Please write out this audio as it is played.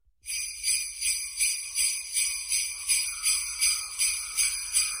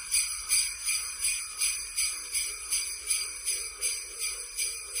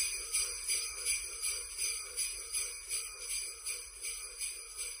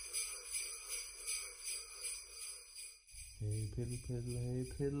Hey piddle piddle, hey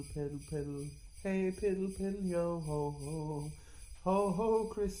piddle piddle piddle, hey piddle piddle, yo ho ho. Ho ho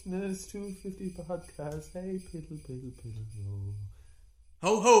Christmas 250 podcast, hey piddle piddle piddle, yo.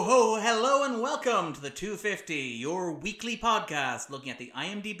 Ho ho ho, hello and welcome to the 250, your weekly podcast looking at the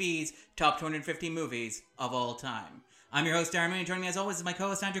IMDb's top 250 movies of all time. I'm your host Darren, and joining me as always is my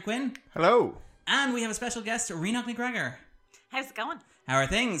co-host Andrew Quinn. Hello. And we have a special guest, Rioghnach Ní Ghrioghair. How's it going? How are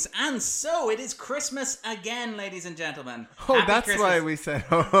things? And so it is Christmas again, ladies and gentlemen. Oh, Happy that's Christmas. why we said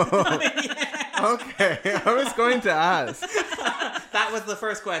Okay, I was going to ask. That was the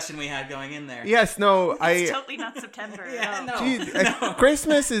first question we had going in there. Yes, no, It's totally not September. Yeah, no. Geez, No.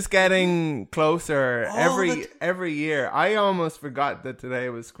 Christmas is getting closer Oh, every year. I almost forgot that today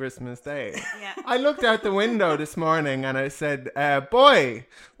was Christmas Day. Yeah. I looked out the window this morning and I said, boy,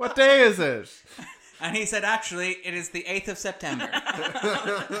 what day is it? And he said, actually, it is the 8th of September.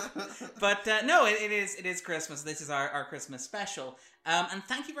 But no, it is Christmas. This is our Christmas special. And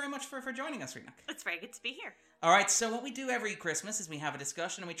thank you very much for joining us, Rioghnach. It's very good to be here. All right, so what we do every Christmas is we have a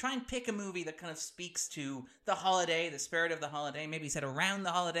discussion and we try and pick a movie that kind of speaks to the holiday, the spirit of the holiday, maybe set around the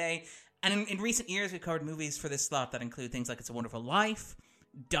holiday. And in recent years, we've covered movies for this slot that include things like It's a Wonderful Life,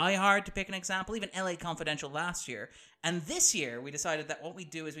 Die Hard, to pick an example, even LA Confidential last year. And this year, we decided that what we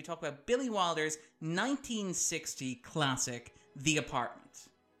do is we talk about Billy Wilder's 1960 classic, The Apartment.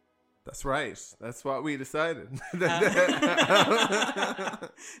 That's right. That's what we decided.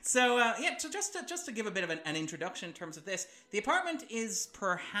 So just to give a bit of an introduction in terms of this, The Apartment is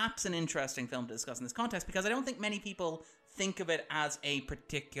perhaps an interesting film to discuss in this context because I don't think many people think of it as a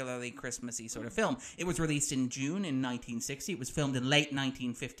particularly Christmassy sort of film. It was released in June in 1960. It was filmed in late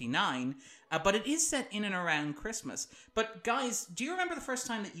 1959, but it is set in and around Christmas. But guys, do you remember the first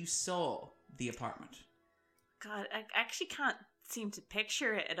time that you saw The Apartment? God, I actually can't seem to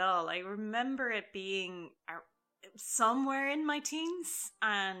picture it at all. I remember it being somewhere in my teens,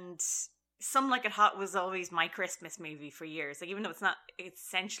 and Some Like It Hot was always my Christmas movie for years. Like, even though it's not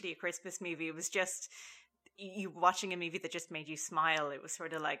essentially a Christmas movie, it was just you watching a movie that just made you smile. It was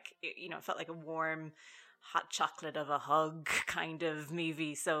sort of like, it felt like a warm hot chocolate of a hug kind of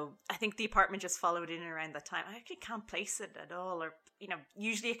movie. So I think The Apartment just followed in around that time. I actually can't place it at all, or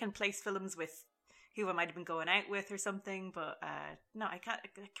usually I can place films with who I might have been going out with or something, but no, I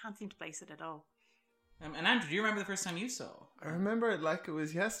can't seem to place it at all. And Andrew, do you remember the first time you saw? I remember it like it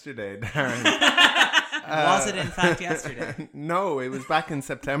was yesterday, Darren. Was it in fact yesterday? No, it was back in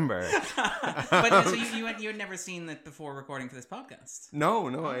September. But so you had never seen it before recording for this podcast? No,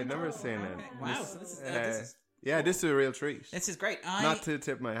 I had never seen it. Okay. Wow, so this is yeah, this is a real treat. This is great. Not to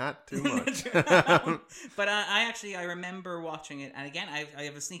tip my hat too much. But I remember watching it, and again, I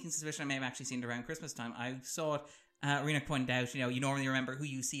have a sneaking suspicion I may have actually seen it around Christmas time. I saw it. Rioghnach pointed out, you normally remember who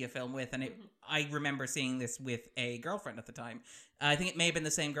you see a film with, and I remember seeing this with a girlfriend at the time. I think it may have been the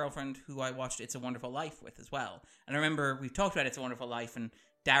same girlfriend who I watched It's a Wonderful Life with as well. And I remember we talked about It's a Wonderful Life, and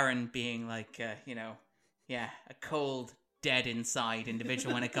Darren being like, a cold, dead inside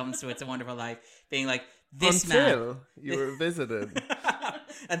individual when it comes to It's a Wonderful Life, being like, this Until man, you were visited.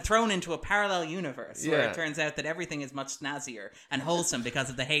 and thrown into a parallel universe where it turns out that everything is much snazzier and wholesome because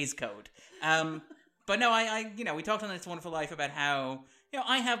of the Hays Code. But no, I we talked on It's a Wonderful Life about how,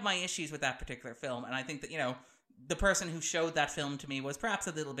 I have my issues with that particular film, and I think that, the person who showed that film to me was perhaps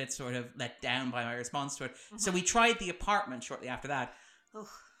a little bit sort of let down by my response to it. Mm-hmm. So we tried The Apartment shortly after that. Ugh.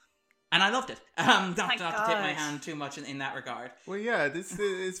 And I loved it. Not to tip my hand too much in that regard. Well, yeah,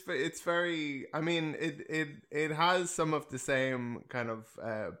 it's very. I mean, it has some of the same kind of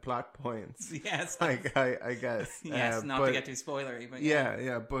plot points. Yes, like I guess. Yes, not to get too spoilery, but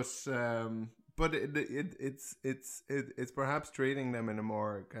but it's perhaps treating them in a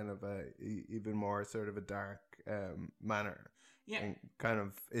more kind of even more sort of a dark manner. Yeah, and kind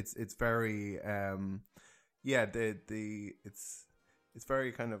of it's very It's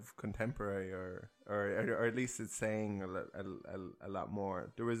very kind of contemporary, or at least it's saying a lot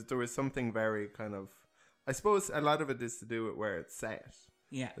more. There was something very kind of, I suppose a lot of it is to do with where it's set.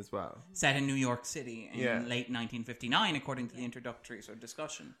 Yeah, as well. Set in New York City in late 1959, according to the introductory sort of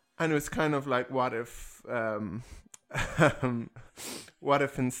discussion. And it was kind of like, what if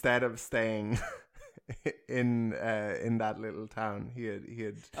instead of staying in that little town, he had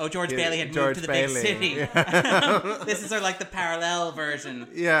George Bailey had moved to the big city. Yeah. This is sort of like the parallel version.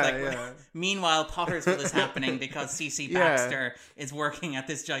 Meanwhile, Pottersville is happening because C.C. Baxter is working at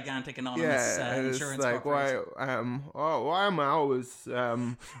this gigantic anonymous insurance corporation. Why am I always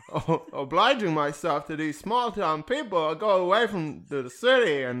obliging myself to these small town people? I go away from the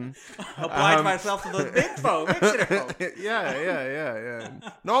city and oblige myself to the big folk. Yeah.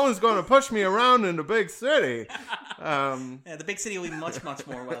 No one's going to push me around in the big city. The big city will be much, much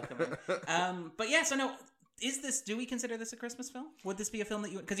more welcoming. But yeah, so no, do we consider this a Christmas film? Would this be a film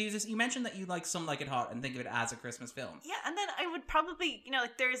that because you mentioned that you like Some Like It Hot and think of it as a Christmas film. Yeah, and then I would probably,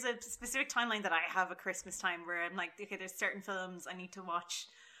 like there's a specific timeline that I have a Christmas time where I'm like, okay, there's certain films I need to watch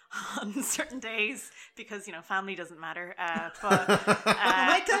on certain days because family doesn't matter, but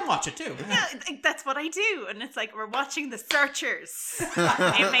I can watch it too. Yeah, that's what I do. And it's like, we're watching The Searchers.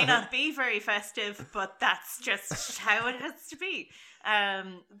 It may not be very festive, but that's just how it has to be.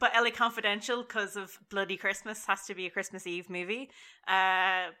 But LA Confidential, because of bloody Christmas, has to be a Christmas Eve movie.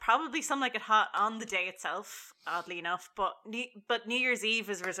 Probably Some Like It Hot on the day itself, oddly enough, but New Year's Eve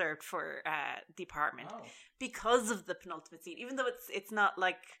is reserved for The Apartment because of the penultimate scene. Even though it's not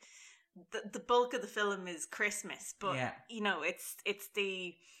like the bulk of the film is Christmas, but it's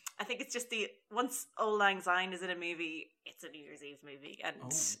the. I think it's just once Auld Lang Syne is in a movie, it's a New Year's Eve movie, and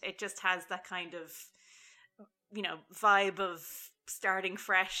it just has that kind of vibe of starting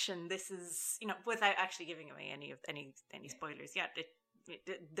fresh. And this is without actually giving away any spoilers yet.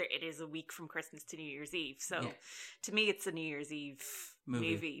 It is a week from Christmas to New Year's Eve, so to me it's a New Year's Eve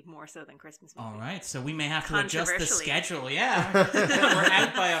movie more so than Christmas movie. All right, so we may have to adjust the schedule. Yeah, we're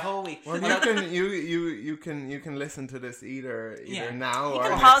out by a whole week. Well, you can listen to this either now or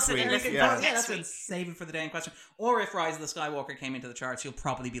pause next it week. and That's what save it for the day in question. Or if Rise of the Skywalker came into the charts, you'll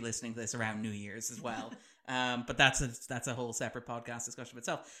probably be listening to this around New Year's as well. But that's a whole separate podcast discussion of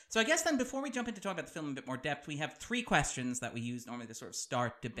itself. So I guess then before we jump into talking about the film in a bit more depth, we have 3 questions that we use normally to sort of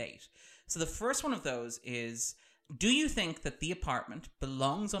start debate. So the first one of those is, do you think that The Apartment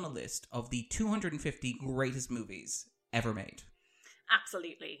belongs on a list of the 250 greatest movies ever made?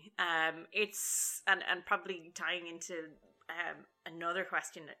 Absolutely. It's and probably tying into another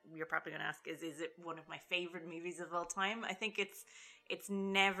question that you're probably going to ask is it one of my favorite movies of all time? I think it's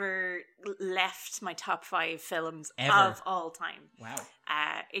never left my top 5 films of all time. Wow.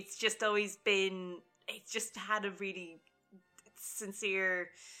 It's just always been, it's just had a really sincere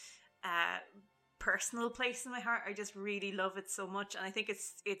personal place in my heart. I just really love it so much, and I think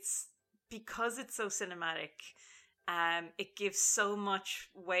it's because it's so cinematic. It gives so much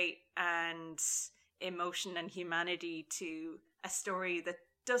weight and emotion and humanity to a story that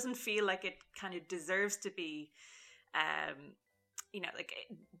doesn't feel like it kind of deserves to be like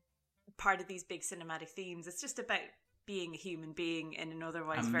part of these big cinematic themes. It's just about being a human being in an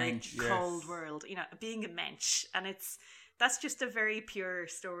otherwise very cold world, being a mensch. And that's just a very pure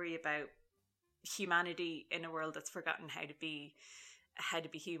story about humanity in a world that's forgotten how to be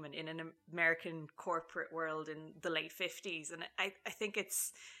human in an American corporate world in the late 50s. And I think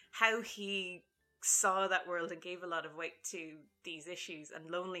it's how he saw that world and gave a lot of weight to these issues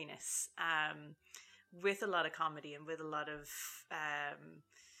and loneliness, with a lot of comedy and with a lot of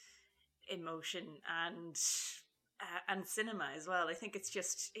emotion and cinema as well. I think it's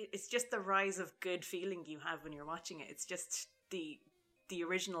just the rise of good feeling you have when you're watching it. It's just the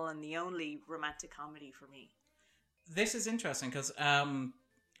original and the only romantic comedy for me. This is interesting because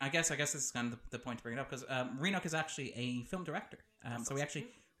I guess this is kind of the point to bring it up, because Rioghnach is actually a film director. So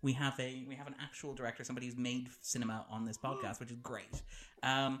we have an actual director, somebody who's made cinema on this podcast, which is great.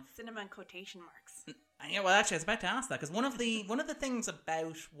 Cinema in quotation marks. Yeah, well, actually, I was about to ask that, because one of the things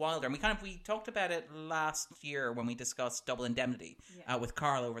about Wilder, and we talked about it last year when we discussed Double Indemnity with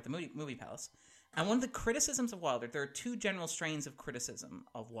Carl over at the Movie Palace. And one of the criticisms of Wilder, there are 2 general strains of criticism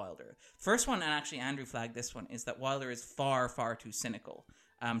of Wilder. First one, and actually Andrew flagged this one, is that Wilder is far, far too cynical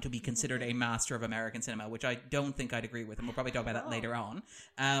to be considered a master of American cinema, which I don't think I'd agree with, and we'll probably talk about that later on.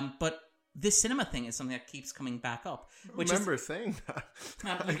 But this cinema thing is something that keeps coming back up. I remember saying that.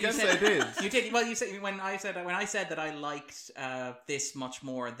 I guess I did. You did. Well, you said when I said that I liked this much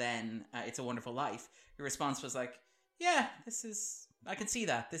more than It's a Wonderful Life. Your response was like, "Yeah, I can see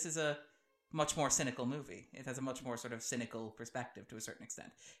that. This is a much more cynical movie. It has a much more sort of cynical perspective to a certain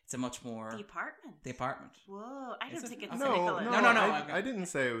extent. It's a much more... The Apartment. Whoa, I don't think it's no, cynical. No. I didn't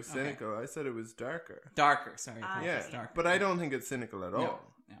say it was cynical. Okay. I said it was darker. Darker, sorry. Darker. But I don't think it's cynical at all.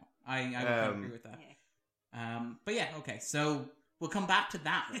 No. I agree with that. Yeah. But yeah, okay. So we'll come back to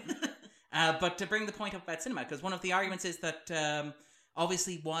that one. But to bring the point up about cinema, because one of the arguments is that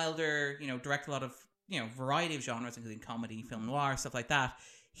obviously Wilder, directed a lot of, variety of genres, including comedy, film noir, stuff like that.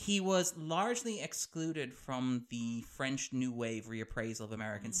 He was largely excluded from the French New Wave reappraisal of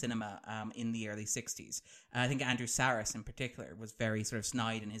American cinema in the early 60s. I think Andrew Saris in particular was very sort of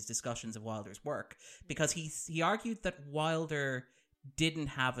snide in his discussions of Wilder's work, because he argued that Wilder didn't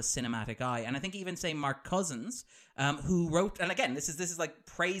have a cinematic eye. And I think even say Mark Cousins, who wrote, and again, this is like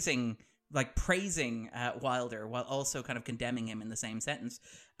praising like praising Wilder while also kind of condemning him in the same sentence.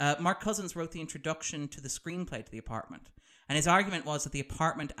 Mark Cousins wrote the introduction to the screenplay to The Apartment, and his argument was that The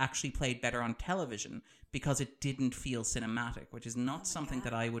Apartment actually played better on television because it didn't feel cinematic, which is not something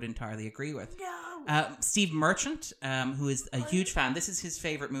that I would entirely agree with. No. Steve Merchant, who is a huge fan, this is his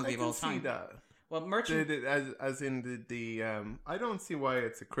favorite movie of all time. I can see that. Well, Merchant, as in the I don't see why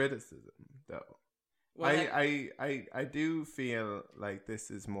it's a criticism though. well, I do feel like this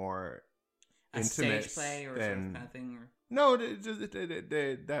is more a intimate stage play or than, sort of kind of thing. Or? No,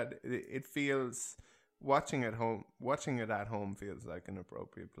 that it feels watching it at home feels like an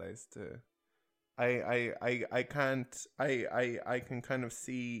appropriate place to. I can kind of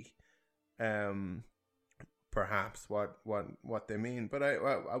see, perhaps what they mean, but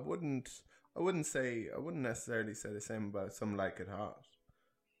I wouldn't necessarily say the same about Some Like It Hot.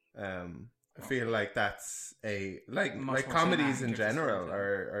 I feel like that's like comedies in general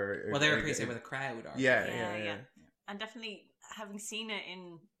are well, they're appreciated with a crowd. Yeah. And definitely having seen it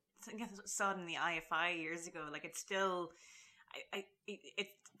I think I saw it in the IFI years ago. Like it's still,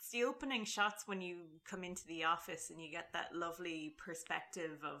 it's the opening shots when you come into the office and you get that lovely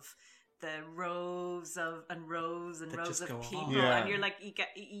perspective of the rows of people, and you're like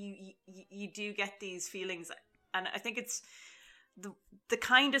you do get these feelings, and I think it's the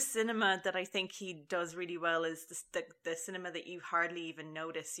kind of cinema that I think he does really well is the cinema that you hardly even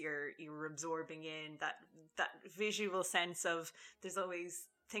notice you're absorbing in, that visual sense of there's always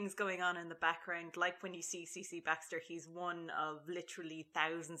things going on in the background, like when you see C.C. Baxter, he's one of literally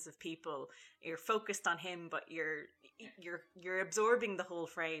thousands of people. You're focused on him, but you're absorbing the whole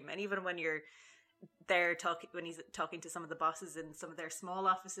frame. And even when you're there when he's talking to some of the bosses in some of their small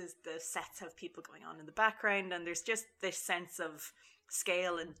offices, the sets have people going on in the background, and there's just this sense of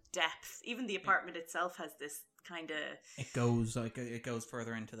scale and depth. Even the apartment itself has this kind of, it goes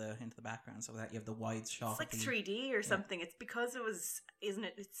further into the background, so that you have the wide shot. It's like 3D or something. It's because it was, isn't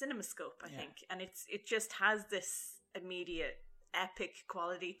it? It's CinemaScope, I think, and it just has this immediate epic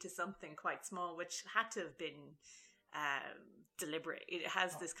quality to something quite small, which had to have been deliberate. It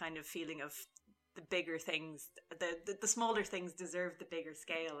has this kind of feeling of the bigger things, the smaller things deserve the bigger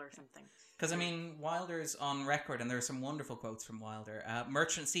scale or something. Because I mean, Wilder's on record, and there are some wonderful quotes from Wilder.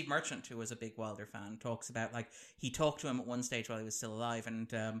 Steve Merchant, who was a big Wilder fan, talks about, like, he talked to him at one stage while he was still alive,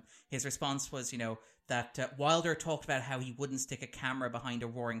 and his response was, that Wilder talked about how he wouldn't stick a camera behind a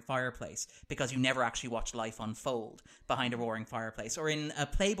roaring fireplace because you never actually watch life unfold behind a roaring fireplace. Or in a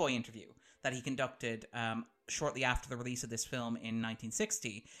Playboy interview that he conducted shortly after the release of this film in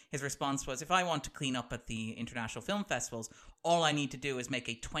 1960, his response was, if I want to clean up at the international film festivals, all I need to do is make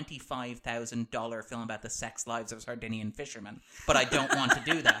a $25,000 film about the sex lives of Sardinian fishermen, but I don't want to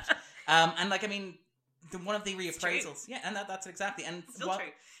do that. And like, I mean, one of the reappraisals, and that's exactly, and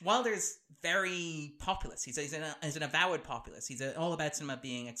Wilder's very populist. He's an avowed populist. He's all about cinema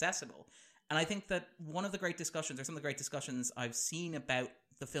being accessible. And I think that one of the great discussions, or some of the great discussions I've seen about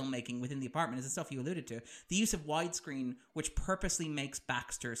the filmmaking within The Apartment, is the stuff you alluded to. The use of widescreen, which purposely makes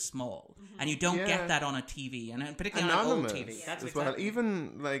Baxter small. Mm-hmm. And you don't get that on a TV, and particularly Anonymous on an old TV. That's as well.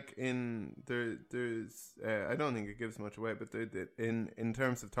 Even like there's I don't think it gives much away, but in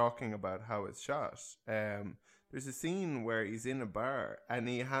terms of talking about how it's shot, there's a scene where he's in a bar and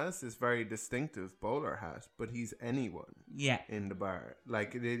he has this very distinctive bowler hat, but he's anyone in the bar.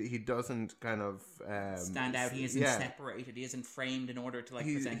 Like, he doesn't kind of stand out. He isn't separated. He isn't framed in order to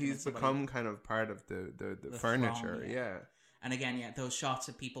present. He's become kind of part of the furniture. Throng, And again, those shots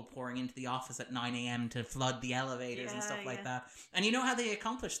of people pouring into the office at 9 a.m. to flood the elevators and stuff like that. And you know how they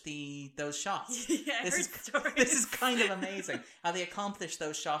accomplished those shots? This is kind of amazing. How they accomplished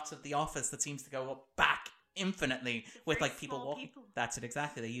those shots of the office that seems to go back infinitely with like people walking. That's it,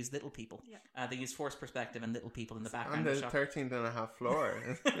 exactly. They use little people. They use forced perspective and little people in the background. On the 13th and a half floor.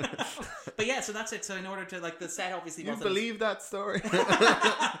 But so that's it. So in order to, like, the set obviously you believe that story.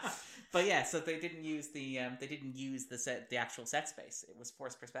 But so they didn't use the actual set space. It was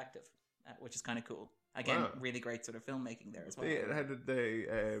forced perspective, which is kind of cool. Again, really great sort of filmmaking there as well. How did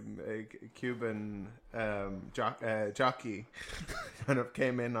a Cuban jockey kind of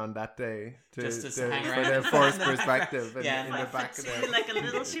came in on that day to hang around for their forced perspective in the back of the like a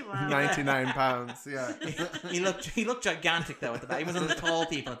little chihuahua. 99 pounds. Yeah, he looked gigantic though at the back. He was one of the tall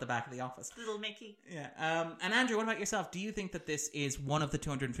people at the back of the office. Little Mickey. Yeah. And Andrew, what about yourself? Do you think that this is one of the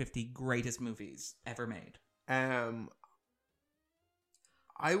 250 greatest movies ever made?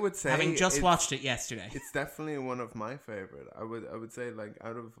 I would say, having just watched it yesterday. It's definitely one of my favorite. I would say, like,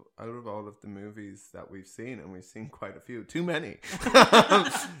 out of all of the movies that we've seen, and we've seen quite a few, too many.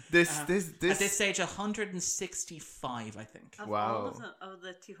 This At this stage, 165, I think. Of Wow. all of them,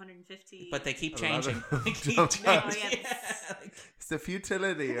 the 250. But they keep A lot changing. of- They keep Oh, changing. yes. Yeah, like, It's the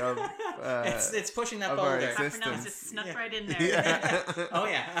futility of it's pushing that of our boulder. Can't pronounce it. existence. Snuck Yeah. right in there. Yeah. Oh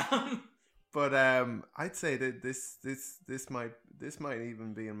yeah. But I'd say that this might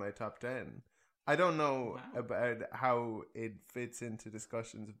even be in my top 10. I don't know Wow. about how it fits into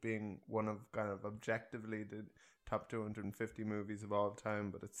discussions of being one of kind of objectively the top 250 movies of all time,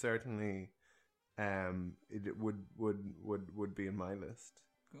 but it certainly it would be in my list.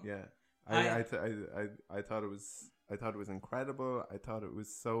 Cool. Yeah. I- I thought it was incredible. I thought it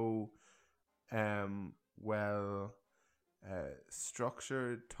was so well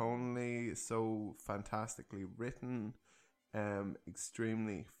structured, tonally, so fantastically written,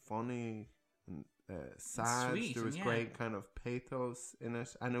 extremely funny and sad. Sweet, There was yeah. great kind of pathos in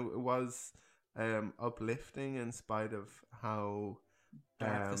it, and it was uplifting in spite of how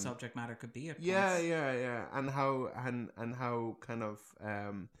Dark the subject matter could be. At yeah, points. yeah, and how kind of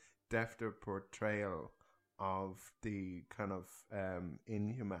deft a portrayal of the kind of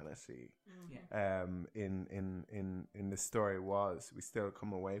inhumanity Yeah. in the story was. We still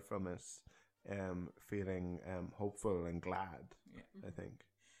come away from it feeling hopeful and glad. Yeah. I think.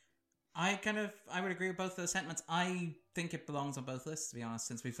 I would agree with both those sentiments. I think it belongs on both lists, to be honest,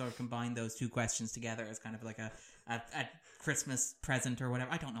 since we've sort of combined those two questions together as kind of like a Christmas present or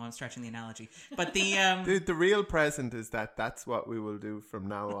whatever. I don't know, I'm stretching the analogy. But The real present is that's what we will do from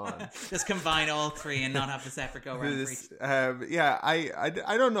now on. just combine all three and not have the separate go around for each.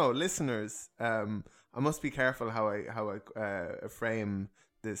 I don't know, listeners. I must be careful how I frame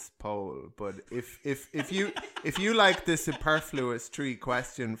this poll, but if you like the superfluous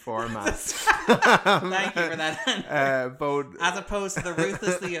 3-question format, Thank you for that. vote As opposed to the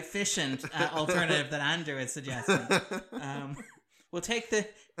ruthlessly efficient alternative that Andrew is suggesting. We'll take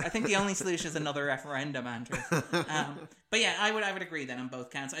I think the only solution is another referendum, Andrew. But yeah, I would agree then on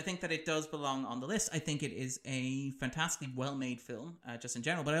both counts. I think that it does belong on the list. I think it is a fantastically well-made film, just in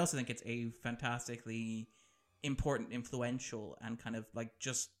general, but I also think it's a fantastically important, influential, and kind of like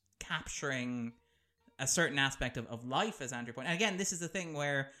just capturing a certain aspect of life, as Andrew pointed. And again, this is the thing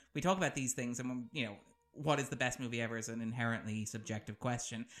where we talk about these things, and what is the best movie ever is an inherently subjective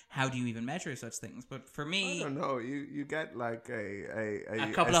question. How do you even measure such things? But for me, I don't know. You get like a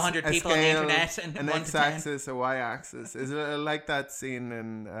couple of hundred people on the scale, internet and an 1 to 10. x-axis, a y-axis. Is it like that scene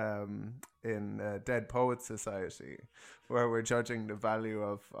in Dead Poets Society, where we're judging the value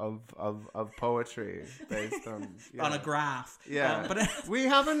of poetry based on on a graph? Yeah, but we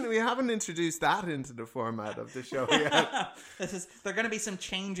haven't introduced that into the format of the show yet. There are going to be some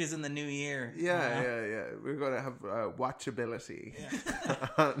changes in the new year. Yeah. We're going to have watchability.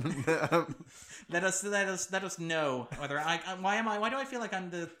 Yeah. Let us know whether why do I feel like I'm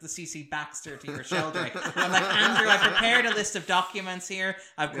the CC Baxter to your Sheldrake? I'm like, Andrew, I prepared a list of documents here.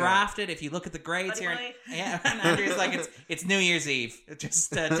 I've graphed it. If you look at the grades here, and Andrew's like, it's New Year's Eve.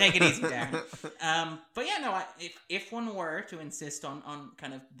 Just take it easy, Darren. But yeah, no. If one were to insist on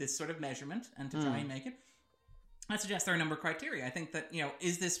kind of this sort of measurement and to try and make it, I suggest there are a number of criteria. I think that,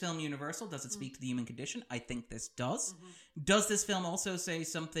 is this film universal? Does it speak to the human condition? I think this does. Mm-hmm. Does this film also say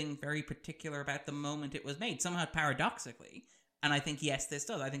something very particular about the moment it was made? Somehow paradoxically. And I think, yes, this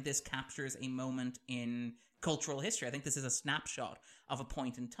does. I think this captures a moment in cultural history. I think this is a snapshot of a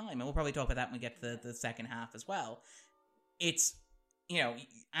point in time. And we'll probably talk about that when we get to the second half as well. It's,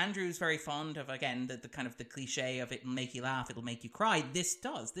 Andrew's very fond of, again, the kind of the cliche of it'll make you laugh, it'll make you cry. This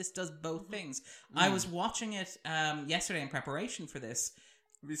does both things. I was watching it yesterday in preparation for this.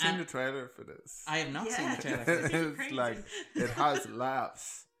 Have you seen the trailer for this? I have not seen the trailer for this. It's like, it has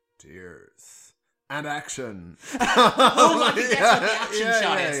laughs, tears, and action. Oh, like guess what the action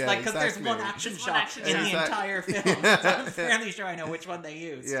shot is. Like, because there's exactly. one action shot in the Exactly. entire film. So I'm fairly sure I know which one they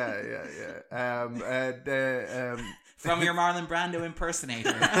use. Yeah. From your Marlon Brando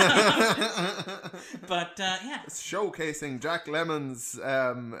impersonator. But, yeah. Showcasing Jack Lemmon's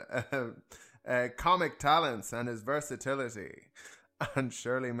comic talents and his versatility. And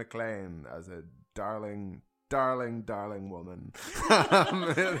Shirley MacLaine as a darling woman.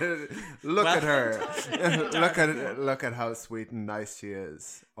 Look at her. Look at how sweet and nice she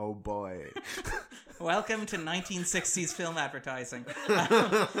is. Oh boy. Welcome to 1960s film advertising.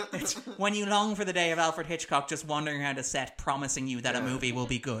 It's when you long for the day of Alfred Hitchcock just wandering around a set promising you that a movie will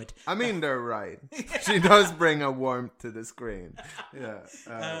be good. I mean, they're right. She does bring a warmth to the screen. Yeah.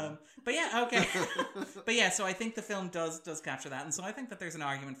 But yeah, okay. But yeah, so I think the film does capture that. And so I think that there's an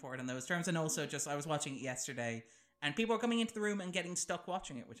argument for it in those terms. And also just, I was watching it yesterday and people are coming into the room and getting stuck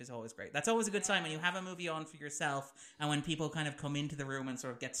watching it, which is always great. That's always a good sign when you have a movie on for yourself and when people kind of come into the room and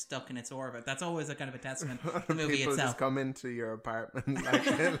sort of get stuck in its orbit. That's always a kind of a testament to the movie people itself. Just come into your apartment, like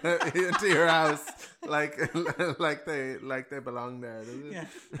into your house, like they belong there. Yeah.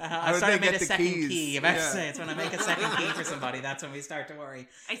 I've started made a second key. About to say, it's when I make a second key for somebody, that's when we start to worry.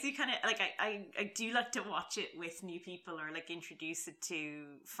 I see kind of like I do like to watch it with new people or like introduce it to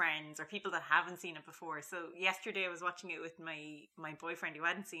friends or people that haven't seen it before. So yesterday I was watching it with my boyfriend who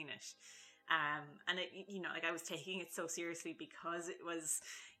hadn't seen it, and it, you know, like I was taking it so seriously because it was,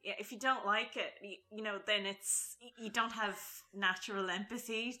 if you don't like it, you know, then it's, you don't have natural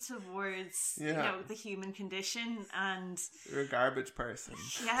empathy towards you know, the human condition, and you're a garbage person.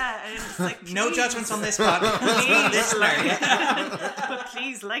 Yeah, and it's like, no judgments on this podcast. But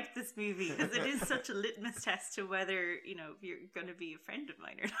please like this movie because it is such a litmus test to whether, you know, you're going to be a friend of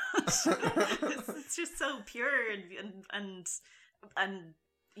mine or not. It's just so pure and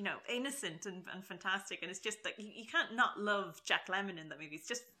you know, innocent and fantastic, and it's just like you can't not love Jack Lemmon in that movie. It's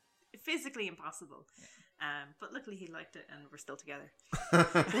just physically impossible. But luckily he liked it, and we're still together.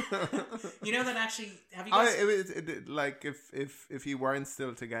 You know that actually, have you guys? Like if you weren't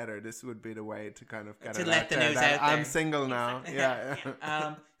still together, this would be the way to kind of get to it let out the there news that out there. I'm single now.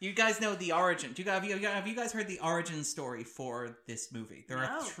 Yeah. You guys know the origin. Have you guys heard the origin story for this movie? There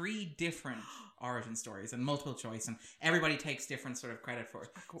are 3 different origin stories and multiple choice, and everybody takes different sort of credit for it.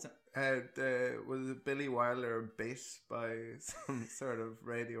 So, was it Billy Wilder bit by some sort of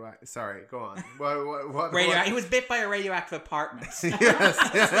radioactive? Sorry, go on. What? He was bit by a radioactive apartment. Yes.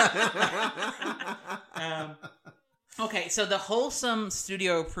 Okay, so the wholesome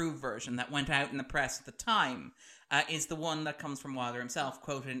studio-approved version that went out in the press at the time is the one that comes from Wilder himself,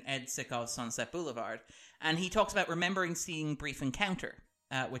 quoted in Ed Sickoff's Sunset Boulevard. And he talks about remembering seeing Brief Encounter,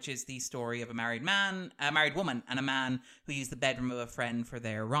 which is the story of a married woman, and a man who used the bedroom of a friend for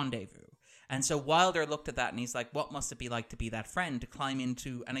their rendezvous. And so Wilder looked at that and he's like, what must it be like to be that friend, to climb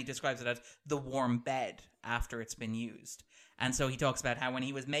into, and he describes it as the warm bed after it's been used. And so he talks about how when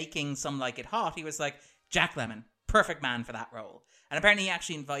he was making Some Like It Hot, he was like, Jack Lemmon, perfect man for that role. And apparently he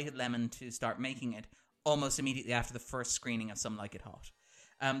actually invited Lemmon to start making it almost immediately after the first screening of Some Like It Hot.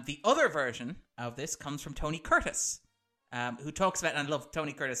 The other version of this comes from Tony Curtis, who talks about, and I love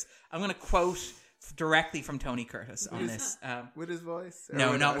Tony Curtis. I'm going to quote directly from Tony Curtis on this. With his voice?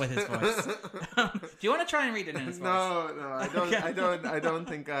 No, not with his voice. Do you want to try and read it in his voice? No, I don't. Okay. I don't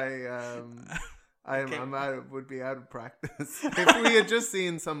think would be out of practice. If we had just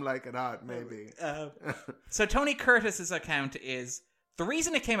seen Some Like It Hot, maybe. So Tony Curtis's account is, the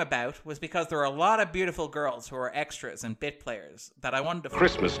reason it came about was because there are a lot of beautiful girls who are extras and bit players that I wanted to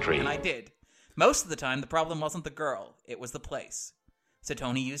Christmas tree, and I did. Most of the time, the problem wasn't the girl; it was the place. So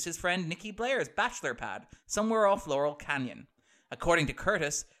Tony used his friend Nikki Blair's bachelor pad somewhere off Laurel Canyon. According to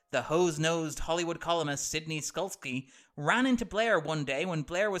Curtis, the hose-nosed Hollywood columnist Sidney Skulski ran into Blair one day when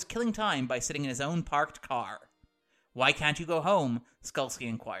Blair was killing time by sitting in his own parked car. "Why can't you go home?" Skulski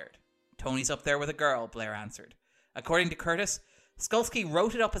inquired. "Tony's up there with a girl," Blair answered. According to Curtis, Skulski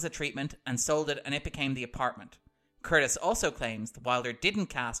wrote it up as a treatment and sold it, and it became The Apartment. Curtis also claims that Wilder didn't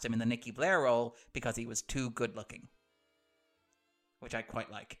cast him in the Nikki Blair role because he was too good-looking, which I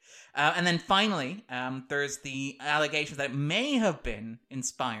quite like. And then finally, there's the allegation that it may have been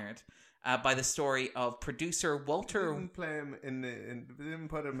inspired by the story of producer Walter. Didn't play him didn't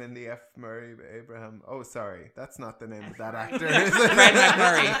put him in the F. Murray Abraham. Oh, sorry, that's not the name of that actor. Fred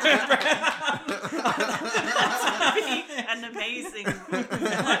McMurray. That's really an amazing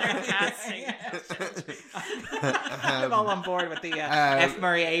modern casting. I'm all on board with the F.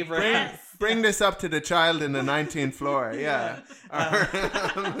 Murray Abraham. Bring this up to the child in the 19th floor. Yeah,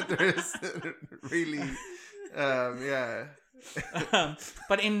 there's really, yeah.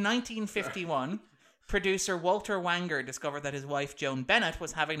 But in 1951, producer Walter Wanger discovered that his wife Joan Bennett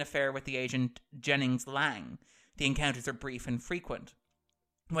was having an affair with the agent Jennings Lang. The encounters are brief and frequent.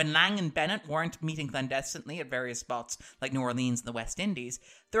 When Lang and Bennett weren't meeting clandestinely at various spots like New Orleans and the West Indies,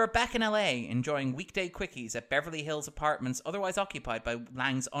 they were back in LA enjoying weekday quickies at Beverly Hills apartments otherwise occupied by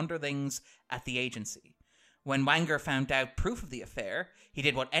Lang's underlings at the agency. When Wanger found out proof of the affair, he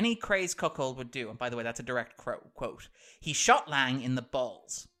did what any crazed cuckold would do, and by the way, that's a direct quote. He shot Lang in the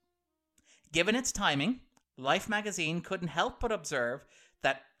balls. Given its timing, Life magazine couldn't help but observe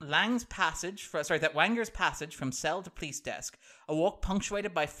that Wanger's passage from cell to police desk, a walk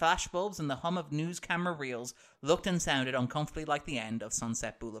punctuated by flashbulbs and the hum of news camera reels, looked and sounded uncomfortably like the end of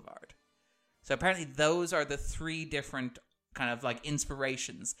Sunset Boulevard. So apparently those are the 3 different kind of like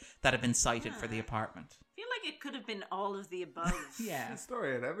inspirations that have been cited for the apartment. I feel like it could have been all of the above. Yeah. The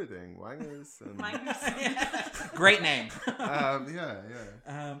story and everything. Wangers. And... Great name.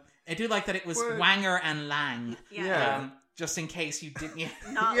 Yeah. I do like that it was Wanger and Lang. Yeah. Just in case you didn't...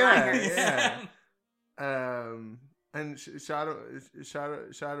 Not Langers. Yeah. And shot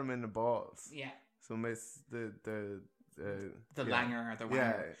him in the balls. Yeah. So miss the Langer or the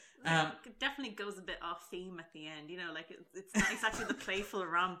Wanger. It definitely goes a bit off theme at the end, you know, like it's not exactly the playful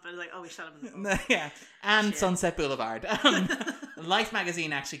romp, but like, oh, we shot him in the balls. Yeah, and Sunset Boulevard. Life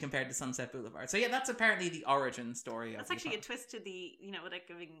magazine actually compared to Sunset Boulevard. So yeah, that's apparently the origin story. That's actually a twist to the, you know, without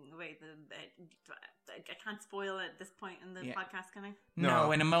giving away I can't spoil it at this point in the podcast, can I?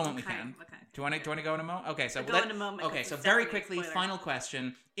 No, in a moment we can. Okay. Do you want to go in a moment? Okay, so go in a moment. Okay, so very quickly, final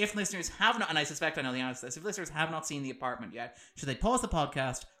question: if listeners have not, and I suspect I know the answer to this, if listeners have not seen The Apartment yet, should they pause the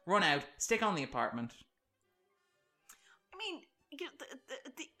podcast, run out, stick on The Apartment? I mean,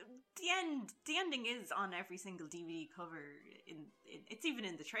 the ending is on every single DVD cover. It's even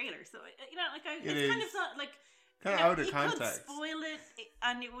in the trailer. So you know, like it's kind of not like kind of out of context. You could spoil it,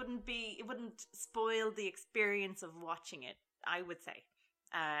 and it wouldn't spoil the experience of watching it. I would say.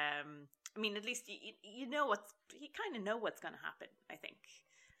 I mean, at least you kind of know what's going to happen. I think.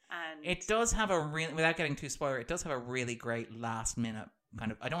 And it does have without getting too spoiler, it does have a really great last minute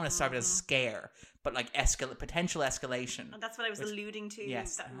kind of, I don't want to start it as a scare, but like potential escalation. And that's what I was alluding to.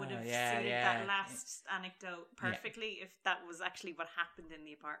 Yes. That would have suited that last anecdote perfectly. If that was actually what happened in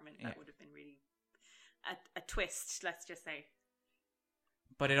the apartment, that would have been really a twist, let's just say.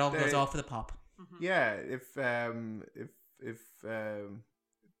 But it all goes off for the pop. Mm-hmm. Yeah, if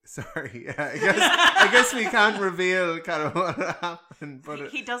sorry, I guess we can't reveal kind of what happened, but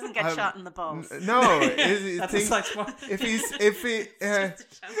he doesn't get shot in the balls. No,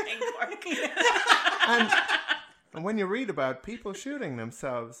 and when you read about people shooting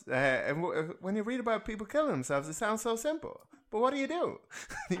themselves, and when you read about people killing themselves, it sounds so simple. But what do? You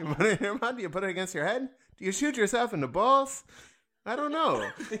put it in your mind? Do you put it against your head? Do you shoot yourself in the balls? I don't know.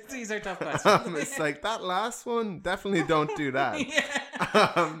 These are tough questions. It's like that last one. Definitely don't do that.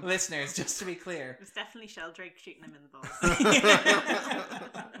 Listeners, just to be clear, it was definitely Sheldrake shooting him in the balls.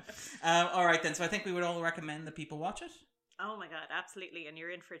 All right then. So I think we would all recommend that people watch it. Oh my god, absolutely! And you're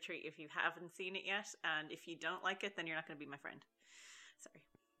in for a treat if you haven't seen it yet. And if you don't like it, then you're not going to be my friend. Sorry.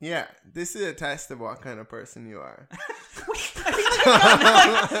 Yeah, this is a test of what kind of person you are.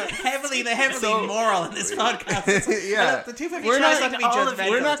 heavily moral in this podcast. Yeah, the 250 tries not to be judgmental.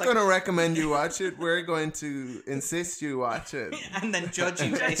 We're not going to recommend you watch it. We're going to insist you watch it, and then judge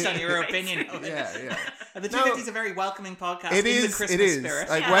you based on your opinion. Yeah. And the 250 is a very welcoming podcast. It is. The Christmas spirit.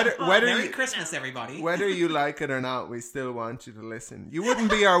 Like Merry Christmas, everybody. Whether you like it or not, we still want you to listen. You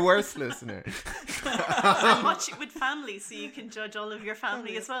wouldn't be our worst listener. And watch it with family, so you can judge all of your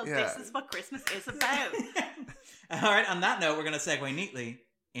family as well. Yeah. This is what Christmas is about. All right, on that note, we're going to segue neatly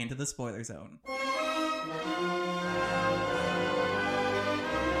into the spoiler zone.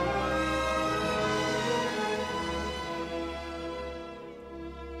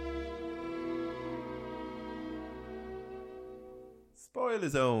 Spoiler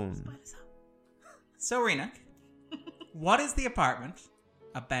zone. So, Rioghnach, what is The Apartment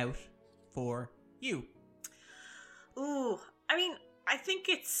about for you? Ooh, I mean, I think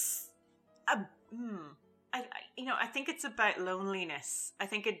it's I think it's about loneliness. I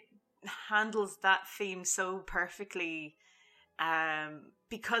think it handles that theme so perfectly,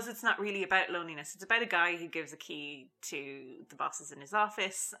 because it's not really about loneliness. It's about a guy who gives a key to the bosses in his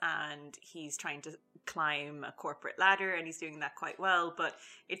office, and he's trying to climb a corporate ladder, and he's doing that quite well. But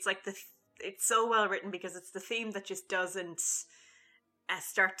it's like it's so well written because it's the theme that just doesn't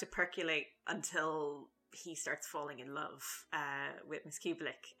start to percolate until he starts falling in love with Miss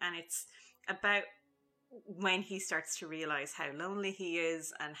Kubelik, and it's about when he starts to realize how lonely he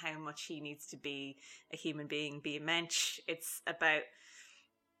is and how much he needs to be a human being, be a mensch. It's about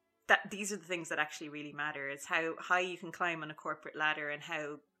that these are the things that actually really matter. It's how high you can climb on a corporate ladder, and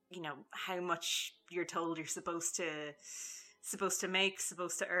how, you know, how much you're told you're supposed to make,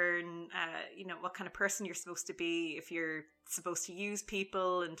 supposed to earn, you know, what kind of person you're supposed to be, if you're supposed to use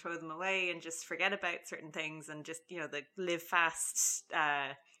people and throw them away and just forget about certain things, and just, you know, the live fast,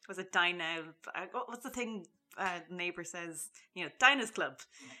 was it die now? What's the thing neighbor says? You know, Dinah's Club.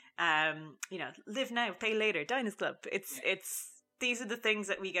 You know, live now, pay later, Dinah's Club. It's these are the things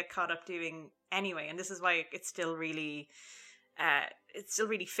that we get caught up doing anyway, and this is why it's still really it still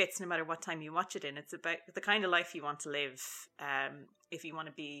really fits no matter what time you watch it in. It's about the kind of life you want to live. If you want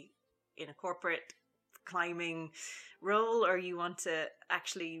to be in a corporate climbing role, or you want to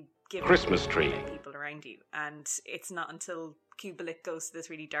actually give Christmas tree people around you. And it's not until Kubelik goes to this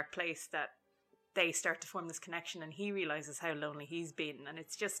really dark place that they start to form this connection, and he realizes how lonely he's been. And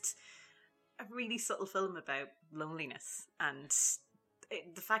it's just a really subtle film about loneliness, and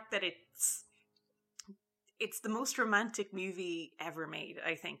the fact that it's the most romantic movie ever made,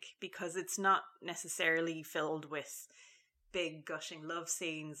 I think, because it's not necessarily filled with big gushing love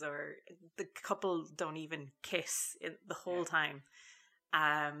scenes, or the couple don't even kiss the whole time.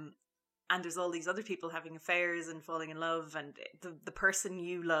 And there's all these other people having affairs and falling in love, and the person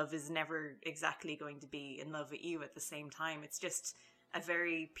you love is never exactly going to be in love with you at the same time. It's just a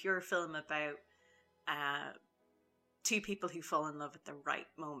very pure film about two people who fall in love at the right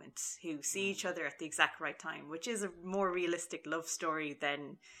moment, who see each other at the exact right time, which is a more realistic love story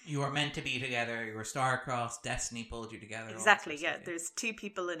than... You are meant to be together, you were star-crossed, destiny pulled you together. Exactly, yeah. There's two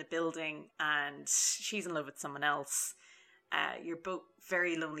people in a building and she's in love with someone else. You're both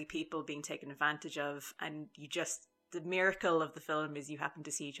very lonely people being taken advantage of, and the miracle of the film is you happen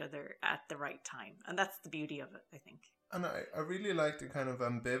to see each other at the right time. And that's the beauty of it, I think. And I really like the kind of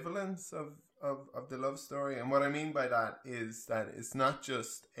ambivalence of the love story. And what I mean by that is that it's not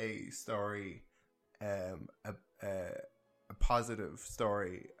just a story, a positive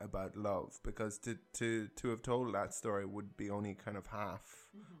story about love, because to have told that story would be only kind of half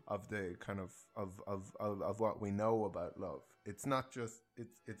of the kind of what we know about love. It's not just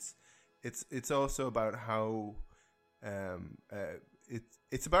it's also about how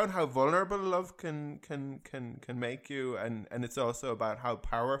it's about how vulnerable love can make you, and it's also about how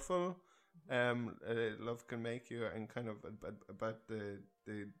powerful love can make you, and kind of about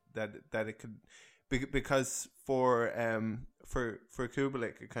that it could, because for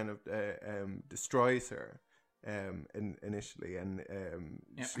Kubelik it kind of destroys her initially, and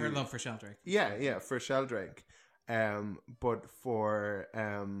her love for Sheldrake. For Sheldrake, but for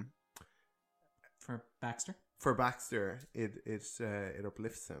Baxter. For Baxter, it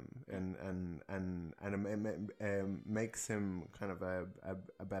uplifts him and it makes him kind of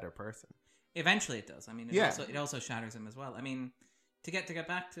a better person. Eventually, it does. I mean, it also shatters him as well. I mean, to get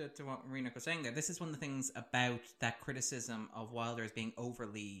back to what Rioghnach was saying there, this is one of the things about that criticism of Wilder as being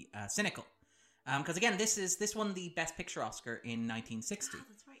overly cynical. Because again, this won the Best Picture Oscar in 1960. Oh,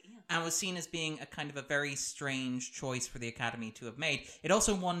 that's right, yeah. And was seen as being a kind of a very strange choice for the Academy to have made. It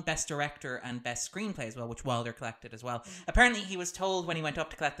also won Best Director and Best Screenplay as well, which Wilder collected as well. Mm-hmm. Apparently, he was told when he went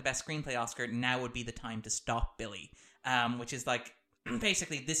up to collect the Best Screenplay Oscar, now would be the time to stop, Billy. Which is like,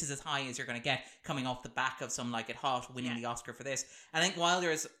 basically, this is as high as you're going to get, coming off the back of Some Like It Hot, winning the Oscar for this. I think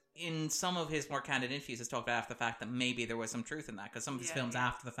Wilder is, in some of his more candid interviews, has talked about after the fact that maybe there was some truth in that, because some of his films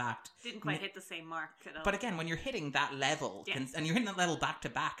after the fact didn't quite hit the same mark at all. But again, when you're hitting that level, and you're hitting that level back to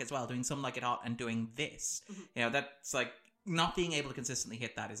back as well, doing Some Like It Hot and doing this, that's like, not being able to consistently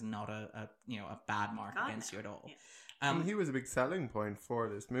hit that is not a bad mark against you at all. He was a big selling point for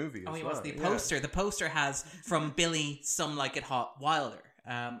this movie. He was. The poster. The poster has from Billy, Some Like It Hot, Wilder.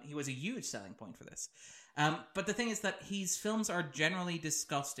 He was a huge selling point for this. But the thing is that his films are generally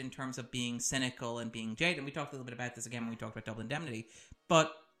discussed in terms of being cynical and being jaded. And we talked a little bit about this again when we talked about Double Indemnity.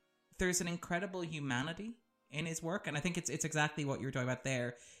 But there's an incredible humanity in his work, and I think it's exactly what you're talking about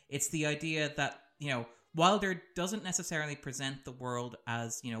there. It's the idea that Wilder doesn't necessarily present the world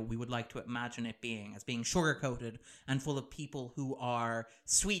as we would like to imagine it being, as being sugar-coated and full of people who are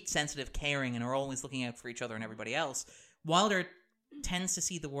sweet, sensitive, caring, and are always looking out for each other and everybody else. Wilder tends to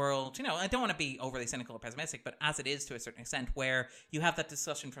see the world, I don't want to be overly cynical or pessimistic, but as it is to a certain extent, where you have that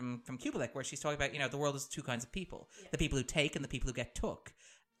discussion from Kubelik, where she's talking about, the world is two kinds of people, the people who take and the people who get took.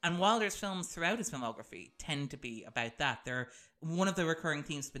 And Wilder's films throughout his filmography tend to be about that. One of the recurring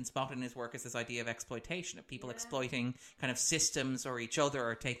themes that's been spotted in his work is this idea of exploitation, of people exploiting kind of systems or each other,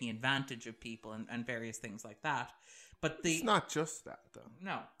 or taking advantage of people and various things like that. But it's not just that, though.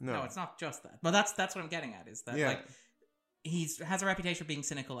 No, it's not just that. But that's what I'm getting at, is that he has a reputation for being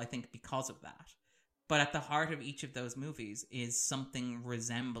cynical, I think, because of that. But at the heart of each of those movies is something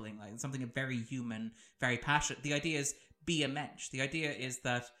resembling, like something very human, very passionate. The idea is be a mensch. The idea is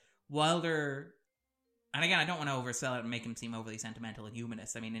that Wilder, and again, I don't want to oversell it and make him seem overly sentimental and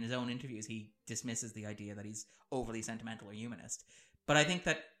humanist. I mean, in his own interviews, he dismisses the idea that he's overly sentimental or humanist. But I think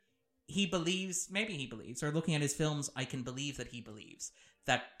that maybe he believes, or looking at his films, I can believe that he believes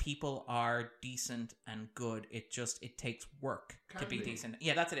that people are decent and good. It takes work to be decent.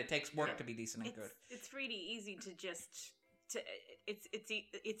 Yeah, that's it. It takes work to be decent and good. It's really easy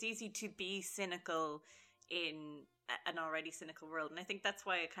it's easy to be cynical in an already cynical world. And I think that's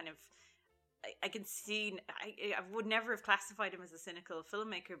why I can see, I would never have classified him as a cynical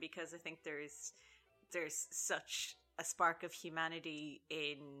filmmaker, because I think there's such a spark of humanity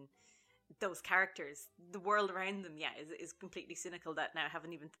in those characters. The world around them, is completely cynical. That now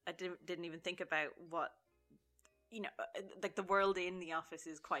I didn't even think about what, like the world in The Office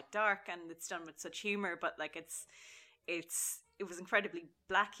is quite dark, and it's done with such humor, but like it was incredibly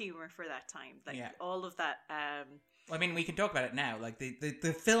black humor for that time. Like all of that. I mean, we can talk about it now. Like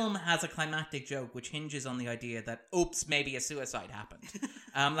the film has a climactic joke which hinges on the idea that, oops, maybe a suicide happened.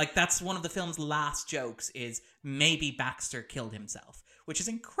 Like that's one of the film's last jokes, is maybe Baxter killed himself, which is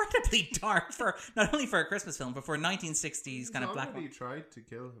incredibly dark for not only for a Christmas film, but for a 1960s kind of black. He tried to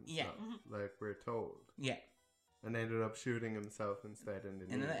kill himself, like we're told. Yeah. And ended up shooting himself instead in the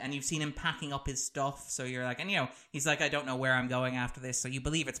news. And you've seen him packing up his stuff, so you're like, and he's like, I don't know where I'm going after this, so you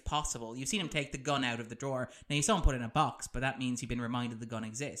believe it's possible. You've seen him take the gun out of the drawer. Now you saw him put it in a box, but that means you've been reminded the gun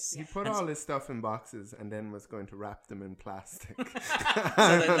exists. He put all his stuff in boxes and then was going to wrap them in plastic. So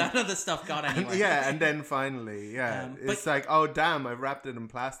that none of the stuff got anywhere. And then finally, it's like, oh damn, I wrapped it in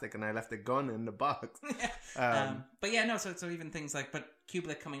plastic and I left a gun in the box. So even things like, but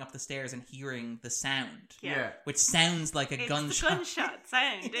Kubelik coming up the stairs and hearing the sound, which sounds like a gunshot. It's a gunshot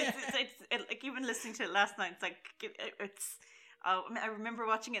sound. It's like, even listening to it last night, it's like it's. I remember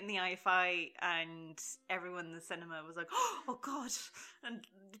watching it in the IFI, and everyone in the cinema was like, "Oh God!" And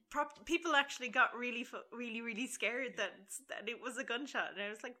people actually got really, really scared that it was a gunshot. And I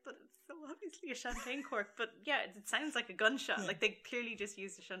was like, "But it's so obviously a champagne cork." But it sounds like a gunshot. Yeah. Like they clearly just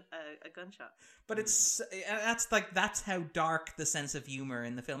used a gunshot. But that's how dark the sense of humor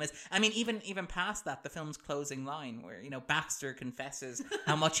in the film is. I mean, even past that, the film's closing line, where Baxter confesses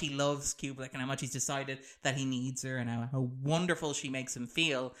how much he loves Kubelik and how much he's decided that he needs her, and how wonderful she makes him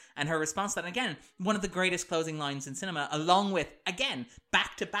feel, and her response to that, again, one of the greatest closing lines in cinema, along with, again,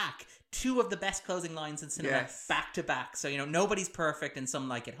 back to back, two of the best closing lines in cinema, back to back. So nobody's perfect, and some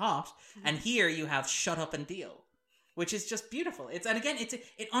like it hot, and here you have shut up and deal, which is just beautiful. It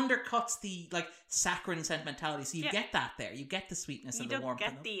undercuts the saccharine sentimentality. So you get that there. You get the sweetness and the warmth. You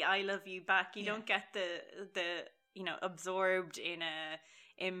don't get the I love you back. You don't get the absorbed in a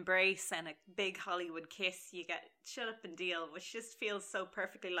embrace and a big Hollywood kiss. You get shut up and deal, which just feels so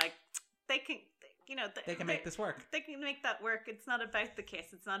perfectly like they can. They can make this work. They can make that work. It's not about the kiss.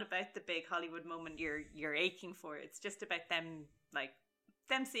 It's not about the big Hollywood moment you're aching for. It's just about them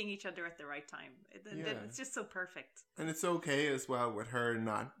seeing each other at the right time. It's just so perfect. And it's okay as well with her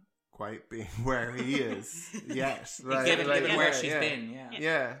not quite being where he is yet. Given where she's been.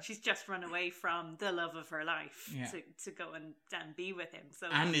 Yeah. She's just run away from the love of her life to go and be with him. So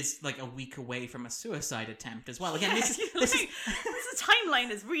and is like a week away from a suicide attempt as well. Again, this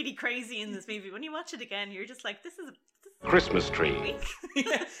timeline is really crazy in this movie. When you watch it again, you're just like, this is a Christmas tree.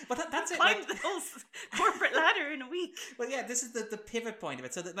 But that's it. Climbed the whole corporate ladder in a week. Well, this is the pivot point of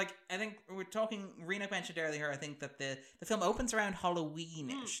it. So that, I think we're talking. Rioghnach mentioned earlier. I think that the film opens around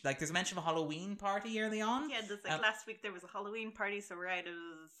Halloween-ish. There's a mention of a Halloween party early on. Yeah, there's last week there was a Halloween party, so we're out of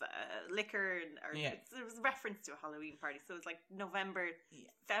liquor, there was a reference to a Halloween party. So it was November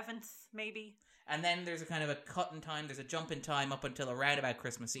 7th, maybe. And then there's a kind of a cut in time. There's a jump in time up until around about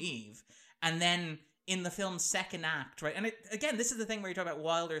Christmas Eve, and then in the film's second act, right? And again, this is the thing where you talk about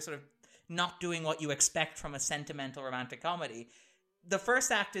Wilder sort of not doing what you expect from a sentimental romantic comedy. The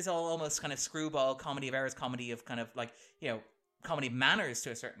first act is all almost kind of screwball, comedy of errors, comedy of kind of comedy of manners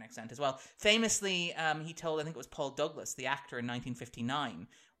to a certain extent as well. Famously, he told, I think it was Paul Douglas, the actor in 1959,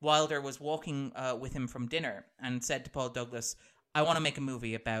 Wilder was walking with him from dinner and said to Paul Douglas, I want to make a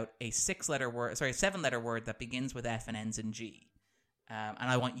movie about a 7-letter word that begins with F and ends in G. And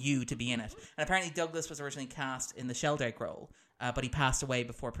I want you to be in it. And apparently Douglas was originally cast in the Sheldrake role, but he passed away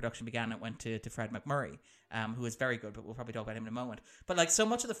before production began. It went to Fred McMurray, who is very good, but we'll probably talk about him in a moment. But so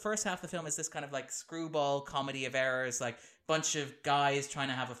much of the first half of the film is this kind of screwball comedy of errors, bunch of guys trying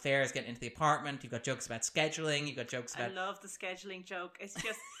to have affairs, getting into the apartment. You've got jokes about scheduling. You've got jokes about... I love the scheduling joke. It's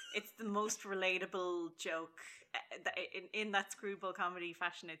just, it's the most relatable joke in that screwball comedy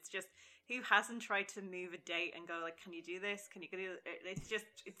fashion. It's just... Who hasn't tried to move a date and go can you do this? Can you do it? It's just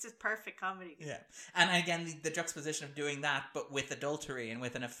perfect comedy. Yeah. And again, the juxtaposition of doing that, but with adultery and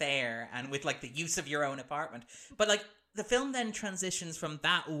with an affair and with the use of your own apartment. But the film then transitions from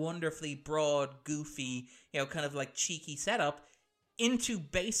that wonderfully broad, goofy, kind of cheeky setup into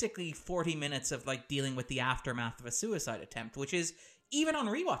basically 40 minutes of dealing with the aftermath of a suicide attempt, which is, even on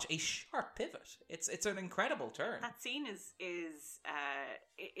rewatch, a sharp pivot. It's an incredible turn. That scene is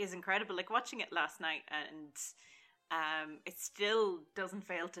incredible. Watching it last night, and it still doesn't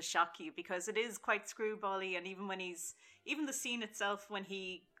fail to shock you because it is quite screwbally. And even the scene itself when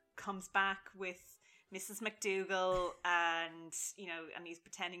he comes back with Mrs. McDougal and he's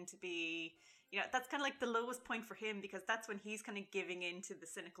pretending to be, that's kind of like the lowest point for him because that's when he's kind of giving in to the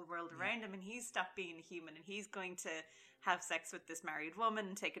cynical world around him and he's stopped being a human and he's going to have sex with this married woman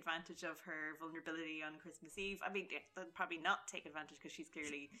and take advantage of her vulnerability on Christmas Eve. I mean, they'll probably not take advantage because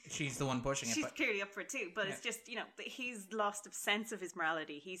she's the one pushing it. She's clearly up for it too, but it's just, he's lost a sense of his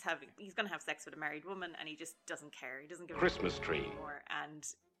morality. He's going to have sex with a married woman and he just doesn't care. He doesn't give Christmas a tree anymore. And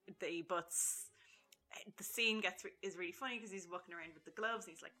the scene is really funny because he's walking around with the gloves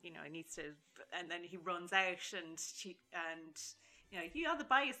and he's like, he needs to, and then he runs out you ought to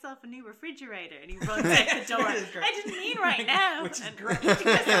buy yourself a new refrigerator, and he runs out the door. I didn't mean right now. Which is and great.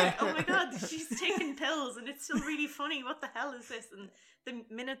 Like, oh my god, she's taking pills, and it's still really funny. What the hell is this? And the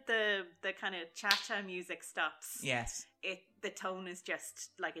minute the kind of cha-cha music stops, yes, the tone is just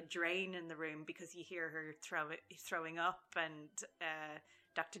like a drain in the room because you hear her throwing up, and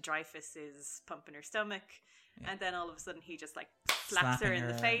Dr. Dreyfus is pumping her stomach. Yeah. And then all of a sudden he just like slaps her in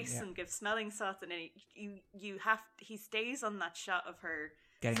the face and gives smelling salts, and then he stays on that shot of her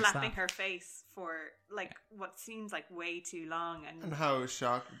slapping her face for like what seems like way too long, and how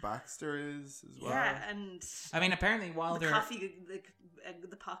shocked Baxter is as well. Yeah, and I mean apparently while the coffee,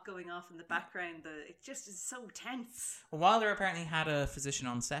 the pot going off in the background, it just is so tense. Well, Wilder apparently had a physician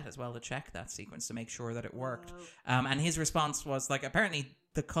on set as well to check that sequence to make sure that it worked, and his response was like apparently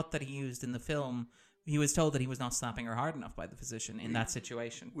the cut that he used in the film. He was told that he was not slapping her hard enough by the physician in that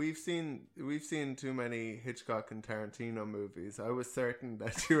situation. We've seen too many Hitchcock and Tarantino movies. I was certain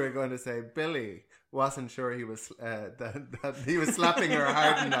that you were going to say Billy wasn't sure he was that he was slapping her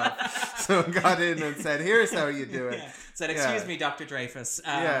hard enough, so got in and said, "Here's how you do it." Yeah. Said, "Excuse me, Dr. Dreyfus.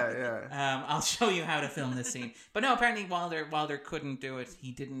 I'll show you how to film this scene." But no, apparently Wilder couldn't do it.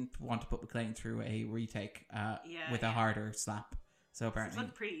 He didn't want to put McClane through a retake with a harder slap. So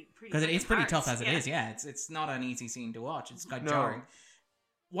apparently, because it's pretty tough as it is. Yeah, it's not an easy scene to watch. It's quite jarring.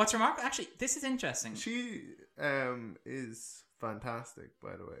 What's remarkable, actually, this is interesting. She is fantastic,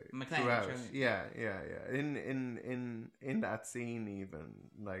 by the way. McClane, yeah. In that scene, even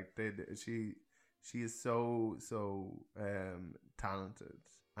like she is so talented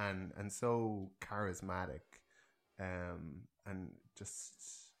and so charismatic, and just.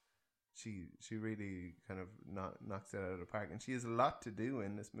 She really kind of knocks it out of the park, and she has a lot to do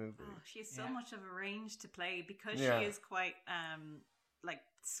in this movie. Oh, she has so much of a range to play because she is quite like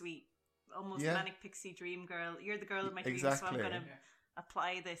sweet, almost manic pixie dream girl. You're the girl of my dreams, so I'm going to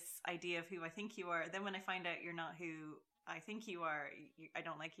apply this idea of who I think you are. Then when I find out you're not who I think you are, I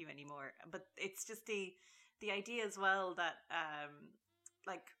don't like you anymore. But it's just the idea as well that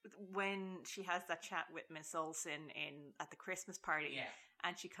like when she has that chat with Miss Olsen at the Christmas party. Yeah.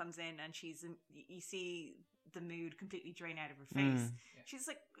 And she comes in and you see the mood completely drain out of her face. Yeah. She's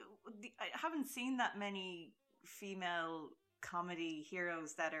like, I haven't seen that many female comedy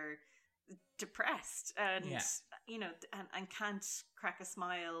heroes that are depressed and, and can't crack a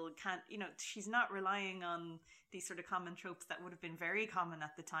smile. She's not relying on these sort of common tropes that would have been very common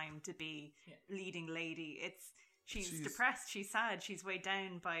at the time to be leading lady. She's depressed. She's sad. She's weighed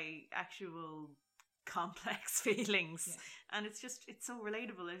down by actual complex feelings, and it's so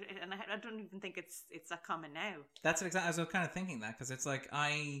relatable, and I don't even think it's that common now. That's exactly, I was kind of thinking that, because it's like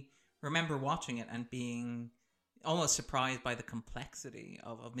I remember watching it and being almost surprised by the complexity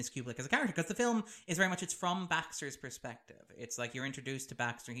of Miss Kubelik as a character, because the film is very much, it's from Baxter's perspective. It's like you're introduced to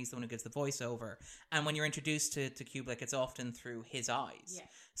Baxter, he's the one who gives the voiceover, and when you're introduced to Kubelik, it's often through his eyes. Yeah.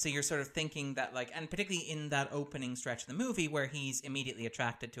 So you're sort of thinking that, like, and particularly in that opening stretch of the movie where he's immediately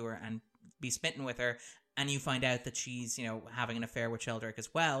attracted to her and be smitten with her, and you find out that she's, having an affair with Sheldrake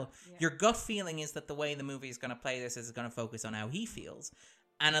as well. Yeah. Your gut feeling is that the way the movie is going to play this is going to focus on how he feels.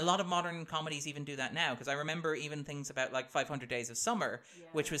 And a lot of modern comedies even do that now, because I remember even things about like 500 Days of Summer,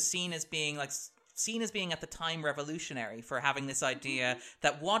 which was seen as being at the time revolutionary for having this idea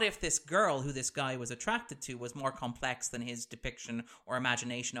that what if this girl who this guy was attracted to was more complex than his depiction or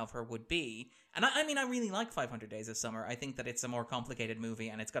imagination of her would be. And I mean, I really like 500 Days of Summer. I think that it's a more complicated movie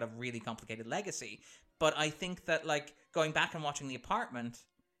and it's got a really complicated legacy. But I think that, like, going back and watching The Apartment,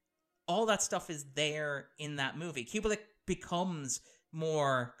 all that stuff is there in that movie. Kubelik becomes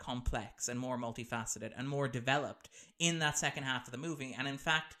more complex and more multifaceted and more developed in that second half of the movie. And in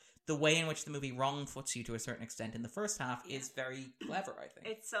fact, the way in which the movie wrong-foots you to a certain extent in the first half is very clever, I think.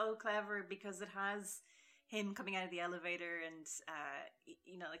 It's so clever because it has him coming out of the elevator and,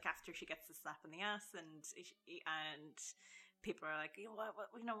 like after she gets the slap in the ass and people are like,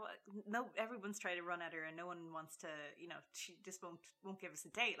 no, everyone's trying to run at her and no one wants to, she just won't give us a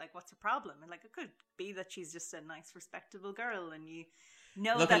date. Like, what's her problem? And like, it could be that she's just a nice, respectable girl, and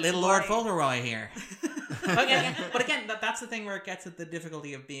look at little Lord Fauntleroy here. but again, that's the thing where it gets at the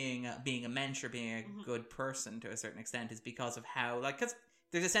difficulty of being a mensch or being a good person to a certain extent, is because of how, like, because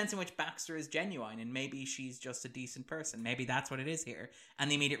there's a sense in which Baxter is genuine, and maybe she's just a decent person. Maybe that's what it is here. And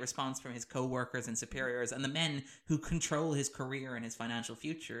the immediate response from his co-workers and superiors and the men who control his career and his financial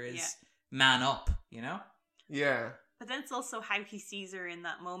future is man up, Yeah. But then it's also how he sees her in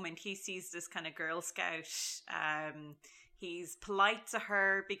that moment. He sees this kind of Girl Scout. He's polite to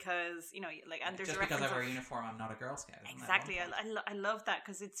her because, and there's just a because reference of her uniform, I'm not a Girl Scout. Exactly. I love that,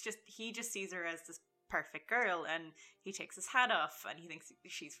 because he just sees her as this perfect girl, and he takes his hat off and he thinks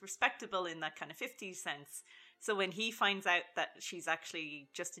she's respectable in that kind of 50s sense. So when he finds out that she's actually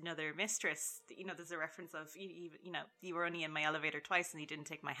just another mistress, there's a reference of, you were only in my elevator twice and you didn't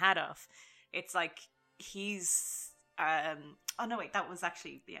take my hat off. It's like he's oh no, wait, that was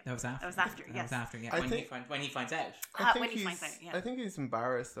actually that was after. Yes. That was after, yeah. When he finds out. Yeah. I think he's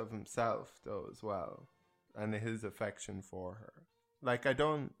embarrassed of himself though as well, and his affection for her. Like,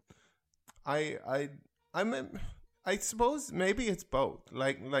 I suppose maybe it's both.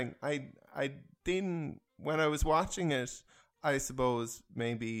 Like I didn't, when I was watching it, I suppose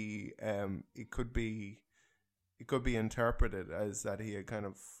maybe it could be interpreted as that he had kind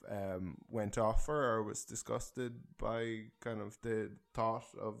of went off her or was disgusted by kind of the thought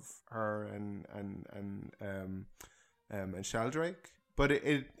of her and Sheldrake. But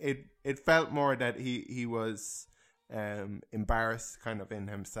it felt more that he was embarrassed kind of in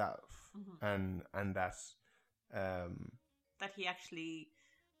himself, and that that he actually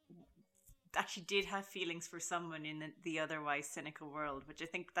did have feelings for someone in the otherwise cynical world, which I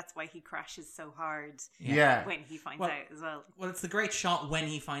think that's why he crashes so hard when he finds out as well. Well, it's the great shot when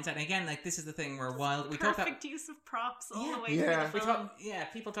he finds out. And again, like, this is the thing where perfect use of props all the way through the film.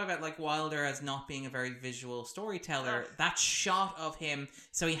 People talk about like Wilder as not being a very visual storyteller. That shot of him,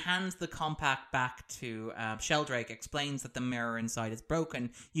 so he hands the compact back to Sheldrake, explains that the mirror inside is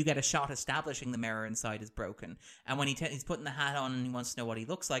broken. You get a shot establishing the mirror inside is broken. And when he's putting the hat on and he wants to know what he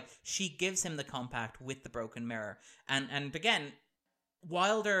looks like, she gives him the compact with the broken mirror. And again,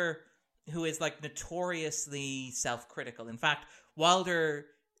 Wilder, who is like notoriously self-critical. In fact, Wilder,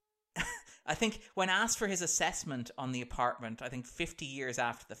 I think when asked for his assessment on the apartment, I think 50 years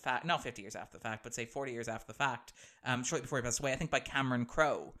after the fact, not 50 years after the fact, but say 40 years after the fact, shortly before he passed away, I think by Cameron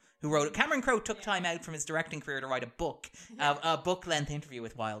Crowe, who wrote it. Cameron Crowe took time out from his directing career to write a book, a book-length interview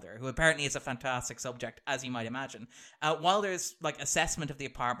with Wilder, who apparently is a fantastic subject, as you might imagine. Wilder's like assessment of the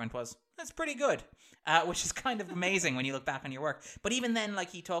apartment was, that's pretty good, which is kind of amazing when you look back on your work. But even then, like,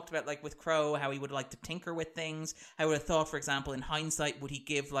 he talked about, like, with Crowe, how he would like to tinker with things. I would have thought, for example, in hindsight, would he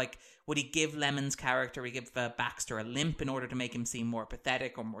give Lemon's character, would he give Baxter a limp in order to make him seem more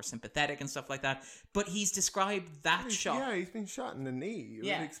pathetic or more sympathetic and stuff like that? But he's described that shot. Yeah, he's been shot in the knee. You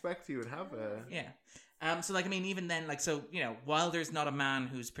would expect he would have a... Yeah. So, like, I mean, even then, like, so, Wilder's not a man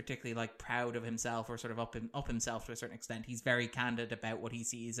who's particularly, like, proud of himself or sort of up himself to a certain extent. He's very candid about what he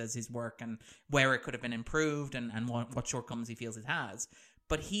sees as his work and where it could have been improved and what shortcomings he feels it has.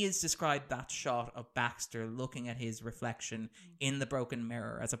 But he has described that shot of Baxter looking at his reflection in the broken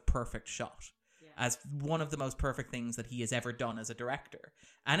mirror as a perfect shot. As one of the most perfect things that he has ever done as a director.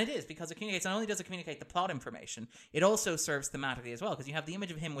 And it is, because it communicates, not only does it communicate the plot information, it also serves thematically as well, because you have the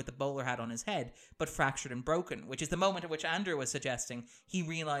image of him with the bowler hat on his head, but fractured and broken, which is the moment at which Andrew was suggesting he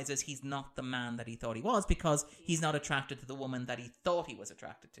realizes he's not the man that he thought he was, because he's not attracted to the woman that he thought he was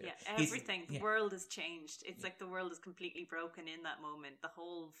attracted to. Yeah, everything. The world has changed. It's like the world is completely broken in that moment. The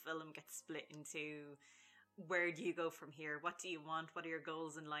whole film gets split into... where do you go from here? What do you want? What are your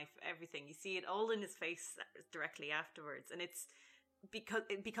goals in life? Everything. You see it all in his face directly afterwards. And it's because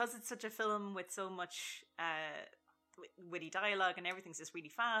it's such a film with so much witty dialogue and everything's just really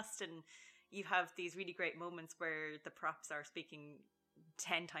fast, and you have these really great moments where the props are speaking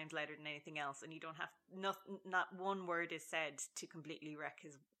 10 times louder than anything else, and you don't have not one word is said to completely wreck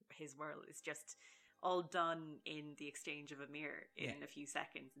his world. It's just all done in the exchange of a mirror in a few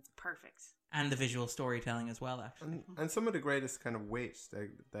seconds. It's perfect. And the visual storytelling as well, actually. And some of the greatest kind of weight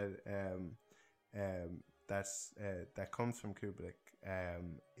that comes from Kubelik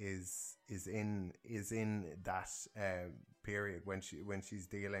is in that period when she's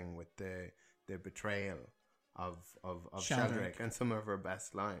dealing with the betrayal of Sheldrake and some of her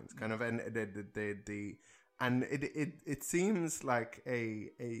best lines, kind of, and and it seems like a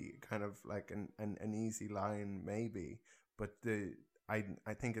kind of like an easy line maybe, but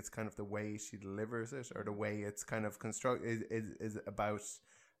I think it's kind of the way she delivers it, or the way it's kind of constructed is about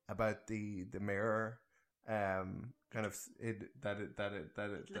the mirror, kind of it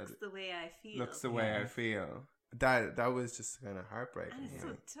looks the way I feel. Looks the way I feel. That was just kind of heartbreaking. And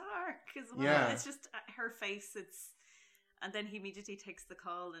it's so dark as well. Yeah. It's just her face. And then he immediately takes the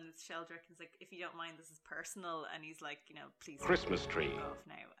call, and it's Sheldrick. He's like, "If you don't mind, this is personal." And he's like, "Please, Christmas tree go off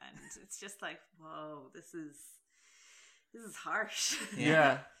now." And it's just like, whoa, this is harsh.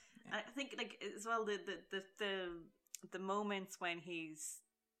 Yeah. I think like as well the moments when he's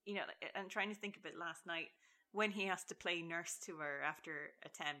I'm trying to think of it last night when he has to play nurse to her after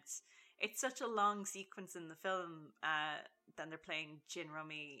attempts. It's such a long sequence in the film. Then they're playing gin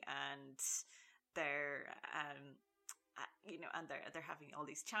rummy, and they're and they're having all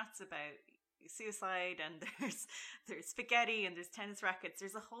these chats about suicide, and there's spaghetti, and there's tennis rackets.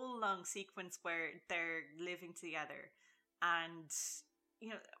 There's a whole long sequence where they're living together, and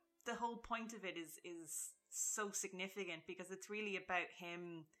the whole point of it is so significant because it's really about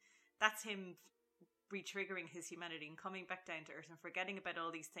him. That's him re-triggering his humanity and coming back down to earth and forgetting about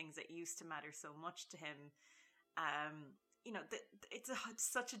all these things that used to matter so much to him. It's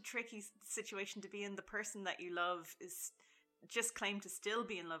such a tricky situation to be in. The person that you love is just claimed to still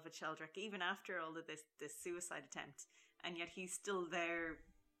be in love with Sheldrick even after all of this suicide attempt, and yet he's still there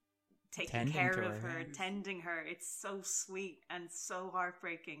taking care of her, tending her. It's so sweet and so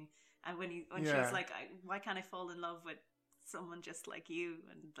heartbreaking. And when she's like, "Why can't I fall in love with someone just like you?"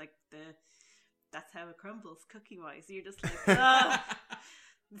 and like that's how it crumbles cookie wise. You're just like, oh,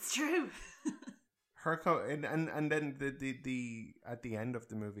 it's true. Her and then the at the end of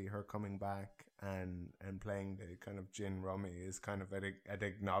the movie, her coming back and playing the kind of gin rummy is kind of an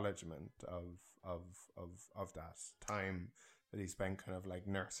acknowledgement of that time that he spent kind of like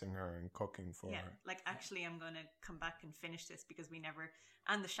nursing her and cooking for her. Like, actually, I'm going to come back and finish this because we never...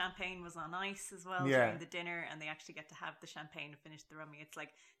 And the champagne was on ice as well during the dinner, and they actually get to have the champagne and finish the rummy. It's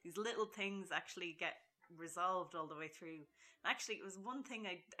like these little things actually get resolved all the way through. Actually, it was one thing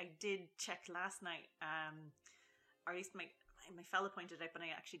I did check last night, or at least my fella pointed out, but I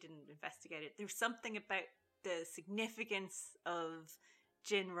actually didn't investigate it. There's something about the significance of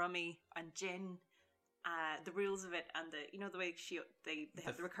gin rummy and gin, the rules of it, and the way they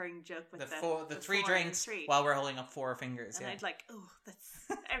have the recurring joke with the three drinks while we're holding up four fingers. And I'd like,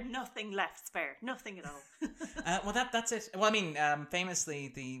 that's nothing left spare, nothing at all. Well, that's it. Well, I mean,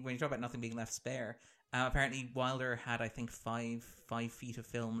 famously, when you talk about nothing being left spare, apparently Wilder had, I think, 5 feet of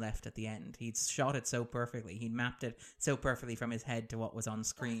film left at the end. He'd shot it so perfectly, he'd mapped it so perfectly from his head to what was on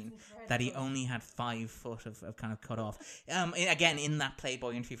screen that he only had 5 foot of kind of cut off. Again, in that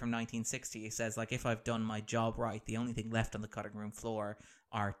Playboy interview from 1960, he says, like, if I've done my job right, the only thing left on the cutting room floor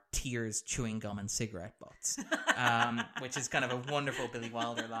are tears, chewing gum, and cigarette butts, which is kind of a wonderful Billy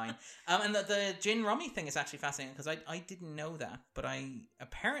Wilder line. And the gin rummy thing is actually fascinating because I didn't know that, but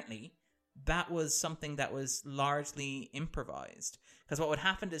apparently that was something that was largely improvised. Because what would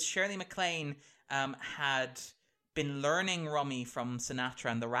happen is Shirley MacLaine had been learning rummy from Sinatra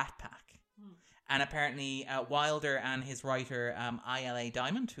and the Rat Pack. And apparently Wilder and his writer I.L.A.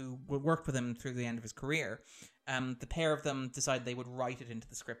 Diamond, who worked with him through the end of his career, the pair of them decided they would write it into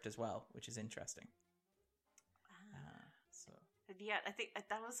the script as well, which is interesting. Yeah, I think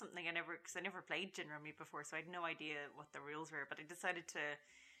that was something because I never played gin rummy before, so I had no idea what the rules were, but I decided to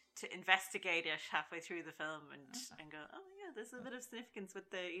investigate it halfway through the film and go, oh yeah, there's a bit of significance with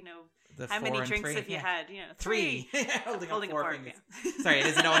the how many drinks have you had? 3 holding up 4 fingers. Yeah. Sorry, it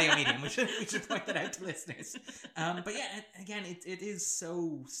is an audio medium. We should point that out to listeners. But yeah, again, it is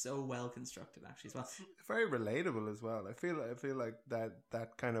so well constructed actually as well. Very relatable as well. I feel like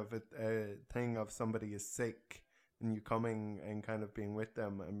that kind of a thing of somebody is sick and you coming and kind of being with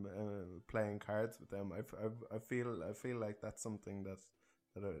them and playing cards with them. I feel like that's something that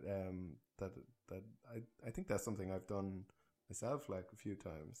I think that's something I've done myself like a few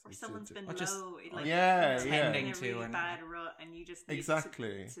times. Or someone's been low, tending to really bad rut, and you just need to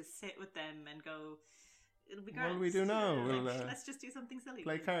sit with them and go, it'll be great. What do we do now? Let's just do something silly.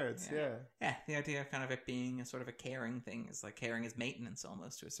 Play cards, yeah. The idea of kind of it being a sort of a caring thing is like caring is maintenance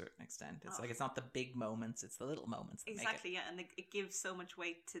almost to a certain extent. It's like it's not the big moments, it's the little moments that exactly, make it. And it gives so much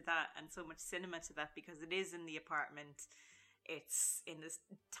weight to that and so much cinema to that because it is in the apartment. It's in this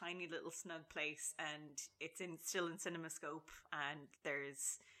tiny little snug place, and it's still in CinemaScope, and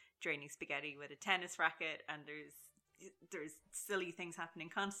there's draining spaghetti with a tennis racket, and there's silly things happening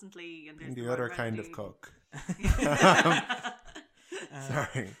constantly, and there's the other kind of cook.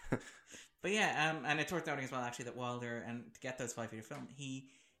 Sorry. But yeah, and it's worth noting as well actually that Wilder, and to get those 5 feet of film, he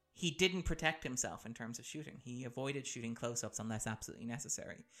he didn't protect himself in terms of shooting. He avoided shooting close-ups unless absolutely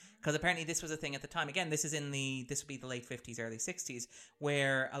necessary. Because apparently this was a thing at the time. Again, this would be the late 50s, early 60s,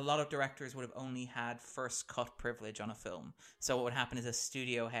 where a lot of directors would have only had first cut privilege on a film. So what would happen is a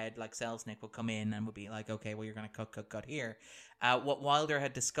studio head like Selznick would come in and would be like, okay, well, you're going to cut here. What Wilder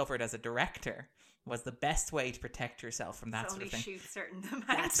had discovered as a director was the best way to protect yourself from that sort of thing. Only shoot certain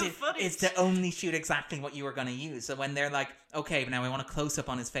amounts of footage. It's to only shoot exactly what you were going to use. So when they're like, okay, but now we want a close up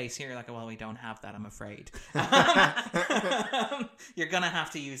on his face here, you're like, well, we don't have that, I'm afraid. You're going to have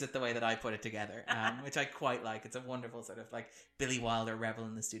to use it the way that I put it together, which I quite like. It's a wonderful sort of like Billy Wilder rebel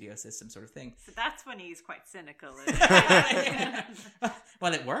in the studio system sort of thing. So that's when he's quite cynical.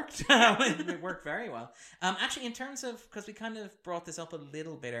 Well, it worked. It worked very well. Actually, in terms of, because we kind of brought this up a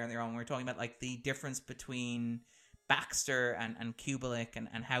little bit earlier on, we were talking about like the difference between Baxter and Kubelik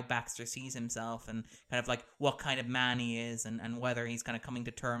and how Baxter sees himself and kind of like what kind of man he is and whether he's kind of coming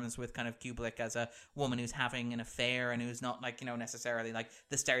to terms with kind of Kubelik as a woman who's having an affair and who's not like, necessarily like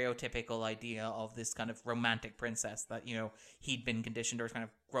the stereotypical idea of this kind of romantic princess that, he'd been conditioned or kind of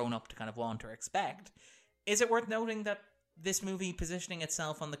grown up to kind of want or expect. Is it worth noting that this movie positioning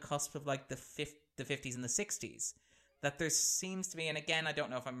itself on the cusp of like the 50s and the 60s, that there seems to be, and again, I don't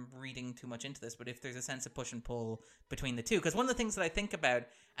know if I'm reading too much into this, but if there's a sense of push and pull between the two. Because one of the things that I think about,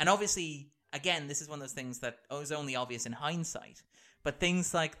 and obviously, again, this is one of those things that is only obvious in hindsight, but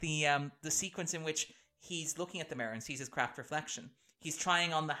things like the sequence in which he's looking at the mirror and sees his cracked reflection. He's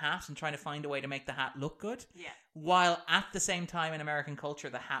trying on the hat and trying to find a way to make the hat look good. Yeah. While at the same time in American culture,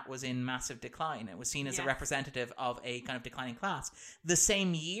 the hat was in massive decline. It was seen as a representative of a kind of declining class. The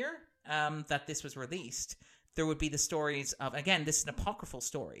same year that this was released, there would be the stories of, again, this is an apocryphal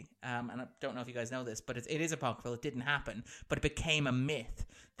story, and I don't know if you guys know this, but it is apocryphal. It didn't happen, but it became a myth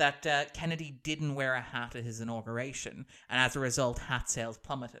that Kennedy didn't wear a hat at his inauguration, and as a result, hat sales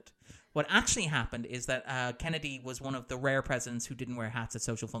plummeted. What actually happened is that Kennedy was one of the rare presidents who didn't wear hats at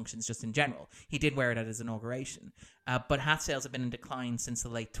social functions just in general. He did wear it at his inauguration, but hat sales have been in decline since the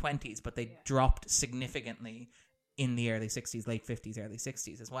late 20s, but they dropped significantly in the early 60s, late 50s, early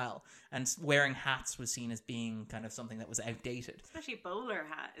 60s as well. And wearing hats was seen as being kind of something that was outdated. Especially a bowler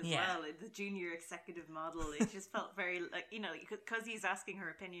hat as well. The junior executive model. It just felt very, like, because he's asking her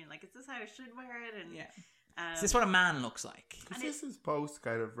opinion, like, is this how I should wear it? And is this what a man looks like? Because this is post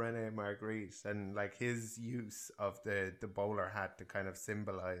kind of Rene Magritte and like his use of the bowler hat to kind of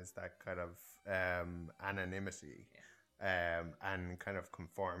symbolize that kind of anonymity and kind of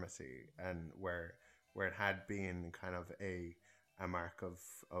conformity, and where it had been kind of a mark of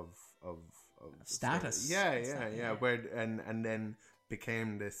status. Where and then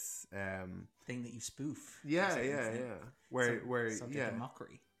became this thing that you spoof. Where something of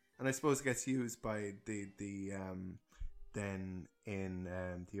mockery. And I suppose it gets used by the then in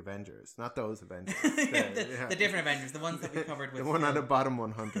the Avengers, not those Avengers, the different Avengers, the ones that we covered with the one on the bottom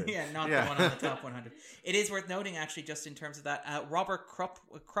 100. Not the one on the top 100. It is worth noting, actually, just in terms of that, Robert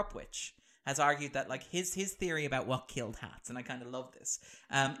Krupwich has argued that like his theory about what killed hats, and I kind of love this,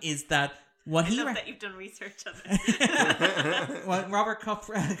 is that what I love that you've done research on this. Well, Robert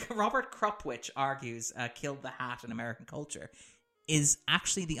Krupwich argues killed the hat in American culture is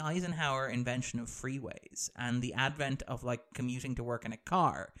actually the Eisenhower invention of freeways and the advent of like commuting to work in a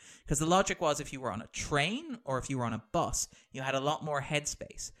car. Because the logic was, if you were on a train or if you were on a bus, you had a lot more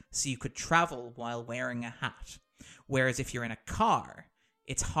headspace, so you could travel while wearing a hat. Whereas if you're in a car,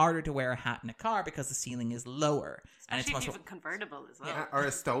 it's harder to wear a hat in a car because the ceiling is lower. Especially and it's much even convertible as well. Yeah, or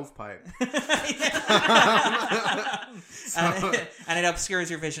a stovepipe. and it obscures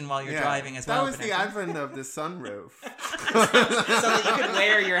your vision while you're driving as well. That was the advent of the sunroof. So that you could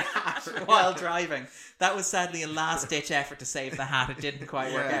wear your hat while driving. That was sadly a last-ditch effort to save the hat. It didn't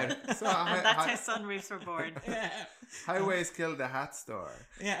quite work out. So and that's how sunroofs were born. Highways killed the hat store.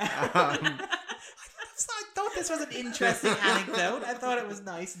 I thought this was an interesting anecdote. I thought it was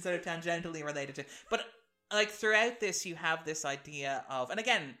nice and sort of tangentially related to. But like throughout this, you have this idea of, and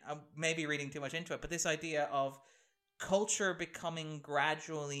again, I'm maybe reading too much into it, but this idea of culture becoming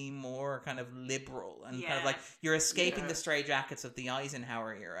gradually more kind of liberal and kind of like you're escaping the straitjackets of the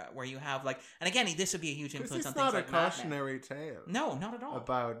Eisenhower era, where you have like, and again, this would be a huge influence on things like It's not a cautionary tale. No, not at all.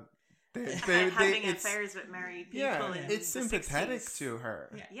 About having affairs with married people. Yeah, it's sympathetic 60s. To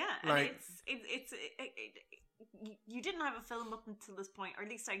her. Yeah, like, and it's you didn't have a film up until this point, or at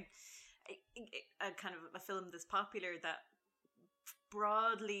least a kind of a film this popular that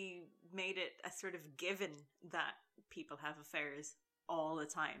broadly made it a sort of given that people have affairs all the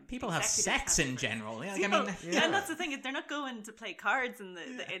time. People have sex in general. Yeah, People, and that's the thing. They're not going to play cards in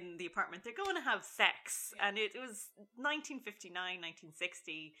the apartment. They're going to have sex. And it was 1959,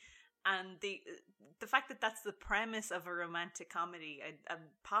 1960. And the fact that that's the premise of a romantic comedy, a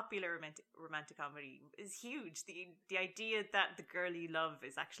popular romantic comedy, is huge. The idea that the girl you love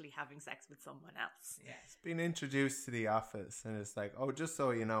is actually having sex with someone else. Yeah. It's been introduced to the office, and it's like, oh, just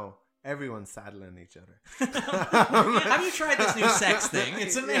so you know, everyone's saddling each other. Have you tried this new sex thing?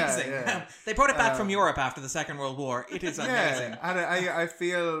 It's amazing. Yeah. They brought it back from Europe after the Second World War. It is amazing. And I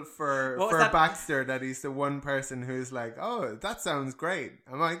feel for Baxter that he's the one person who's like, oh, that sounds great.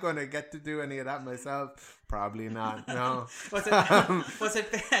 Am I going to get to do any of that myself? Probably not. No. Was it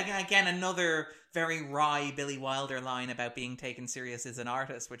again another very wry Billy Wilder line about being taken serious as an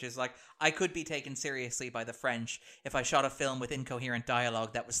artist, which is like, I could be taken seriously by the French if I shot a film with incoherent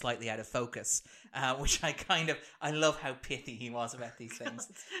dialogue that was slightly out of focus, which I love how pithy he was about these things.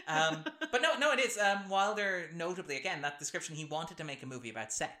 But no, it is. Wilder, notably, again, that description, he wanted to make a movie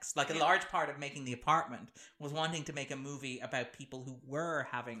about sex. Like, a large part of making The Apartment was wanting to make a movie about people who were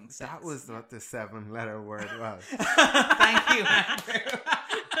having sex. That was not the 7-letter word was. Thank you, Andrew.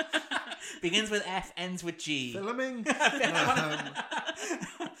 Begins with F, ends with G. Filming. It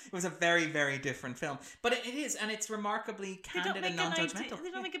was a very, very different film, but it is, and it's remarkably candid and non-judgmental. They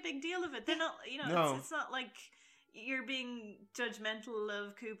don't make a big deal of it. They're not, No. It's not like you're being judgmental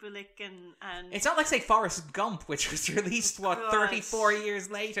of Kubelik and it's not like, say, Forrest Gump, which was released 34 years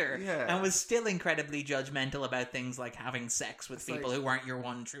later, and was still incredibly judgmental about things like having sex with people who weren't your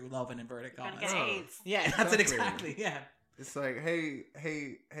one true love in inverted commas. Get AIDS. Yeah, that's it exactly. Yeah. It's like,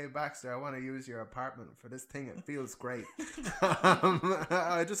 hey, Baxter, I want to use your apartment for this thing. It feels great.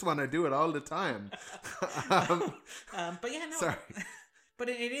 I just want to do it all the time. But yeah, no. Sorry. But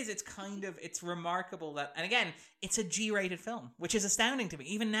it's remarkable that, and again, it's a G-rated film, which is astounding to me,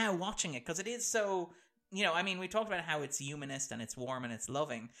 even now watching it, because it is so, we talked about how it's humanist and it's warm and it's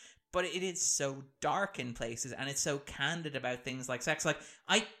loving, but it is so dark in places, and it's so candid about things like sex. Like,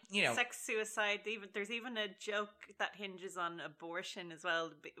 sex, suicide. There's even a joke that hinges on abortion as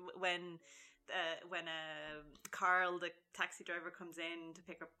well. When Carl, the taxi driver, comes in to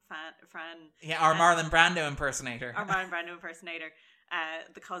pick up Fran. Yeah, our Marlon Brando impersonator.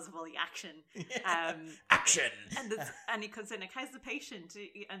 Because of all the action. Action! And he comes in, like, how's the patient?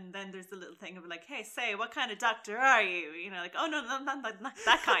 And then there's the little thing of like, hey, say, what kind of doctor are you? Like, oh, no, not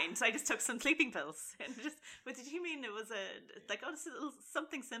that kind. So I just took some sleeping pills. And but did you mean it was this is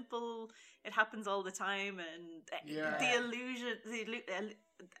something simple, it happens all the time, and the illusion,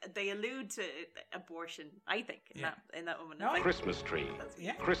 they allude to abortion, I think, in that moment. No, Christmas tree.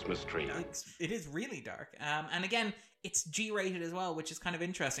 Yeah. Christmas tree. It is really dark. And again, it's G-rated as well, which is kind of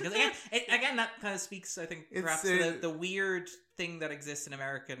interesting. Because again, that kind of speaks, I think, perhaps to the weird thing that exists in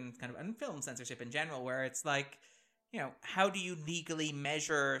American kind of and film censorship in general, where it's like, how do you legally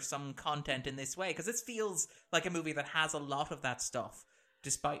measure some content in this way? Because this feels like a movie that has a lot of that stuff,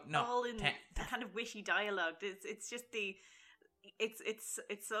 despite not all in the kind of witty dialogue. It's just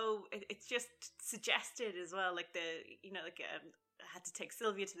it's just suggested as well, like I had to take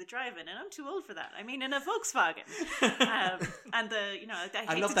Sylvia to the drive-in, and I'm too old for that. I mean, in a Volkswagen, and I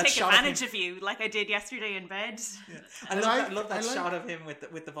hate to take advantage of you like I did yesterday in bed. Yeah. I love that shot of him with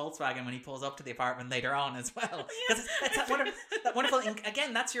the Volkswagen when he pulls up to the apartment later on as well. Because it's that wonderful.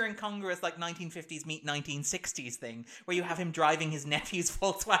 Again, that's your incongruous like 1950s meet 1960s thing, where you have him driving his nephew's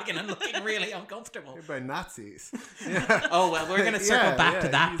Volkswagen and looking really uncomfortable. By Nazis. Oh well, we're going to circle back to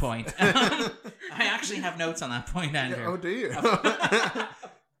that point. I actually have notes on that point, Andrew. Oh, do you?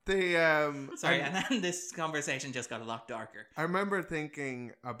 Sorry, and then this conversation just got a lot darker. I remember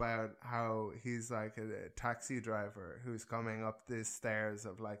thinking about how he's like a taxi driver who's coming up these stairs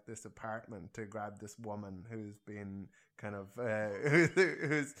of like this apartment to grab this woman who's been kind of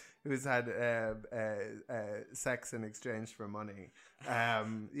who's had sex in exchange for money.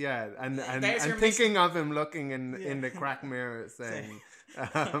 And thinking of him looking in the crack mirror saying,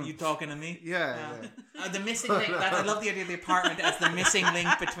 you talking to me? Yeah. The missing link. I love the idea of the apartment as the missing link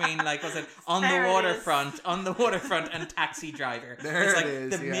between, like, was it on the waterfront and Taxi Driver. There it's like it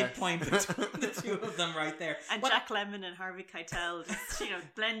is, the midpoint between the two of them right there. And Jack Lemmon and Harvey Keitel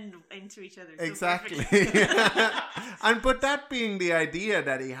just blend into each other. Exactly. So but that being the idea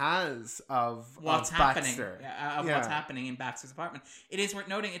that he has of what's Baxter. happening, what's happening in Baxter's apartment. It is worth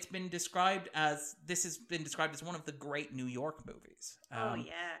noting this has been described as one of the great New York movies. Oh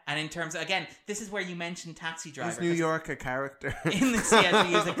yeah. And in terms of, again, this is where you mentioned Taxi Driver. Is New York a character? In this, yeah, to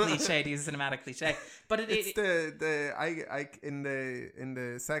use a cliche, to use a cinematic cliche. But it's in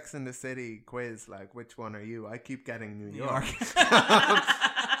the Sex and the City quiz, like, which one are you? I keep getting New York.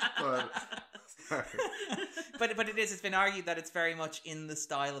 But it's been argued that it's very much in the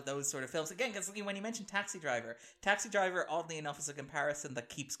style of those sort of films. Again, because when you mentioned Taxi Driver, oddly enough, is a comparison that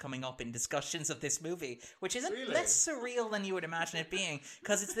keeps coming up in discussions of this movie, which isn't less surreal than you would imagine it being,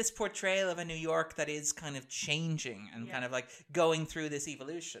 because it's this portrayal of a New York that is kind of changing and kind of like going through this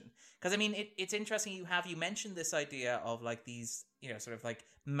evolution. Because I mean, it's interesting. You mentioned this idea of like these, sort of like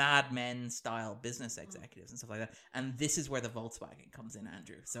Mad Men style business executives and stuff like that. And this is where the Volkswagen comes in,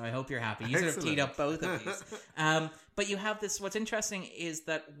 Andrew. So I hope you're happy. You sort of teed up both of these. But you have this. What's interesting is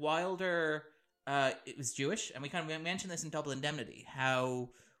that Wilder, it was Jewish, and we mentioned this in Double Indemnity, how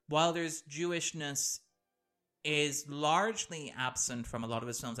Wilder's Jewishness is largely absent from a lot of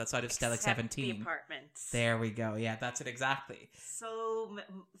his films outside of Stalag 17. The Apartments. There we go. Yeah, that's it exactly. So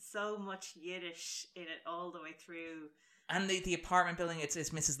much Yiddish in it all the way through. And the apartment building, it's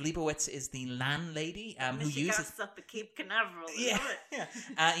Mrs. Leibowitz is the landlady who uses up at Cape Canaveral. Yeah.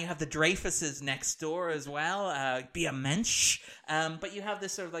 You have the Dreyfuses next door as well. Be a mensch. But you have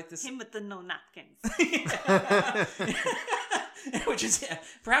this sort of like this. Him with the no napkins. Which is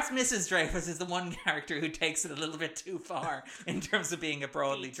perhaps Mrs. Dreyfus is the one character who takes it a little bit too far in terms of being a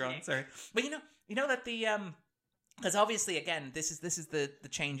broadly drunk. But you know that the because obviously, again, this is the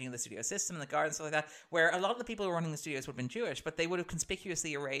changing of the studio system and the guard and stuff like that, where a lot of the people who were running the studios would have been Jewish, but they would have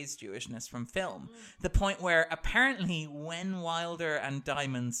conspicuously erased Jewishness from film. The point where apparently when Wilder and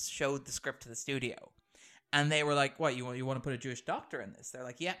Diamonds showed the script to the studio, and they were like, "What, you want to put a Jewish doctor in this?" They're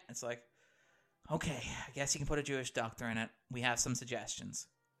like, "Yeah." It's like, okay, I guess you can put a Jewish doctor in it. We have some suggestions.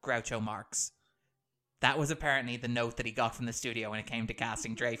 Groucho Marx. That was apparently the note that he got from the studio when it came to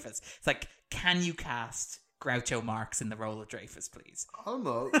casting Dreyfus. It's like, can you cast Groucho Marx in the role of Dreyfus, please?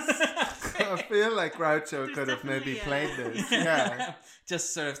 Almost. I feel like Groucho could have maybe played this. Yeah.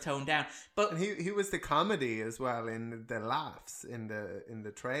 Just sort of toned down. But and he was the comedy as well in the laughs in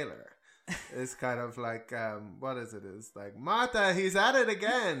the trailer. It's kind of like what is it? It's like, Martha, he's at it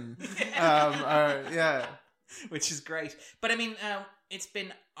again. Yeah. Which is great. But I mean, it's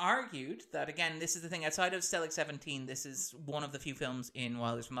been argued that, again, this is the thing, outside of Stalag 17, this is one of the few films in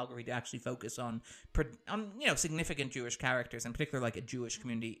Wilder's filmography to actually focus on significant Jewish characters, in particular like a Jewish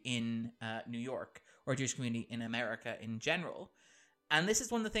community in New York, or a Jewish community in America in general. And this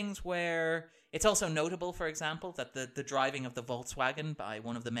is one of the things where it's also notable, for example, that the driving of the Volkswagen by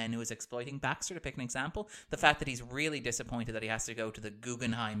one of the men who is exploiting Baxter, to pick an example, the fact that he's really disappointed that he has to go to the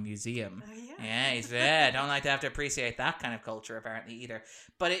Guggenheim Museum. Oh, yeah. Don't like to have to appreciate that kind of culture, apparently, either.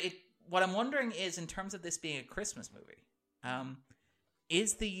 But what I'm wondering is, in terms of this being a Christmas movie,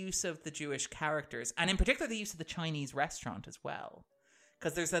 is the use of the Jewish characters, and in particular the use of the Chinese restaurant as well.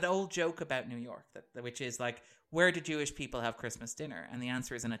 Because there's that old joke about New York, which is like, where do Jewish people have Christmas dinner? And the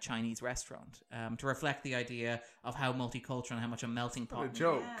answer is in a Chinese restaurant, to reflect the idea of how multicultural and how much a melting pot. What a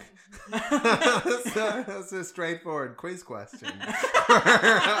joke. That's a straightforward quiz question.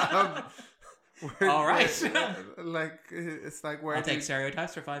 All right. It's like where I'll take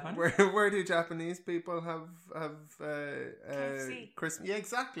stereotypes for 500. Where do Japanese people have KFC. Christmas? Yeah,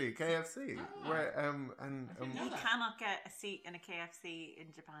 exactly. KFC. Oh. Where you cannot get a seat in a KFC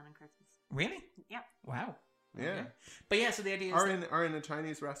in Japan on Christmas. Really? Yep. Wow. Yeah. Okay. But yeah, so the idea is or in a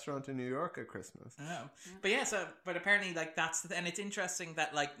Chinese restaurant in New York at Christmas. Oh. But yeah, but apparently like that's and it's interesting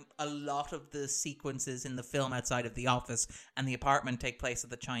that like a lot of the sequences in the film outside of the office and the apartment take place at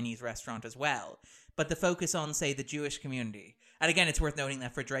the Chinese restaurant as well. But the focus on, say, the Jewish community. And again, it's worth noting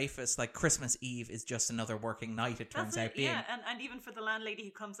that for Dreyfus, like, Christmas Eve is just another working night, it turns out being. Yeah, and even for the landlady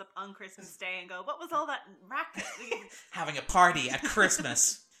who comes up on Christmas Day and go, what was all that racket? Having a party at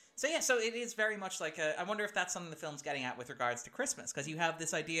Christmas. So yeah, so it is very much like I wonder if that's something the film's getting at with regards to Christmas, because you have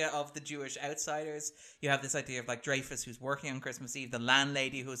this idea of the Jewish outsiders, you have this idea of like Dreyfus who's working on Christmas Eve, the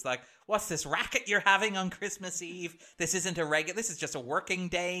landlady who's like, what's this racket you're having on Christmas Eve? This isn't this is just a working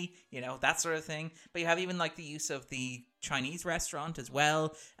day, that sort of thing. But you have even like the use of the Chinese restaurant as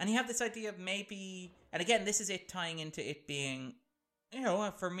well, and you have this idea of maybe, and again, this is it tying into it being,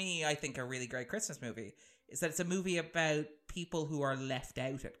 for me, I think a really great Christmas movie, is that it's a movie about people who are left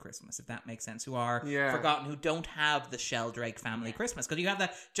out at Christmas, if that makes sense, who are forgotten, who don't have the Sheldrake family Christmas. Because you have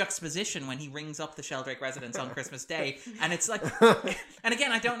that juxtaposition when he rings up the Sheldrake residence on Christmas Day, and it's like, and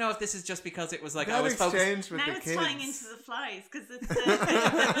again, I don't know if this is just because it was like, I was focused. Now it's flying into the flies, because it's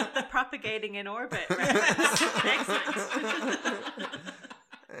the propagating in orbit. Excellent.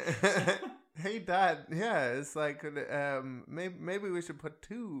 Hey Dad, it's like maybe we should put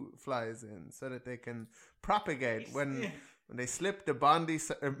 2 flies in so that they can propagate when they slip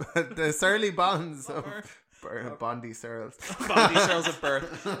the surly bonds of Bondy Searles. Bondy Searles of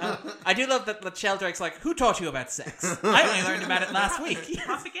birth. I do love that Sheldrake's like, who taught you about sex? I only learned about it last week.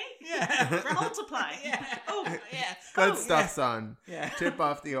 Propagate? Yeah. Multiply? Yeah. Oh, yeah. Good stuff, son. Yeah. Chip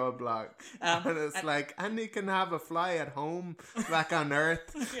off the old block. And it's like, and you can have a fly at home back on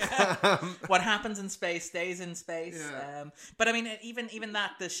Earth. Yeah. What happens in space stays in space. Yeah. But I mean, even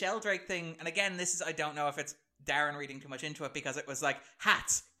that, the Sheldrake thing, and again, this is, I don't know if it's Darren reading too much into it, because it was like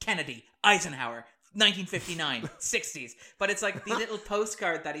hats, Kennedy, Eisenhower, 1959, 60s. But it's like the little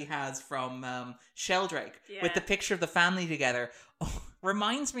postcard that he has from Sheldrake with the picture of the family together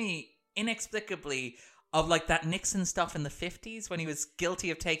reminds me inexplicably of like that Nixon stuff in the 50s when he was guilty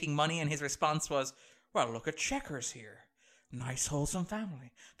of taking money, and his response was, well, look at Checkers here. Nice, wholesome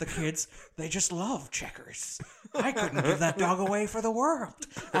family. The kids, they just love Checkers. I couldn't give that dog away for the world.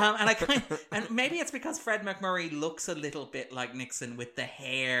 And maybe it's because Fred McMurray looks a little bit like Nixon with the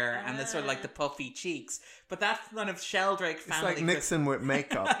hair and the sort of like the puffy cheeks. But that kind of Sheldrake family. It's like Nixon with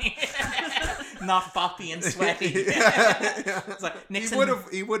makeup. Not boppy and sweaty. It's like Nixon.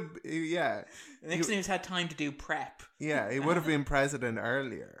 Nixon who's had time to do prep. Yeah, he would have been president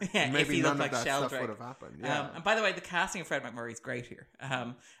earlier. Yeah, maybe if he none looked of like that Sheldrake. stuff would have happened. Yeah. And by the way, the casting of Fred McMurray is great here.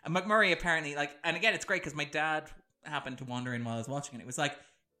 And McMurray apparently, like, and again, it's great because my dad happened to wander in while I was watching it. It was like,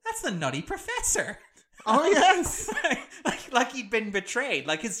 that's the Nutty Professor. Oh yes, like he'd been betrayed.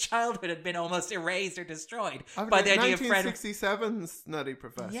 Like his childhood had been almost erased or destroyed by the idea of Fred. 1967's Nutty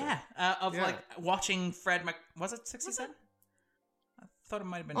Professor. Yeah, like watching Fred. Was it 67? I thought it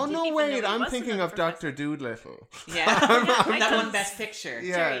might have been. Oh no, wait! I'm thinking of Dr. Doolittle. Yeah, that one Best Picture.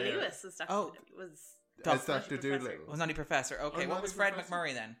 Jerry Lewis was Dr. Doolittle. Was Nutty Professor. Okay, what was Fred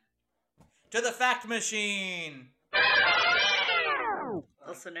McMurray then? To the fact machine.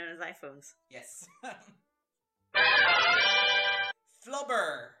 Also known as iPhones. Yes.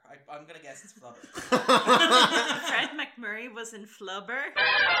 Flubber. I'm going to guess it's Flubber. Fred McMurray was in Flubber.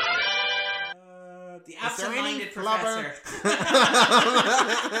 The absent-minded professor.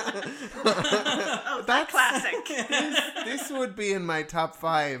 Oh, that's classic. This would be in my top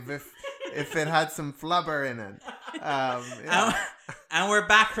 5 if it had some flubber in it. And we're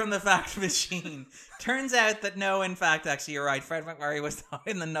back from the fact machine. Turns out that no, in fact, actually, you're right. Fred McMurray was not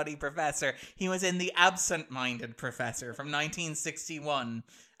in The Nutty Professor. He was in The Absent-Minded Professor from 1961.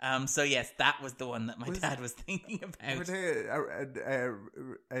 So yes, that was the one that my dad was thinking about.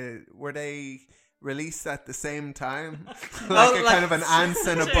 Were they released at the same time? Like kind of an Ants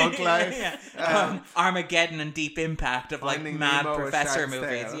and a Bug Life? Yeah. Armageddon and Deep Impact of like mad Nemo professor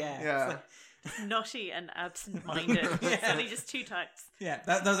movies. Yeah. Nutty and absent-minded. It's only just 2 types. Yeah,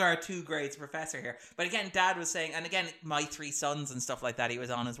 those are our 2 grades professor here. But again, Dad was saying, and again, My 3 Sons and stuff like that he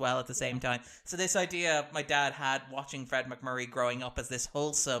was on as well at the same time. So this idea my dad had watching Fred McMurray growing up as this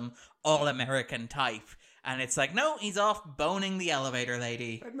wholesome, all-American type. And it's like, no, he's off boning the elevator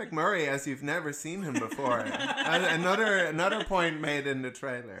lady. Fred McMurray, as you've never seen him before. Another point made in the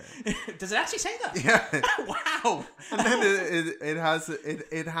trailer. Does it actually say that? Yeah. Wow. And then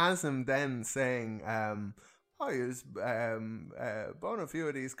it has him then saying, he was boning a few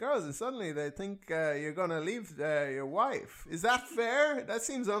of these girls, and suddenly they think you're going to leave your wife. Is that fair? That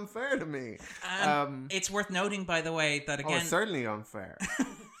seems unfair to me. It's worth noting, by the way, that again... it's certainly unfair.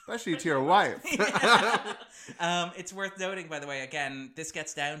 Especially to your wife. It's worth noting, by the way, again, this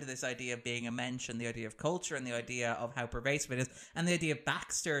gets down to this idea of being a mensch and the idea of culture and the idea of how pervasive it is, and the idea of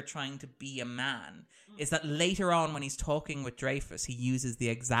Baxter trying to be a man, is that later on when he's talking with Dreyfus, he uses the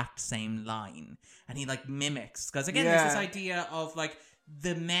exact same line, and he like mimics, because again, there's this idea of like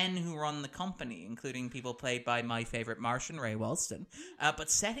the men who run the company, including people played by my favorite Martian, Ray Walston,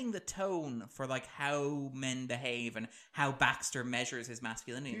 but setting the tone for like how men behave and how Baxter measures his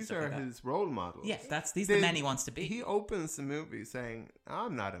masculinity. These and stuff are like his role models. Yeah, these are the men he wants to be. He opens the movie saying,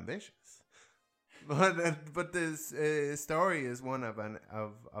 "I'm not ambitious," but this story is one of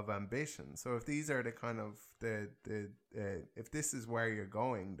ambition. So if these are the kind of if this is where you're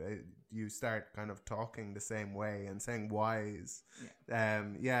going, you start kind of talking the same way and saying whys.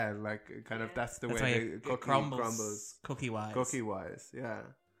 That's the way the cookie crumbles. Cookie wise. Cookie wise, yeah.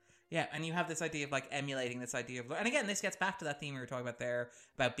 Yeah, and you have this idea of like emulating this idea of, and again, this gets back to that theme we were talking about there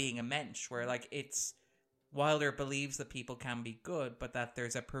about being a mensch, where like it's Wilder believes that people can be good, but that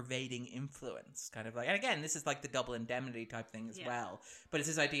there's a pervading influence, kind of like, and again, this is like the double indemnity type thing as well. But it's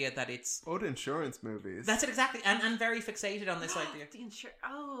this idea that it's old insurance movies. That's it exactly, and very fixated on this idea.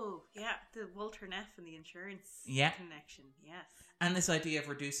 The Walter Neff and the insurance connection. Yes. And this idea of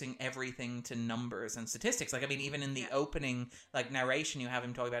reducing everything to numbers and statistics. Like, I mean, even in the opening, like, narration, you have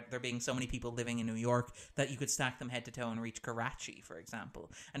him talking about there being so many people living in New York that you could stack them head to toe and reach Karachi, for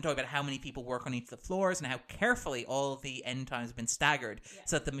example. And talk about how many people work on each of the floors and how carefully all of the end times have been staggered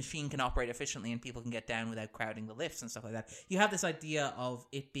so that the machine can operate efficiently and people can get down without crowding the lifts and stuff like that. You have this idea of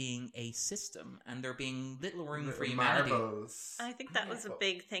it being a system and there being little room for humanity. Marbles. I think that was a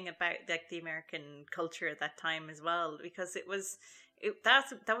big thing about like the American culture at that time as well, because that was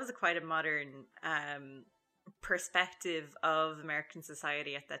quite a modern perspective of American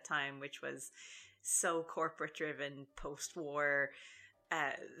society at that time, which was so corporate driven, post-war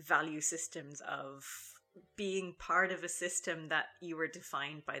value systems of being part of a system that you were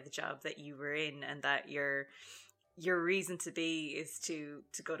defined by the job that you were in, and that your reason to be is to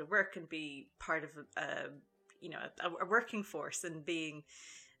go to work and be part of a working force, and being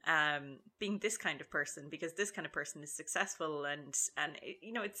this kind of person because this kind of person is successful, and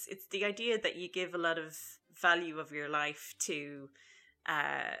it's the idea that you give a lot of value of your life to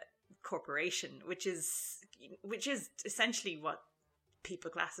corporation, which is essentially what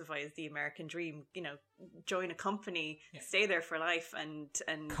people classify as the American dream. Join a company, stay there for life, and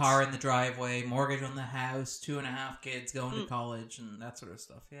car in the driveway, mortgage on the house, 2.5 kids going to college, and that sort of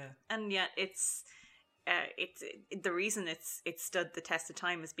stuff. And yet it's the reason it's stood the test of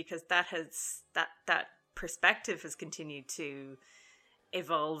time is because that perspective has continued to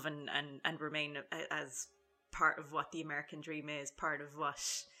evolve and remain as part of what the American dream is, part of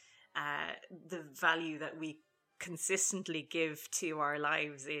what the value that we consistently give to our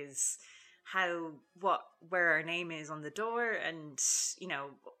lives is where our name is on the door, and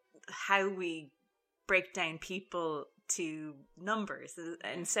how we break down people to numbers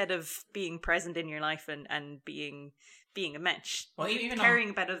instead of being present in your life and being a mensch. Well, even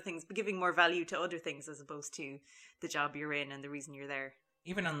caring about other things, but giving more value to other things as opposed to the job you're in and the reason you're there.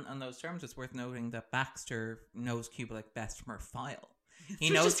 Even on those terms, it's worth noting that Baxter knows Kubelik best from her file. He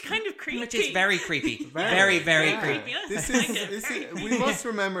which knows, is kind of creepy. Which is very creepy. very creepy. This is we must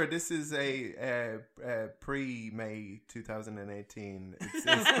remember this is a pre-May 2018. It's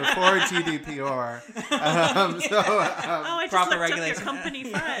before GDPR. I just proper looked regulation. Up your company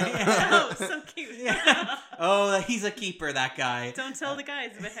file. Oh, so cute. Oh, he's a keeper, that guy. Don't tell the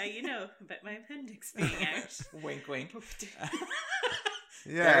guys about how you know about my appendix being out. Wink, wink.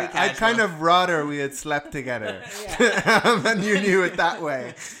 Yeah, I'd kind of rather we had slept together and you knew it that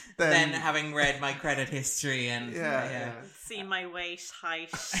way than having read my credit history and see my weight, height,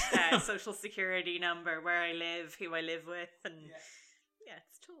 social security number, where I live, who I live with, and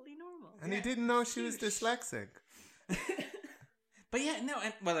it's totally normal. And he didn't know she was dyslexic. But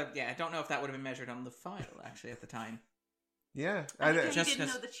I don't know if that would have been measured on the file actually at the time. Yeah, I didn't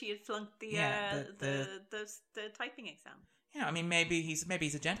know that she had flunked the typing exam. Yeah, I mean, maybe he's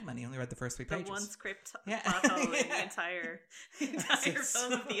a gentleman. He only read the first 3 pages. The one script pothole in the entire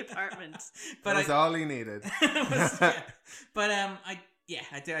phone of the apartment. But that was all he needed. But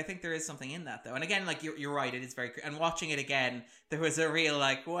I think there is something in that though. And again, like you're right, it is very. And watching it again, there was a real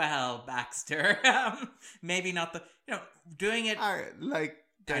like, well, Baxter, maybe not the doing it. Like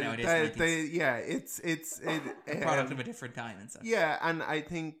I know it is. It's a product of a different time and stuff. Yeah, and I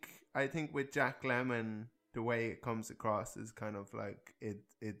think with Jack Lemmon, the way it comes across is kind of like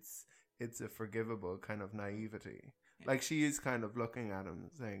it's a forgivable kind of naivety. Yeah. Like she is kind of looking at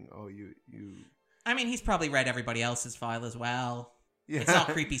him saying, "Oh, you." I mean, he's probably read everybody else's file as well. Yeah. It's not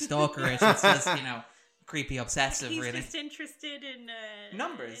creepy stalkerish. It's just creepy obsessive. He's really just interested in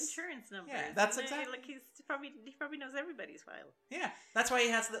numbers, insurance numbers. Yeah, that's exactly. Like he probably knows everybody's file. Yeah, that's why he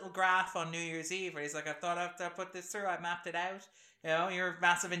has a little graph on New Year's Eve where he's like, "I thought I'd put this through. I mapped it out." Your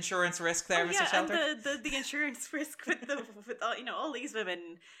massive insurance risk there, Mr. Shelter. And the insurance risk with all these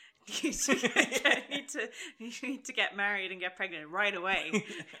women need to get married and get pregnant right away.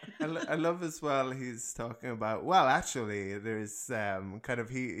 I love as well. He's talking about actually there's kind of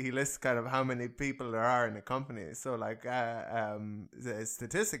he lists kind of how many people there are in a company. So like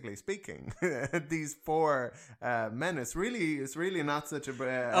statistically speaking, these 4 men it's really not such a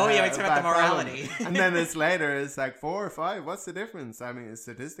it's about the morality. Problem. And then it's later it's like 4 or 5. What's the difference? I mean,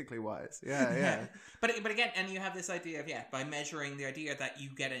 statistically wise, yeah. But again, and you have this idea of by measuring the idea that you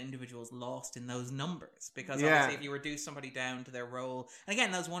get an individuals lost in those numbers, because obviously if you reduce somebody down to their role, and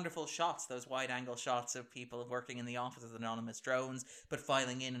again those wonderful shots, those wide angle shots of people working in the office as anonymous drones but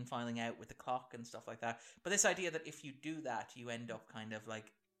filing in and filing out with the clock and stuff like that, but this idea that if you do that you end up kind of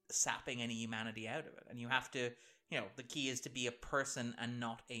like sapping any humanity out of it, and you have to, you know, the key is to be a person and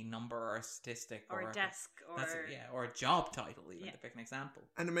not a number or a statistic or a desk or a job title, even to pick an example.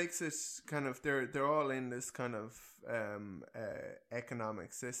 And it makes it kind of they're all in this kind of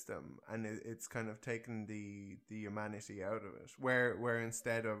economic system, and it's kind of taken the humanity out of it. Where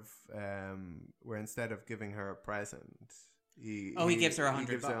instead of giving her a present, he gives her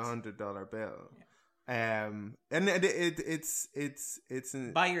 $100 bill. Yeah. And it's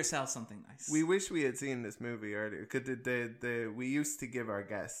buy yourself something nice. We wish we had seen this movie earlier. Cause we used to give our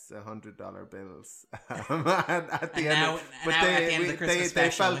guests $100 bills at the end, they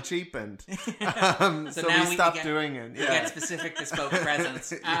felt cheapened. So we stopped doing it. You get specific bespoke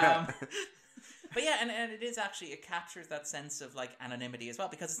presents. But yeah, and it is actually, it captures that sense of like anonymity as well,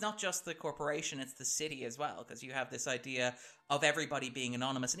 because it's not just the corporation, it's the city as well, because you have this idea of everybody being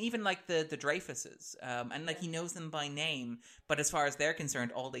anonymous, and even like the Dreyfuses, and like he knows them by name, but as far as they're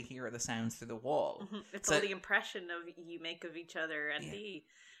concerned, all they hear are the sounds through the wall. Mm-hmm. It's all the impression of you make of each other, and the,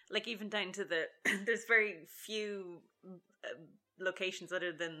 like, even down to the there's very few locations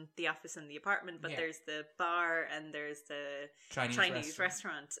other than the office and the apartment, but there's the bar and there's the Chinese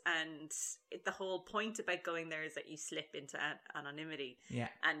restaurant, and the whole point about going there is that you slip into anonymity,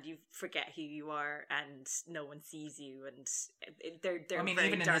 and you forget who you are and no one sees you, and they're I mean,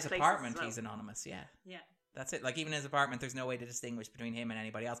 even in his apartment he's anonymous. That's it. Like, even in his apartment, there's no way to distinguish between him and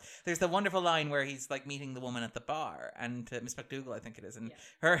anybody else. There's the wonderful line where he's like meeting the woman at the bar, and Miss McDougal, I think it is, and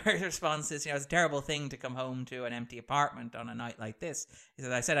her response is, you know, it's a terrible thing to come home to an empty apartment on a night like this. He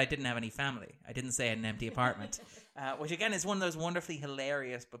said, I said I didn't have any family. I didn't say I had an empty apartment. Which again is one of those wonderfully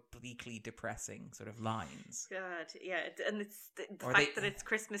hilarious but bleakly depressing sort of lines. God, yeah, and it's the fact that it's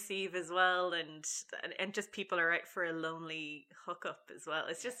Christmas Eve as well, and just people are out for a lonely hookup as well.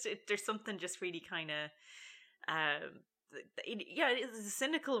 It's just there's something just really kind of. It's a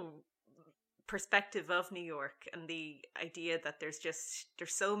cynical perspective of New York, and the idea that there's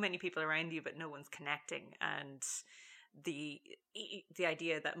so many people around you but no one's connecting, and the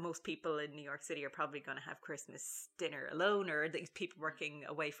idea that most people in New York City are probably going to have Christmas dinner alone, or these people working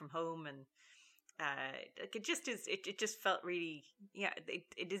away from home, and it just felt really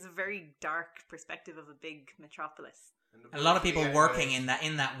it is a very dark perspective of a big metropolis. A lot of people working in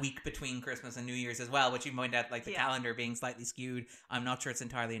that week between Christmas and New Year's as well, which you point out, like the calendar being slightly skewed. I'm not sure it's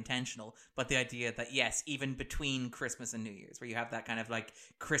entirely intentional, but the idea that yes, even between Christmas and New Year's, where you have that kind of like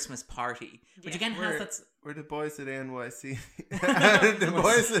Christmas party, which again has that. We're the boys of the NYC, the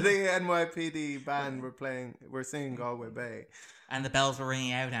boys of the NYPD band we're singing Galway Bay, and the bells were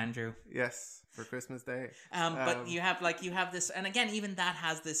ringing out, Andrew. Yes. For Christmas Day. But you have this, and again, even that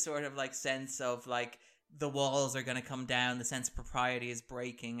has this sort of like sense of like, the walls are going to come down, the sense of propriety is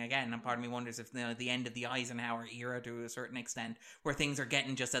breaking again, and part of me wonders if, you know, the end of the Eisenhower era to a certain extent, where things are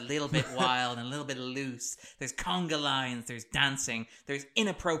getting just a little bit wild and a little bit loose. There's conga lines, there's dancing, there's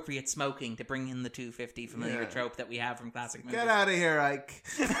inappropriate smoking, to bring in the 250 familiar trope that we have from classic movies. Get out of here, Ike.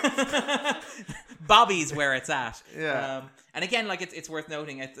 Bobby's where it's at. Yeah. And again, like it's worth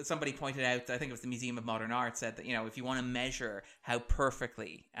noting, somebody pointed out, I think it was the Museum of Modern Art, said that, you know, if you want to measure how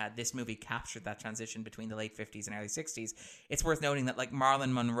perfectly this movie captured that transition between the late 50s and early 60s, it's worth noting that like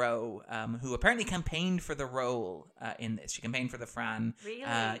Marilyn Monroe, who apparently campaigned for the role in this, she campaigned for the Fran,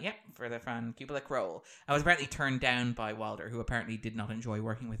 for the Fran Kubelik role, was apparently turned down by Wilder, who apparently did not enjoy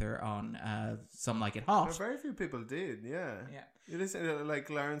working with her on Some Like It Hot. Well, very few people did, yeah. You listen to like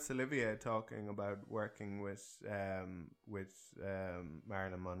Laurence Olivier talking about working with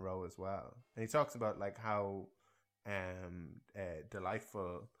Marilyn Monroe as well, and he talks about like how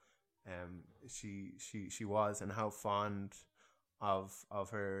delightful she was, and how fond of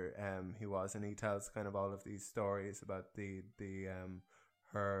her he was, and he tells kind of all of these stories about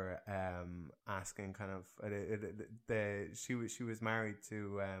her asking kind of she was married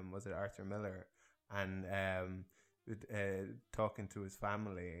to was it Arthur Miller, and talking to his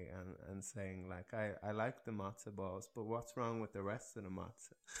family and saying like, I like the matzo balls, but what's wrong with the rest of the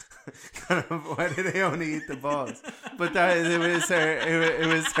matzo? Kind of, why do they only eat the balls? But it was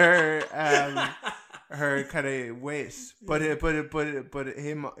her her kind of wish. But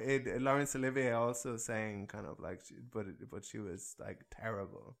Laurence Olivier also saying kind of like, but she was like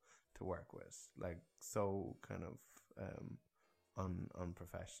terrible to work with, like so kind of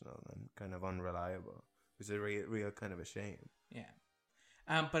unprofessional and kind of unreliable. It's a real kind of a shame. Yeah.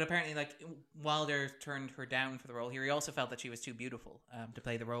 But apparently, like, Wilder turned her down for the role here. He also felt that she was too beautiful to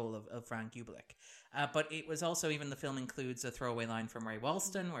play the role of Fran Kubelik. But it was also, even the film includes a throwaway line from Ray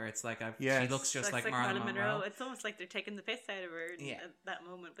Walston, where it's like, she looks just like Marilyn Monroe. It's almost like they're taking the piss out of her at that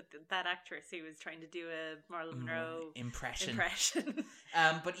moment. But that actress who was trying to do a Marilyn Monroe impression.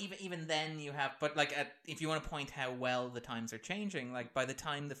 But even then you have, if you want to point how well the times are changing, like by the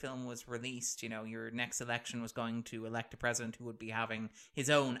time the film was released, your next election was going to elect a president who would be having his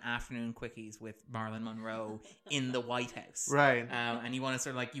own afternoon quickies with Marilyn Monroe in the White House. Right. And you want to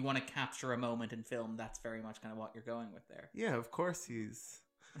sort of you want to capture a moment in film. That's very much kind of what you're going with there. Yeah, of course he's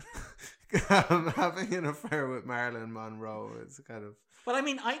having an affair with Marilyn Monroe. It's kind of... Well, I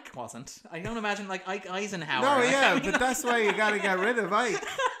mean, Ike wasn't. I don't imagine Ike Eisenhower. No, yeah, but that's why you got to get rid of Ike.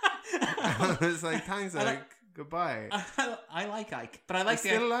 It's like, thanks, Ike. Goodbye. I like Ike, but I like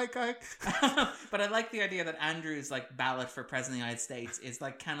like Ike. But I like the idea that Andrew's ballot for president of the United States is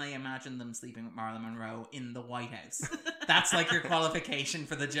can I imagine them sleeping with Marilyn Monroe in the White House? That's your qualification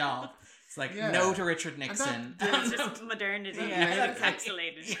for the job. It's no to Richard Nixon. It's just modernity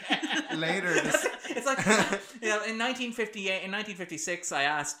encapsulated. Later, it's in 1958, in 1956, I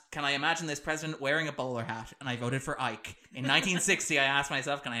asked, "Can I imagine this president wearing a bowler hat?" And I voted for Ike. In 1960, I asked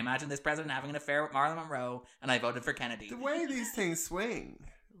myself, "Can I imagine this president having an affair with Marilyn Monroe?" And I voted for Kennedy. The way these things swing.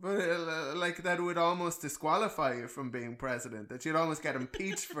 But that would almost disqualify you from being president. That you'd almost get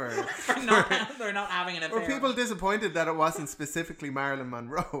impeached for they're not having an affair. Were people disappointed that it wasn't specifically Marilyn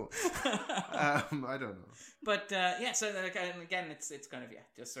Monroe? I don't know. But so again, it's kind of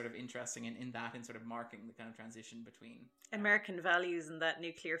just sort of interesting in sort of marking the kind of transition between American values and that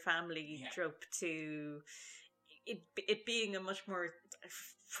nuclear family trope to it being a much more,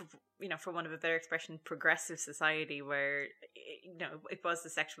 for one of a better expression, progressive society where it was the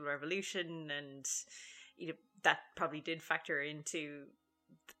sexual revolution, and that probably did factor into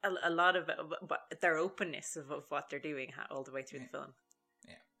a lot of their openness of what they're doing all the way through the film.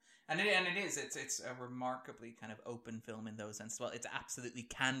 And it's a remarkably kind of open film in those sense. Well, it's absolutely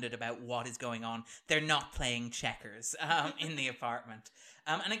candid about what is going on. They're not playing checkers in the apartment.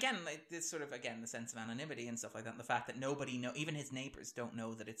 And again, this sort of, the sense of anonymity and stuff like that, and the fact that nobody even his neighbors don't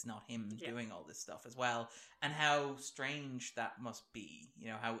know that it's not him doing all this stuff as well, and how strange that must be.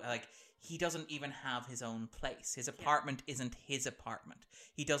 How he doesn't even have his own place. His apartment isn't his apartment.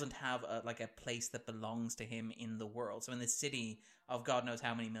 He doesn't have a place that belongs to him in the world. So in this city of God knows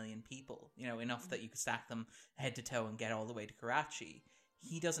how many million people, enough that you could stack them head to toe and get all the way to Karachi,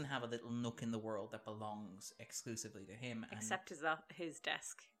 he doesn't have a little nook in the world that belongs exclusively to him. Except his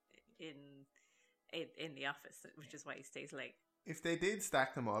desk in the office, which is why he stays late. If they did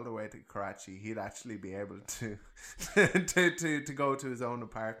stack them all the way to Karachi, he'd actually be able to go to his own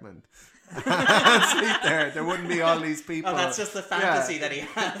apartment and sleep there. There wouldn't be all these people. Oh, that's just the fantasy that he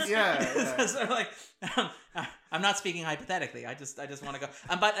has. Yeah. So I'm not speaking hypothetically. I just want to go.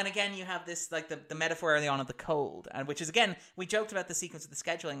 And again, you have this the metaphor early on of the cold, and which is, again, we joked about the sequence of the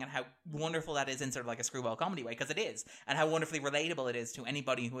scheduling and how wonderful that is in sort of a screwball comedy way, because it is, and how wonderfully relatable it is to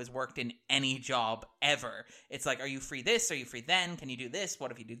anybody who has worked in any job ever. It's are you free this? Are you free then? Can you do this?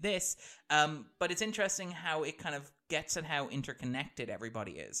 What if you do this? But it's interesting how it kind of gets at how interconnected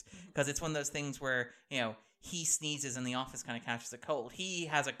everybody is, because it's one of those things where he sneezes and the office kind of catches a cold. He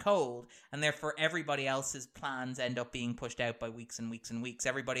has a cold, and therefore everybody else's plans end up being pushed out by weeks and weeks and weeks.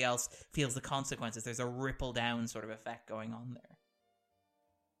 Everybody else feels the consequences. There's a ripple down sort of effect going on there.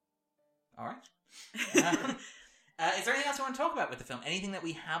 All right. Is there anything else you want to talk about with the film? Anything that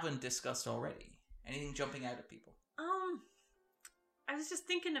we haven't discussed already? Anything jumping out at people? I was just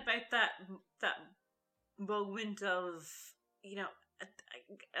thinking about that moment of,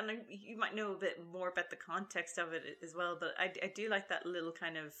 and you might know a bit more about the context of it as well, but I do like that little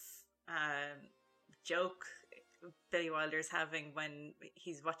kind of joke Billy Wilder's having when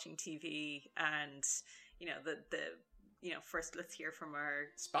he's watching TV, and first let's hear from our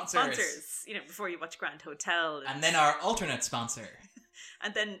sponsors, before you watch Grand Hotel, and then our alternate sponsor,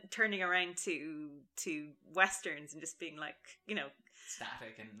 and then turning around to westerns and just being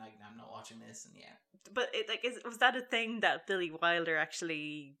static and I'm not watching this, and but was that a thing that Billy Wilder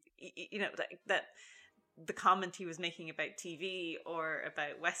actually, that the comment he was making about TV or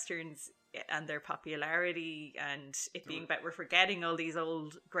about westerns and their popularity, and it being about we're forgetting all these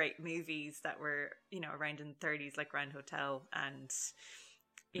old great movies that were around in the 30s, like Grand Hotel, and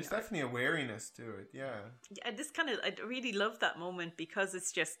there's definitely a wariness to it, yeah. I really love that moment, because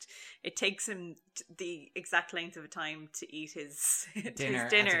it's just, it takes him the exact length of a time to eat his dinner,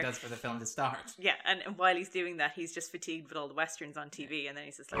 as it does for the film to start. Yeah, and while he's doing that, he's just fatigued with all the westerns on TV, and then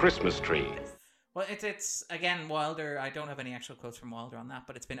he's just Christmas tree. Well, it's again, Wilder. I don't have any actual quotes from Wilder on that,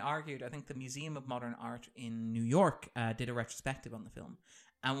 but it's been argued. I think the Museum of Modern Art in New York did a retrospective on the film.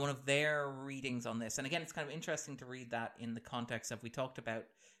 And one of their readings on this, and again, it's kind of interesting to read that in the context of, we talked about,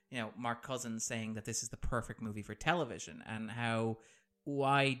 Mark Cousins saying that this is the perfect movie for television, and how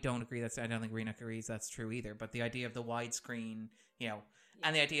I don't agree. I don't think Rioghnach agrees that's true either. But the idea of the widescreen,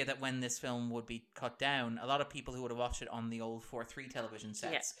 and the idea that when this film would be cut down, a lot of people who would have watched it on the old 4:3 television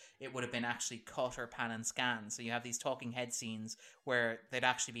sets, it would have been actually cut or pan and scan. So you have these talking head scenes where they'd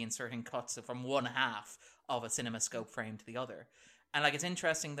actually be inserting cuts from one half of a CinemaScope frame to the other. And it's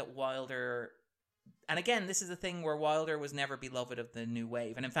interesting that Wilder, and again, this is a thing where Wilder was never beloved of the new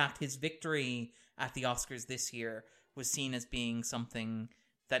wave. And in fact, his victory at the Oscars this year was seen as being something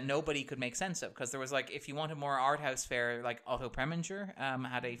that nobody could make sense of, because there was if you wanted more art house fare, Otto Preminger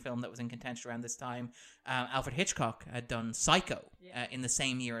had a film that was in contention around this time. Alfred Hitchcock had done Psycho in the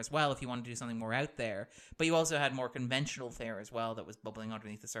same year as well, if you wanted to do something more out there. But you also had more conventional fare as well that was bubbling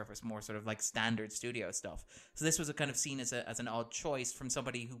underneath the surface, more sort of standard studio stuff. So this was a kind of seen as an odd choice from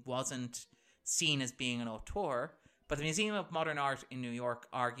somebody who wasn't seen as being an auteur. But the Museum of Modern Art in New York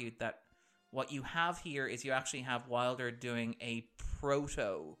argued that what you have here is you actually have Wilder doing a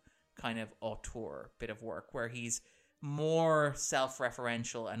proto kind of auteur bit of work, where he's more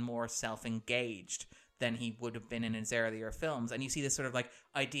self-referential and more self-engaged than he would have been in his earlier films. And you see this sort of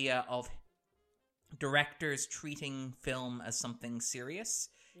idea of directors treating film as something serious,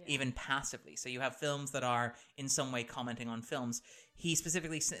 even passively. So you have films that are in some way commenting on films.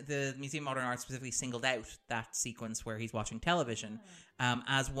 The Museum of Modern Art specifically singled out that sequence where he's watching television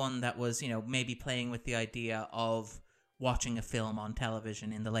as one that was, maybe playing with the idea of watching a film on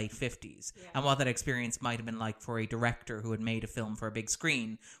television in the late 50s, and what that experience might have been like for a director who had made a film for a big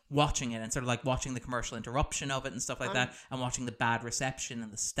screen, watching it and sort of watching the commercial interruption of it and stuff like that, and watching the bad reception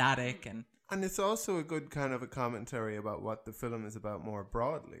and the static. And it's also a good kind of a commentary about what the film is about more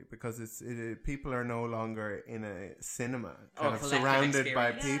broadly, because people are no longer in a cinema kind of surrounded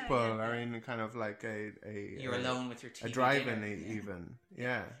by people, or in kind of you're alone with your TV, a drive-in even,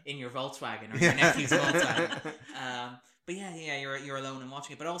 in your Volkswagen or your nephew's Volkswagen. But you're alone and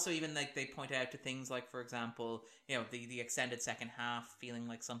watching it. But also even they point out to things for example, the extended second half feeling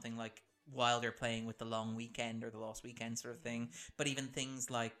like something like Wilder playing with the long weekend or the lost weekend sort of thing. But even things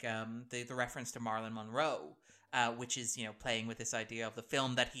like the reference to Marilyn Monroe, which is playing with this idea of the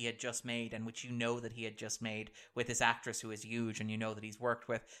film that he had just made, and which that he had just made with this actress who is huge and that he's worked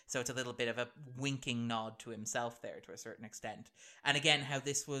with. So it's a little bit of a winking nod to himself there to a certain extent. And again, how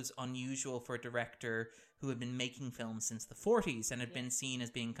this was unusual for a director who had been making films since the 40s and had been seen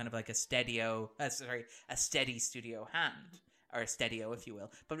as being kind of a steady studio hand, or a steadio, if you will,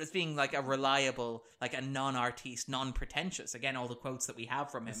 but as being a reliable, a non-artiste, non-pretentious. Again, all the quotes that we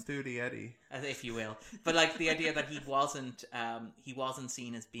have from him, Studi Eddie, if you will, but the idea that he wasn't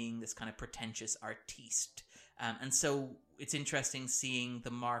seen as being this kind of pretentious artiste. And so it's interesting seeing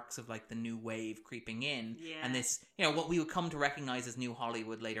the marks of the new wave creeping in, and this, what we would come to recognize as new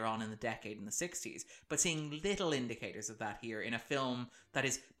Hollywood later on in the decade, in the 60s, but seeing little indicators of that here in a film that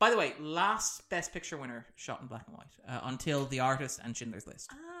is, by the way, last Best Picture winner shot in black and white until The Artist and Schindler's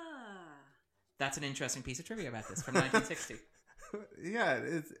List. That's an interesting piece of trivia about this from 1960.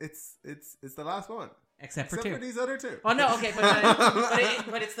 It's the last one. Except for these other two. Oh no, okay,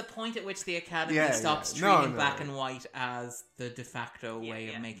 but it's the point at which the Academy stops treating black and white as the de facto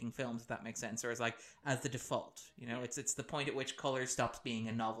way of making films, if that makes sense, or as the default. It's the point at which color stops being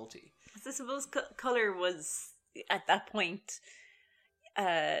a novelty. I suppose color was at that point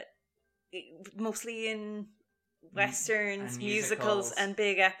mostly in westerns, musicals, and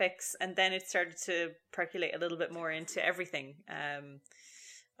big epics, and then it started to percolate a little bit more into everything.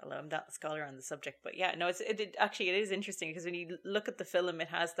 Although I'm not a scholar on the subject, but it is interesting, because when you look at the film, it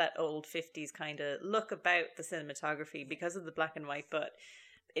has that old 50s kind of look about the cinematography because of the black and white, but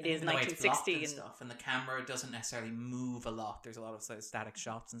it is 1960 and stuff, and the camera doesn't necessarily move a lot. There's a lot of static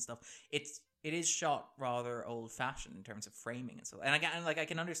shots and stuff. It is shot rather old fashioned in terms of framing and stuff. And again, I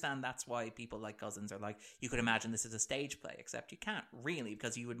can understand that's why people like Cousins are you could imagine this as a stage play, except you can't really,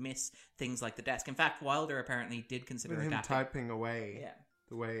 because you would miss things like the desk. In fact, Wilder apparently did consider him adapting. Typing away. Yeah.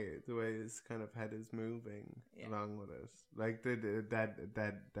 The way his kind of head is moving along with it,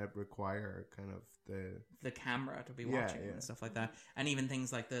 that require kind of the camera to be watching and stuff like that, and even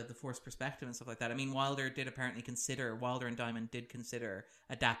things like the forced perspective and stuff like that. I mean, Wilder and Diamond did consider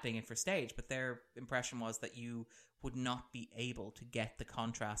adapting it for stage, but their impression was that you would not be able to get the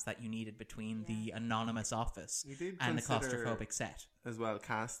contrast that you needed between the anonymous office and the claustrophobic set. As well,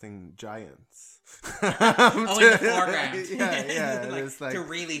 casting giants. In the foreground. Yeah. like, to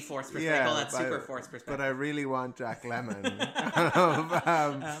really force perspective. All that super force perspective. But I really want Jack Lemmon.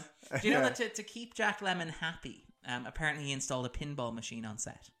 Do you know that to keep Jack Lemmon happy, apparently he installed a pinball machine on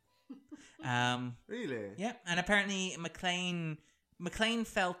set. Really? Yeah, and apparently McLean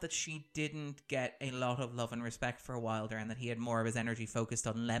felt that she didn't get a lot of love and respect for Wilder, and that he had more of his energy focused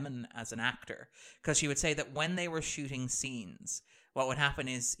on Lemon as an actor. Because she would say that when they were shooting scenes, what would happen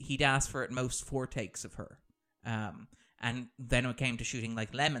is he'd ask for at most 4 takes of her. And then it came to shooting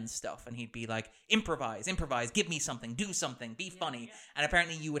like Lemon stuff, and he'd be like, improvise, give me something, do something, be funny. Yeah. And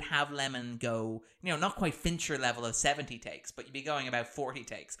apparently you would have Lemon go, not quite Fincher level of 70 takes, but you'd be going about 40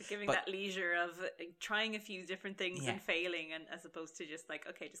 takes. But giving that leisure of trying a few different things and failing, and as opposed to just like,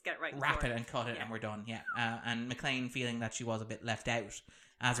 okay, just get it right. Wrap it and cut it and we're done, and McLean feeling that she was a bit left out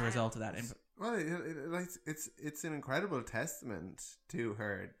as a result of that. Well, it's an incredible testament to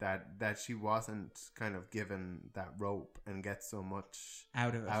her that she wasn't kind of given that rope and gets so much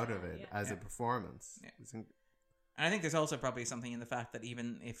out of it as a performance. Yeah. And I think there's also probably something in the fact that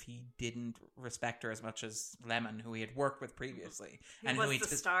even if he didn't respect her as much as Lemon, who he had worked with previously, and was who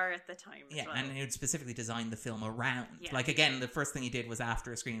the star at the time, and who'd specifically designed the film around. Like again, the first thing he did was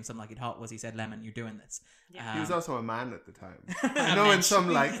after a screening of Some Like It Hot was he said, "Lemon, you're doing this." Yeah. He was also a man at the time. I know in Some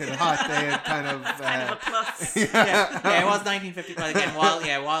Like It Hot they had kind of a plus. It was 1955 again.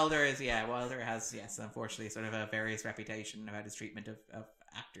 Wilder has unfortunately sort of a various reputation about his treatment of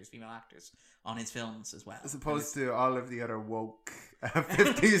actors, female actors, on his films as well, as opposed to all of the other woke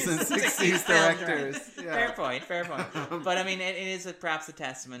 50s and 60s directors. Fair point. But I mean, it is perhaps a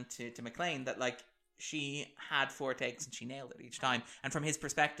testament to McLean that like she had 4 takes and she nailed it each time, and from his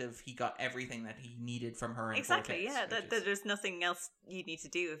perspective he got everything that he needed from her in 4 takes. There's nothing else you need to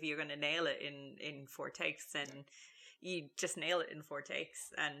do if you're going to nail it in 4 takes, and you just nail it in 4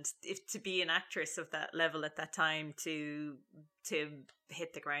 takes. And if to be an actress of that level at that time, to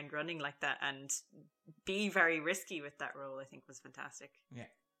hit the ground running like that and be very risky with that role, I think was fantastic. Yeah.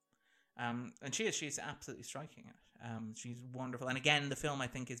 And she's absolutely striking it. She's wonderful. And again, the film I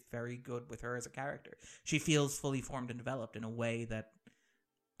think is very good with her as a character. She feels fully formed and developed in a way that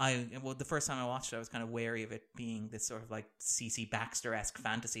the first time I watched it, I was kind of wary of it being this sort of like C.C. Baxter-esque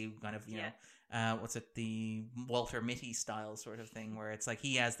fantasy kind of, the Walter Mitty style sort of thing, where it's like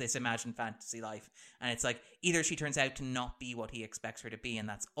he has this imagined fantasy life, and it's like either she turns out to not be what he expects her to be, and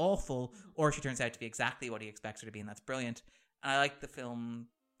that's awful, or she turns out to be exactly what he expects her to be, and that's brilliant. And I like the film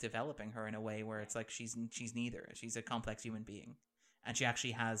developing her in a way where it's like she's neither. She's a complex human being, and she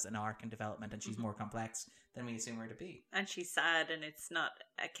actually has an arc and development, and she's more complex than we assume her to be. And she's sad, and it's not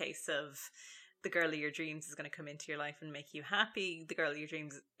a case of the girl of your dreams is going to come into your life and make you happy. The girl of your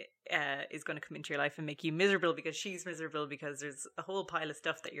dreams is going to come into your life and make you miserable because she's miserable, because there's a whole pile of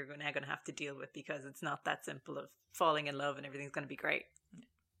stuff that you're now going to have to deal with, because it's not that simple of falling in love and everything's going to be great.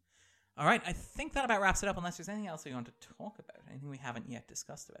 All right, I think that about wraps it up, unless there's anything else we want to talk about, anything we haven't yet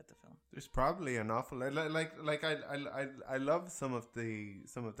discussed about the film. There's probably an awful I love some of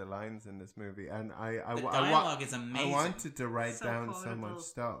the lines in this movie, and the dialogue is amazing. I wanted to write down so much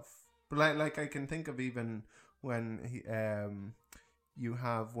stuff, but like I can think of even when he you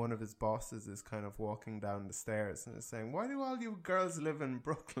have one of his bosses is kind of walking down the stairs and is saying, "Why do all you girls live in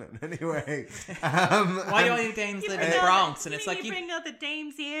Brooklyn anyway? Why do all you dames live in the Bronx?" And it's like, you bring all the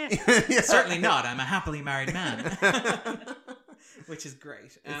dames here. Certainly not. I'm a happily married man. Which is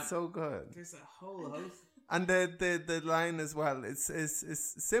great. It's so good. There's a whole host. And the line as well, it's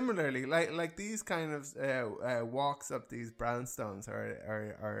similarly like these kind of walks up these brownstones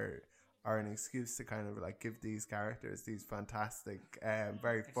are an excuse to kind of like give these characters these fantastic,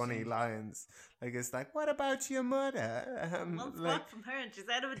 very funny lines. Like it's like, "What about your mother?" One spot from her and she's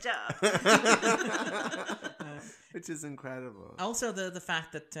out of a job. Which is incredible. Also, the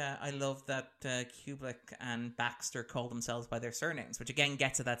fact that I love that Kubelik and Baxter call themselves by their surnames, which again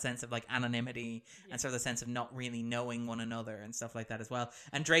gets at that sense of like anonymity and sort of the sense of not really knowing one another and stuff like that as well.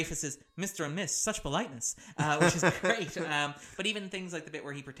 And Dreyfus is Mr. and Miss, such politeness, which is great. But even things like the bit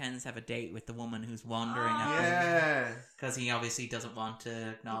where he pretends to have a date with the woman who's wandering because he obviously doesn't want to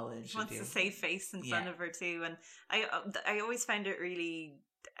acknowledge. He wants to save face in front of her too. And I always found it really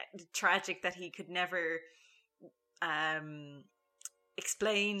tragic that he could never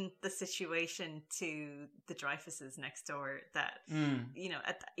explain the situation to the Dreyfuses next door, that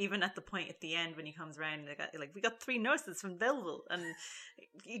even at the point at the end when he comes around, we got 3 nurses from Belleville, and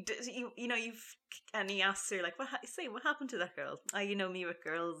and he asks her like, what happened to that girl? Me with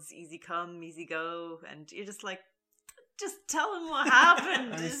girls, easy come, easy go. And you're just like, Just tell him what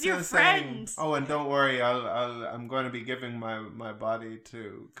happened. It's your friend. Oh, and don't worry, I'm going to be giving my body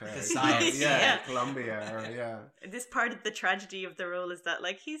to science. Colombia. Or, This part of the tragedy of the role is that,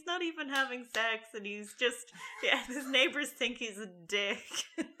 like, he's not even having sex, and he's just his neighbors think he's a dick.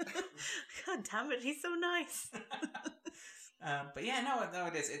 God damn it, he's so nice. But yeah, no,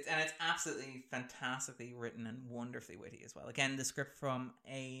 it is. It's absolutely fantastically written and wonderfully witty as well. Again, the script from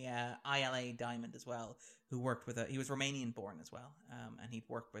a ILA Diamond as well, who worked with he was Romanian born as well, and he'd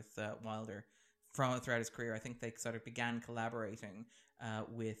worked with Wilder throughout his career. I think they sort of began collaborating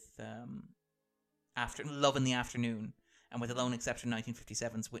with after Love in the Afternoon, and with the lone exception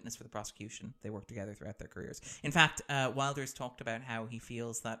 1957's Witness for the Prosecution. They worked together throughout their careers. In fact, Wilder's talked about how he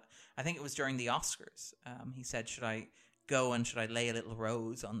feels that, I think it was during the Oscars, he said, should I lay a little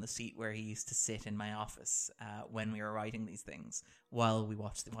rose on the seat where he used to sit in my office when we were writing these things while I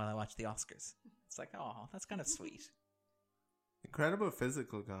watched the Oscars? It's like, oh, that's kind of sweet. Incredible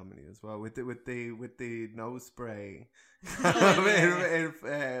physical comedy as well, with the nose spray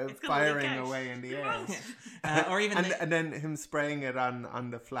firing away in the air, or even and then him spraying it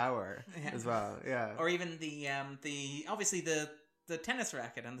on the flower as well. Yeah, or even the obviously the tennis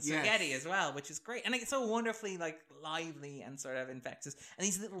racket and the spaghetti as well, which is great, and it's so wonderfully like lively and sort of infectious, and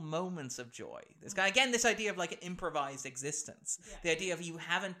these little moments of joy. This guy, again, this idea of like an improvised existence, the idea of you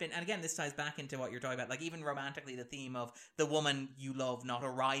haven't been, and again, this ties back into what you're talking about, like even romantically, the theme of the woman you love not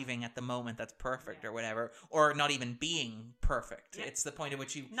arriving at the moment that's perfect or whatever, or not even being perfect. It's the point at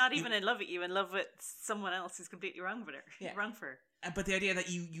which you even in love with you, in love with someone else who's completely wrong with her, wrong for her. But the idea that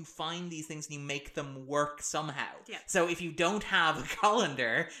you find these things and you make them work somehow. Yeah. So if you don't have a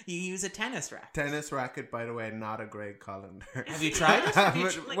colander, you use a tennis racket. Tennis racket, by the way, not a great colander. Have you tried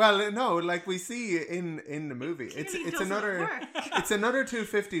it? Well, no, like we see in the movie, it's another it's another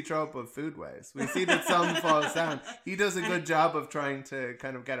 250 trope of food waste. We see that some falls down. He does a good job of trying to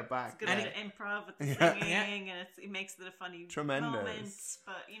kind of get it back. It's good at improv with the singing, and it makes it a funny moment.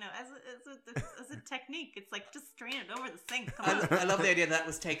 But as a technique, it's like just strain it over the sink. Come on. I love the idea that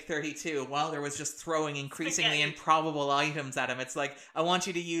was take 32. Wilder was just throwing increasingly improbable items at him. It's like, I want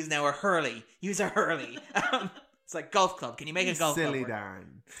you to use now a hurley. Use a hurley. It's like golf club. Can you make a golf club? Silly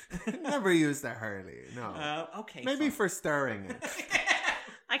Darren. Never used a hurley. No. Okay. Maybe for stirring it.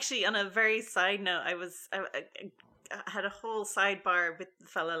 Actually, on a very side note, I had a whole sidebar with the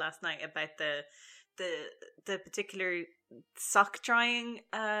fella last night about the particular sock drying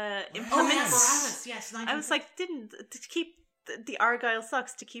implements. Yes. I was like, to keep the Argyle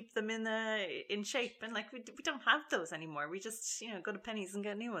socks, to keep them in shape, and like we don't have those anymore. We just go to Penny's and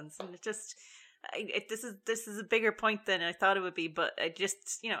get new ones, and it just this is a bigger point than I thought it would be. But I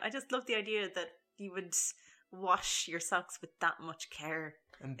just love the idea that you would wash your socks with that much care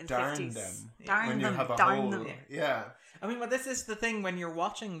and in darn 50s. them Darn when them, you have a darn hole. them. Yeah. I mean, but this is the thing, when you're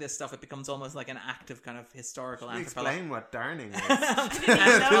watching this stuff, it becomes almost like an active kind of historical anthropology. Explain what darning is.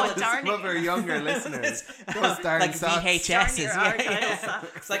 Darning. Some of our younger listeners. Those darn like socks. VHSs.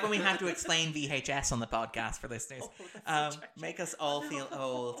 It's like when we have to explain VHS on the podcast for listeners. Make us all feel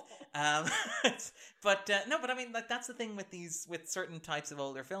old. But I mean, like, that's the thing with certain types of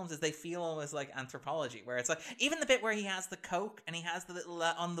older films, is they feel almost like anthropology, where it's like, even the bit where he has the Coke and he has the little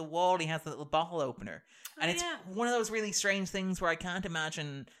on the wall, he has the little bottle opener, and it's one of those really strange things where I can't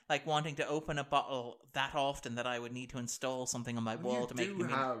imagine like wanting to open a bottle that often that I would need to install something on my wall to make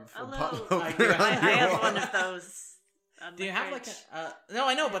it. I have one of those. Do you have like a? No,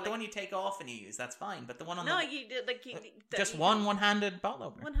 I know, but the one you take off and you use, that's fine. But the one on just one-handed bottle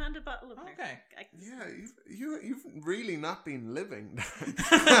opener. One-handed bottle opener. Okay. Yeah, you've really not been living.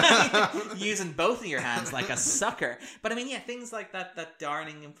 Using both of your hands like a sucker. But I mean, things like that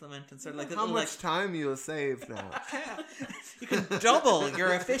darning implement and sort of like how much time you'll save now. You can double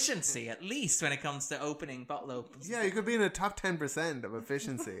your efficiency at least when it comes to opening bottle openers. Yeah, you could be in the top 10% of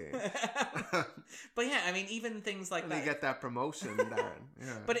efficiency. But yeah, I mean, even things like that. Get that promotion, Darren.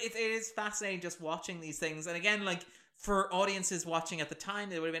 Yeah. But it is fascinating just watching these things, and again, like, for audiences watching at the time,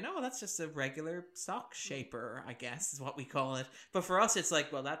 they would have been, oh, that's just a regular sock shaper, I guess is what we call it. But for us, it's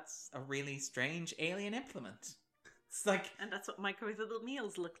like, well, that's a really strange alien implement. It's like, and that's what microwavable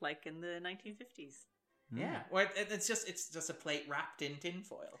meals look like in the 1950s. Yeah, or it's just a plate wrapped in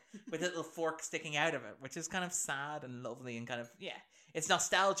tinfoil with a little fork sticking out of it, which is kind of sad and lovely and kind of, it's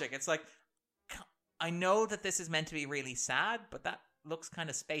nostalgic. It's like, I know that this is meant to be really sad, but that looks kind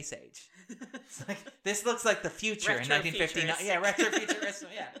of space age. It's like, this looks like the future in 1959. Yeah, retro-futurism.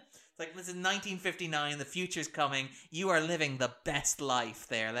 Yeah. It's like, this is 1959, the future's coming. You are living the best life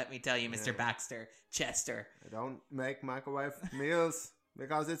there, let me tell you, Mr. Baxter, Chester. I don't make microwave meals.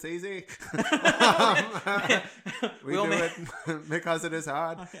 because it's easy. We We'll do make- it because it is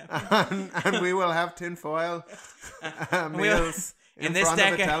hard. Okay. And we will have tinfoil meals in this front of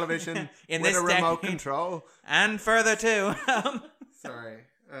a decade- television in with this a remote decade. control. And further too. Sorry.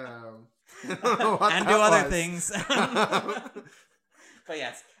 I don't know what And that do other was. things. But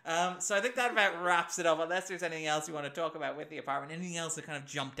yes. So I think that about wraps it up. Unless there's anything else you want to talk about with the apartment. Anything else that kind of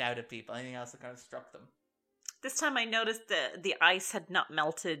jumped out at people. Anything else that kind of struck them. This time I noticed the ice had not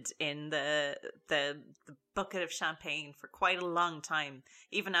melted in the bucket of champagne for quite a long time.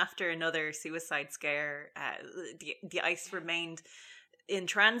 Even after another suicide scare, the ice remained in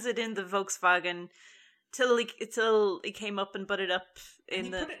transit in the Volkswagen till he came up and put it up in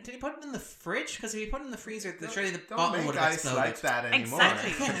Did he put it in the fridge? Because if he put it in the freezer, surely the Don't bottle make would have ice exploded. like that anymore.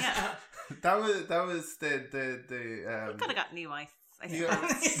 Exactly. Yeah. That was the He could have got new ice, I suppose.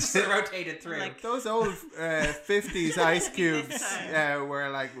 Yeah. It just rotated through. Like- those old 50s ice cubes Yes. were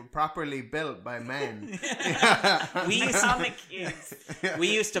like properly built by men. we used Comic cubes.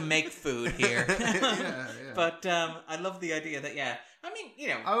 we used to make food here. Yeah. But I love the idea that I mean, you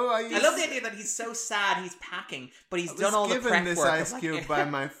know, Oh, I love the idea that he's so sad he's packing, but he's done all the prep given this work. ice cube by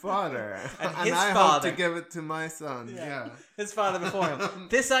my father, And and his I hope father. to give it to my son. Yeah. His father before him.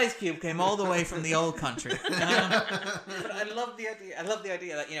 This ice cube came all the way from the old country. But I love the idea. I love the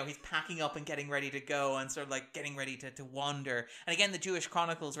idea that he's packing up and getting ready to go, and sort of like getting ready to wander. And again, the Jewish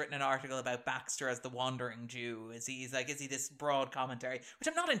Chronicle's written an article about Baxter as the wandering Jew. Is he this broad commentary, which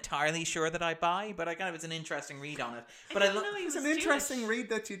I'm not entirely sure that I buy, but I kind of it's an interesting read on it. But I love. It's an interesting read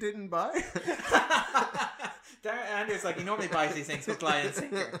that you didn't buy. Darren Andrews, like, he normally buys these things with line and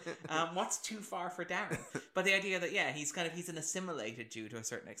sinker. What's too far for Darren? But the idea that he's an assimilated Jew to a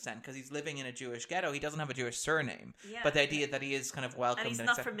certain extent because he's living in a Jewish ghetto. He doesn't have a Jewish surname, but the idea that he is kind of welcomed and he's and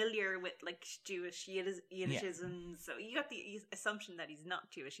not accepted. familiar with like Jewish Yiddishisms, so you got the assumption that he's not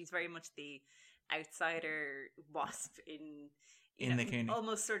Jewish. He's very much the outsider wasp in the community,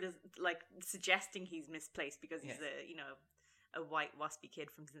 almost sort of like suggesting he's misplaced because he's a white waspy kid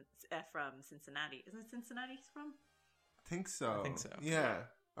from Cincinnati. Isn't it Cincinnati he's from? I think so. Yeah.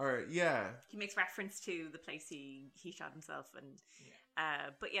 Or yeah. He makes reference to the place he shot himself, and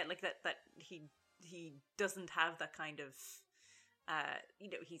but like that he doesn't have that kind of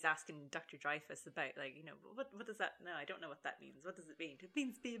he's asking Dr. Dreyfus about like what does that? No, I don't know what that means. What does it mean? It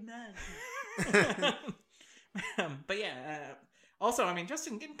means be a man. But also, I mean, just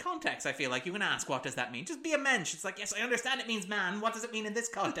in context, I feel like you can ask, what does that mean? Just be a mensch. It's like, yes, I understand it means man. What does it mean in this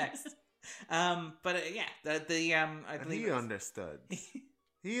context? I believe He understood.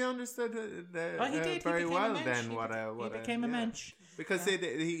 He understood he did. very He became well a mensch. then. He became a mensch. Because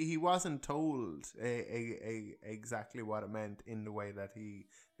he wasn't told exactly what it meant in the way that he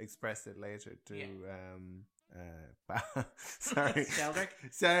expressed it later to sorry. Sheldrick?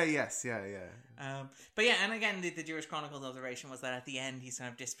 Yes. But yeah, and again, the Jewish Chronicle's observation was that at the end he's kind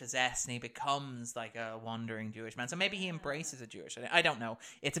of dispossessed and he becomes like a wandering Jewish man. So maybe he embraces a Jewish. I don't know.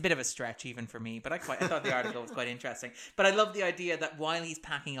 It's a bit of a stretch even for me, but I thought the article was quite interesting. But I love the idea that while he's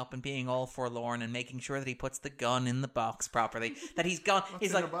packing up and being all forlorn and making sure that he puts the gun in the box properly, that he's gone. What's he's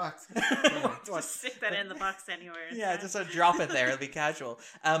in like, the box? Just stick that in the box anywhere. yeah, just sort of drop it there. It'll be casual.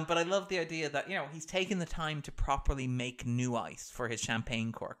 But I love the idea that he's taken the time to properly make new ice for his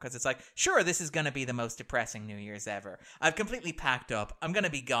champagne cork, because it's like, sure, this is going to be the most depressing New Year's ever. I've completely packed up. I'm going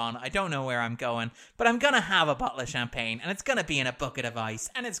to be gone. I don't know where I'm going, but I'm going to have a bottle of champagne, and it's going to be in a bucket of ice,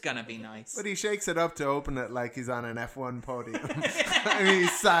 and it's going to be nice. But he shakes it up to open it like he's on an F1 podium. I mean,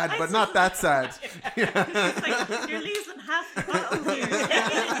 he's sad, but not that sad. It's like, you're losing half the bottle here. Take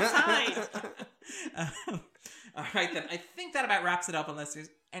it inside. All right, then. I think that about wraps it up, unless there's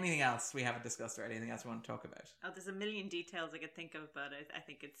anything else we haven't discussed or anything else we want to talk about. Oh, there's a million details I could think of, but I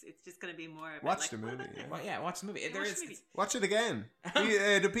think it's just going to be more about Watch like, the movie. Yeah. Well, yeah, watch the movie. Watch the movie. Watch it again.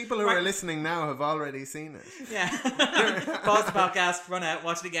 The people who are listening now have already seen it. Yeah. Pause the podcast, run out,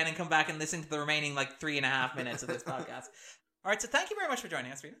 watch it again, and come back and listen to the remaining 3.5 minutes of this podcast. All right, so thank you very much for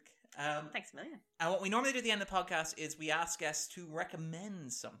joining us, Rioghnach. Thanks a million. And what we normally do at the end of the podcast is we ask guests to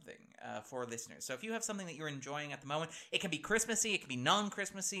recommend something for listeners. So if you have something that you're enjoying at the moment, it can be Christmassy, it can be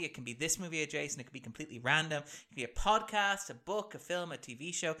non-Christmassy, it can be this movie adjacent, it can be completely random. It can be a podcast, a book, a film, a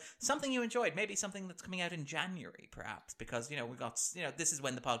TV show, something you enjoyed, maybe something that's coming out in January, perhaps, because we got this is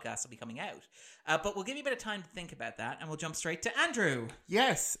when the podcast will be coming out. But we'll give you a bit of time to think about that, and we'll jump straight to Andrew.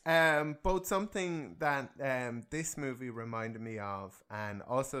 Yes, both something that this movie reminded me of, and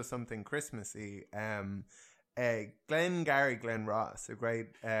also something Christmassy. Glen Ross, a great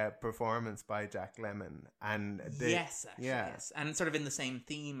performance by Jack Lemmon, and yes, and sort of in the same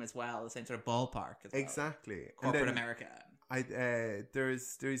theme as well, the same sort of ballpark as well. Exactly, Corporate America.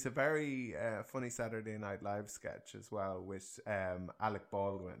 There's a very funny Saturday Night Live sketch as well with Alec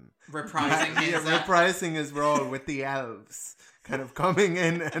Baldwin reprising his role with the elves, kind of coming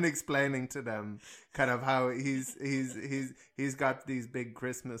in and explaining to them kind of how he's got these big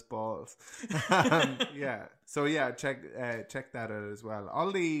Christmas balls. So check that out as well.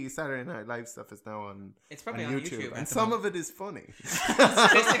 All the Saturday Night Live stuff is now on YouTube and some of it is funny,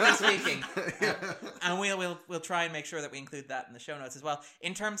 statistically speaking. And we'll try and make sure that we include that in the show notes as well.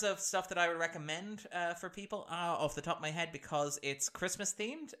 In terms of stuff that I would recommend for people, off the top of my head, because it's Christmas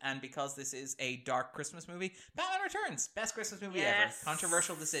themed and because this is a dark Christmas movie, Batman Returns, best Christmas movie ever.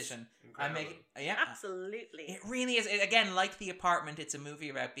 Controversial decision. Absolutely. It really is. Again, like The Apartment, it's a movie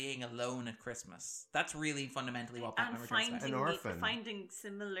about being alone at Christmas. That's really fundamentally what Batman Returns is about. An orphan. Finding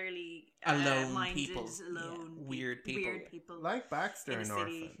similarly alone people. Weird people. Like Baxter, an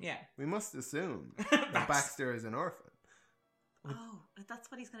orphan. Yeah. We must assume that Baxter is an orphan. Oh, that's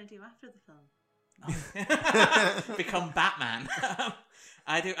what he's going to do after the film. Become Batman.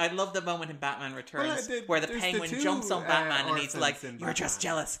 I love the moment in Batman Returns where the Penguin jumps on Batman and he's like, "You're just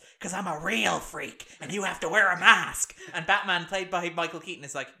jealous because I'm a real freak and you have to wear a mask." And Batman, played by Michael Keaton,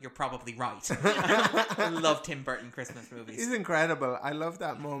 is like, "You're probably right." I love Tim Burton Christmas movies. He's incredible. I love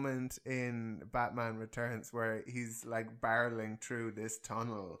that moment in Batman Returns where he's like barreling through this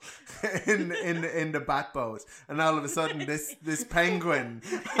tunnel in the Batboat, and all of a sudden this penguin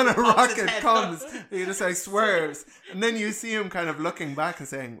on a rocket comes. He just like swerves, and then you see him kind of looking back and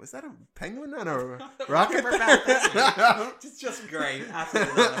saying, "Was that a penguin on a rocket?" It's just great.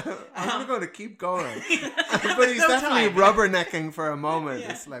 Absolutely. I'm going to keep going, but he's definitely rubbernecking for a moment.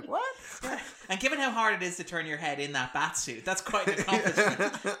 It's like, what? And given how hard it is to turn your head in that bat suit, that's quite an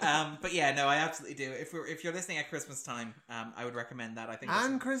accomplishment. But yeah, no, I absolutely do. If you're listening at Christmas time, I would recommend that. I think.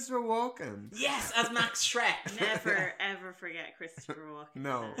 And Christopher Walken. Yes, as Max Shrek. Never ever forget Christopher Walken.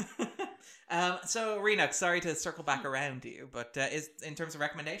 No. So Rioghnach, sorry to circle back around to you, but is in terms of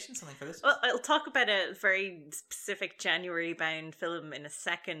recommendations something for this? Well, I'll talk about a very specific January-bound film in a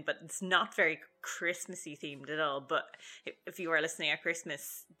second, but it's not very Christmassy themed at all. But if you are listening at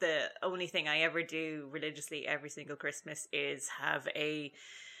Christmas, the only thing I ever do religiously every single Christmas is have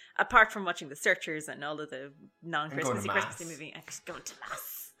apart from watching The Searchers and all of the non-Christmassy Christmassy movie, I'm just going to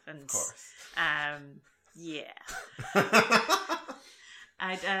mass. And, of course.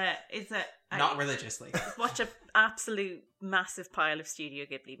 Not religiously. Watch an absolute massive pile of Studio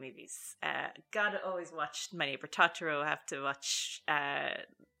Ghibli movies. Gotta always watch My Neighbor Totoro. Have to watch. I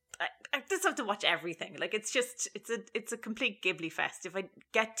just have to watch everything. Like it's a complete Ghibli fest. If I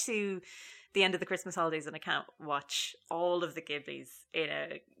get to the end of the Christmas holidays and I can't watch all of the Ghiblis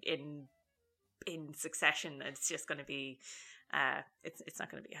in succession, it's just going to be. It's not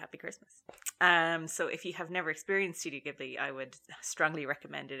going to be a happy Christmas. So if you have never experienced Studio Ghibli, I would strongly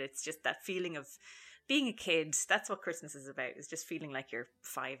recommend it. It's just that feeling of being a kid. That's what Christmas is about. It's just feeling like you're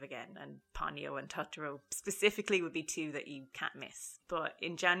 5 again. And Ponyo and Totoro specifically would be 2 that you can't miss. But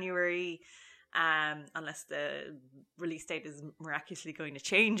in January, unless the release date is miraculously going to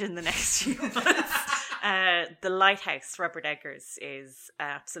change in the next few months, The Lighthouse, Robert Eggers, is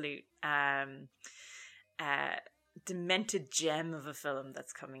absolute demented gem of a film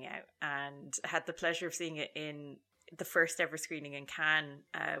that's coming out, and I had the pleasure of seeing it in the first ever screening in Cannes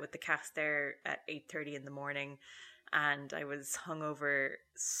with the cast there at 8:30 in the morning, and I was hungover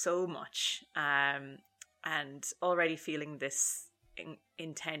so much and already feeling this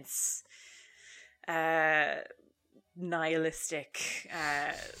intense nihilistic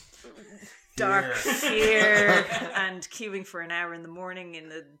dark fear and queuing for an hour in the morning in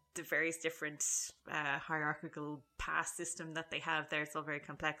the various different hierarchical pass system that they have there. It's all very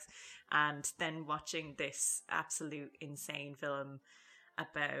complex. And then watching this absolute insane film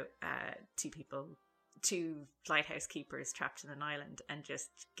about 2 lighthouse keepers trapped in an island and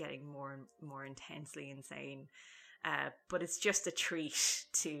just getting more and more intensely insane. But it's just a treat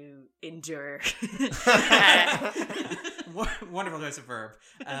to endure. Wonderful choice of verb.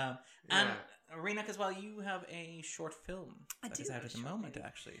 And Rioghnach, as well, you have a short film that is out at the moment,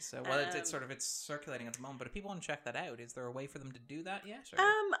 actually. So, it's circulating at the moment. But if people want to check that out, is there a way for them to do that yet? Or?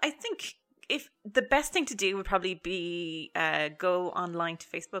 I think if the best thing to do would probably be go online to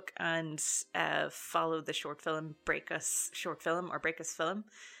Facebook and follow the short film Break Us Short Film or Break Us Film.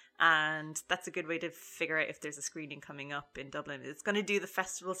 And that's a good way to figure out if there's a screening coming up in Dublin. It's going to do the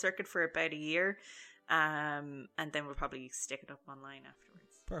festival circuit for about a year. And then we'll probably stick it up online afterwards.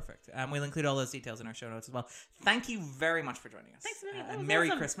 Perfect. We'll include all those details in our show notes as well. Thank you very much for joining us. Thanks a million. Merry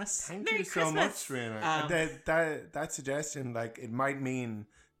Christmas. Thank you so much, Rioghnach. That suggestion, like, it might mean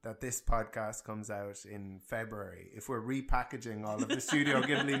that this podcast comes out in February, if we're repackaging all of the Studio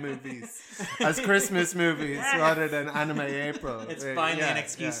Ghibli movies as Christmas movies rather than Anime April. It's finally an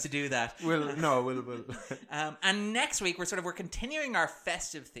excuse to do that. We'll. And next week we're continuing our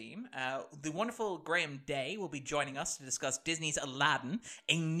festive theme. The wonderful Graham Day will be joining us to discuss Disney's Aladdin,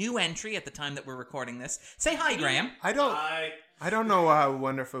 a new entry at the time that we're recording this. Say hi, Graham. I don't know how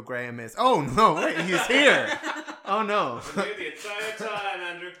wonderful Graham is. Oh no, wait, he's here. Oh no. Maybe a time,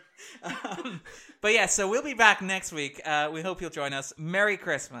 Andrew. But yeah, so we'll be back next week. We hope you'll join us. Merry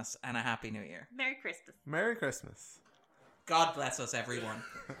Christmas and a Happy New Year. Merry Christmas. Merry Christmas. God bless us, everyone.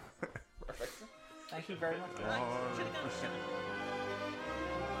 Perfect. Thank you very much.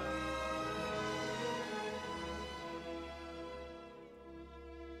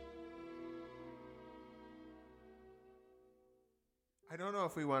 I don't know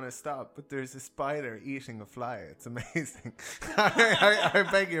if we want to stop, but there's a spider eating a fly. It's amazing. I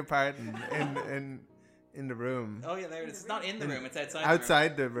beg your pardon. In the room. Oh yeah, there it is. It's not in the room. It's outside.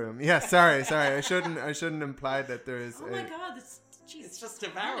 Outside the room. Yeah, sorry. I shouldn't imply that there is. Oh my god, it's just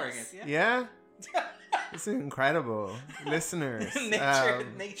devouring it. Yeah. It's incredible, listeners.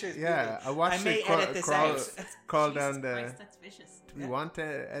 Nature's yeah, I watched it crawl down the. Christ, that's vicious. Do we want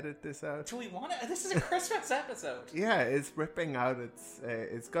to edit this out? Do we want to? This is a Christmas episode. Yeah, it's ripping out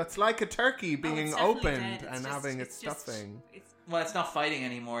its guts like a turkey being opened and having its stuffing. Well, it's not fighting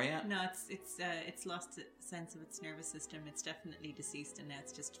anymore, yeah. No, it's lost a sense of its nervous system. It's definitely deceased, and now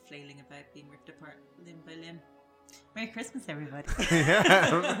it's just flailing about, being ripped apart limb by limb. Merry Christmas, everybody.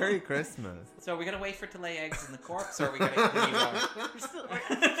 Yeah, Merry Christmas. So are we going to wait for it to lay eggs in the corpse, or are we going to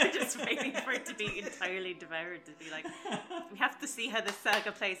we're just waiting for it to be entirely devoured, to be like, we have to see how this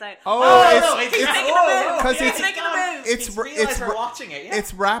saga plays out. He's making a move. It's we're watching it, yeah?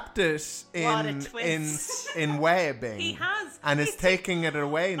 It's wrapped it What a twist. in webbing. He has. And it's taking it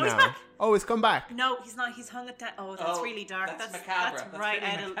away now. He's back. Oh, it's come back. No, he's not. He's hung it down. Oh, that's really dark. That's macabre. That's right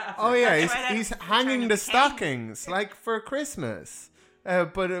out of. Oh yeah, right he's out hanging the of stockings like for Christmas.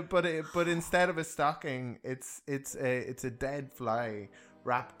 But instead of a stocking, it's a dead fly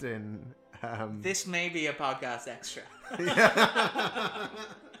wrapped in. This may be a podcast extra. Yeah.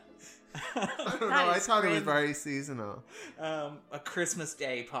 I don't know. I thought it was very seasonal. A Christmas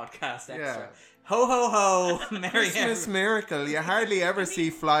Day podcast extra. Yeah. Ho ho ho! Merry Christmas miracle. You hardly ever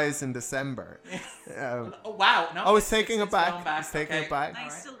see flies in December. Oh wow! No, it's taking it back. He's taking it back. No,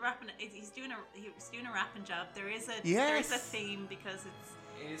 he's still wrapping it. He's doing a wrapping job. There is a theme because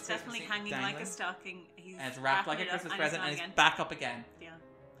it's definitely hanging dangling like a stocking. And it's wrapped like a Christmas present, and it's back up again. Yeah.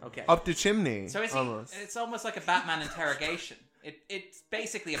 Okay. Up the chimney. So it's almost like a Batman interrogation. It's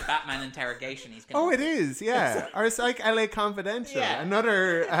basically a Batman interrogation. It is, yeah. Or it's like LA Confidential,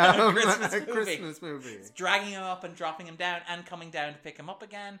 another Christmas movie. It's dragging him up and dropping him down and coming down to pick him up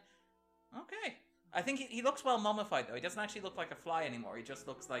again. Okay. I think he looks well mummified, though. He doesn't actually look like a fly anymore. He just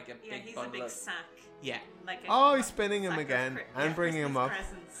looks like a big bundle. He's a big sack. Yeah. He's spinning him again and bringing him up.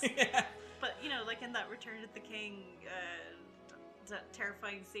 Yeah. But, like in that Return of the King... that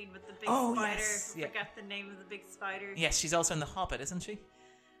terrifying scene with the big spider. Yes. I forgot the name of the big spider. Yes, she's also in The Hobbit, isn't she?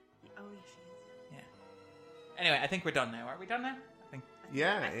 Oh, yeah, she is. Yeah. Anyway, I think we're done now. Are we done now? I think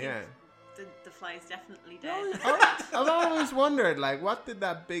The fly is definitely dead. I've always wondered, what did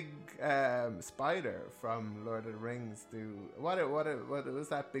that big spider from Lord of the Rings do? What was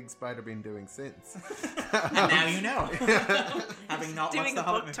that big spider been doing since? And now you know. Having not doing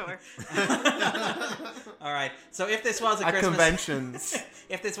watched the book tour. All right. So if this was a Christmas conventions,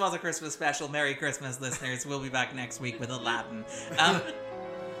 if this was a Christmas special, Merry Christmas, listeners. We'll be back next week with Aladdin.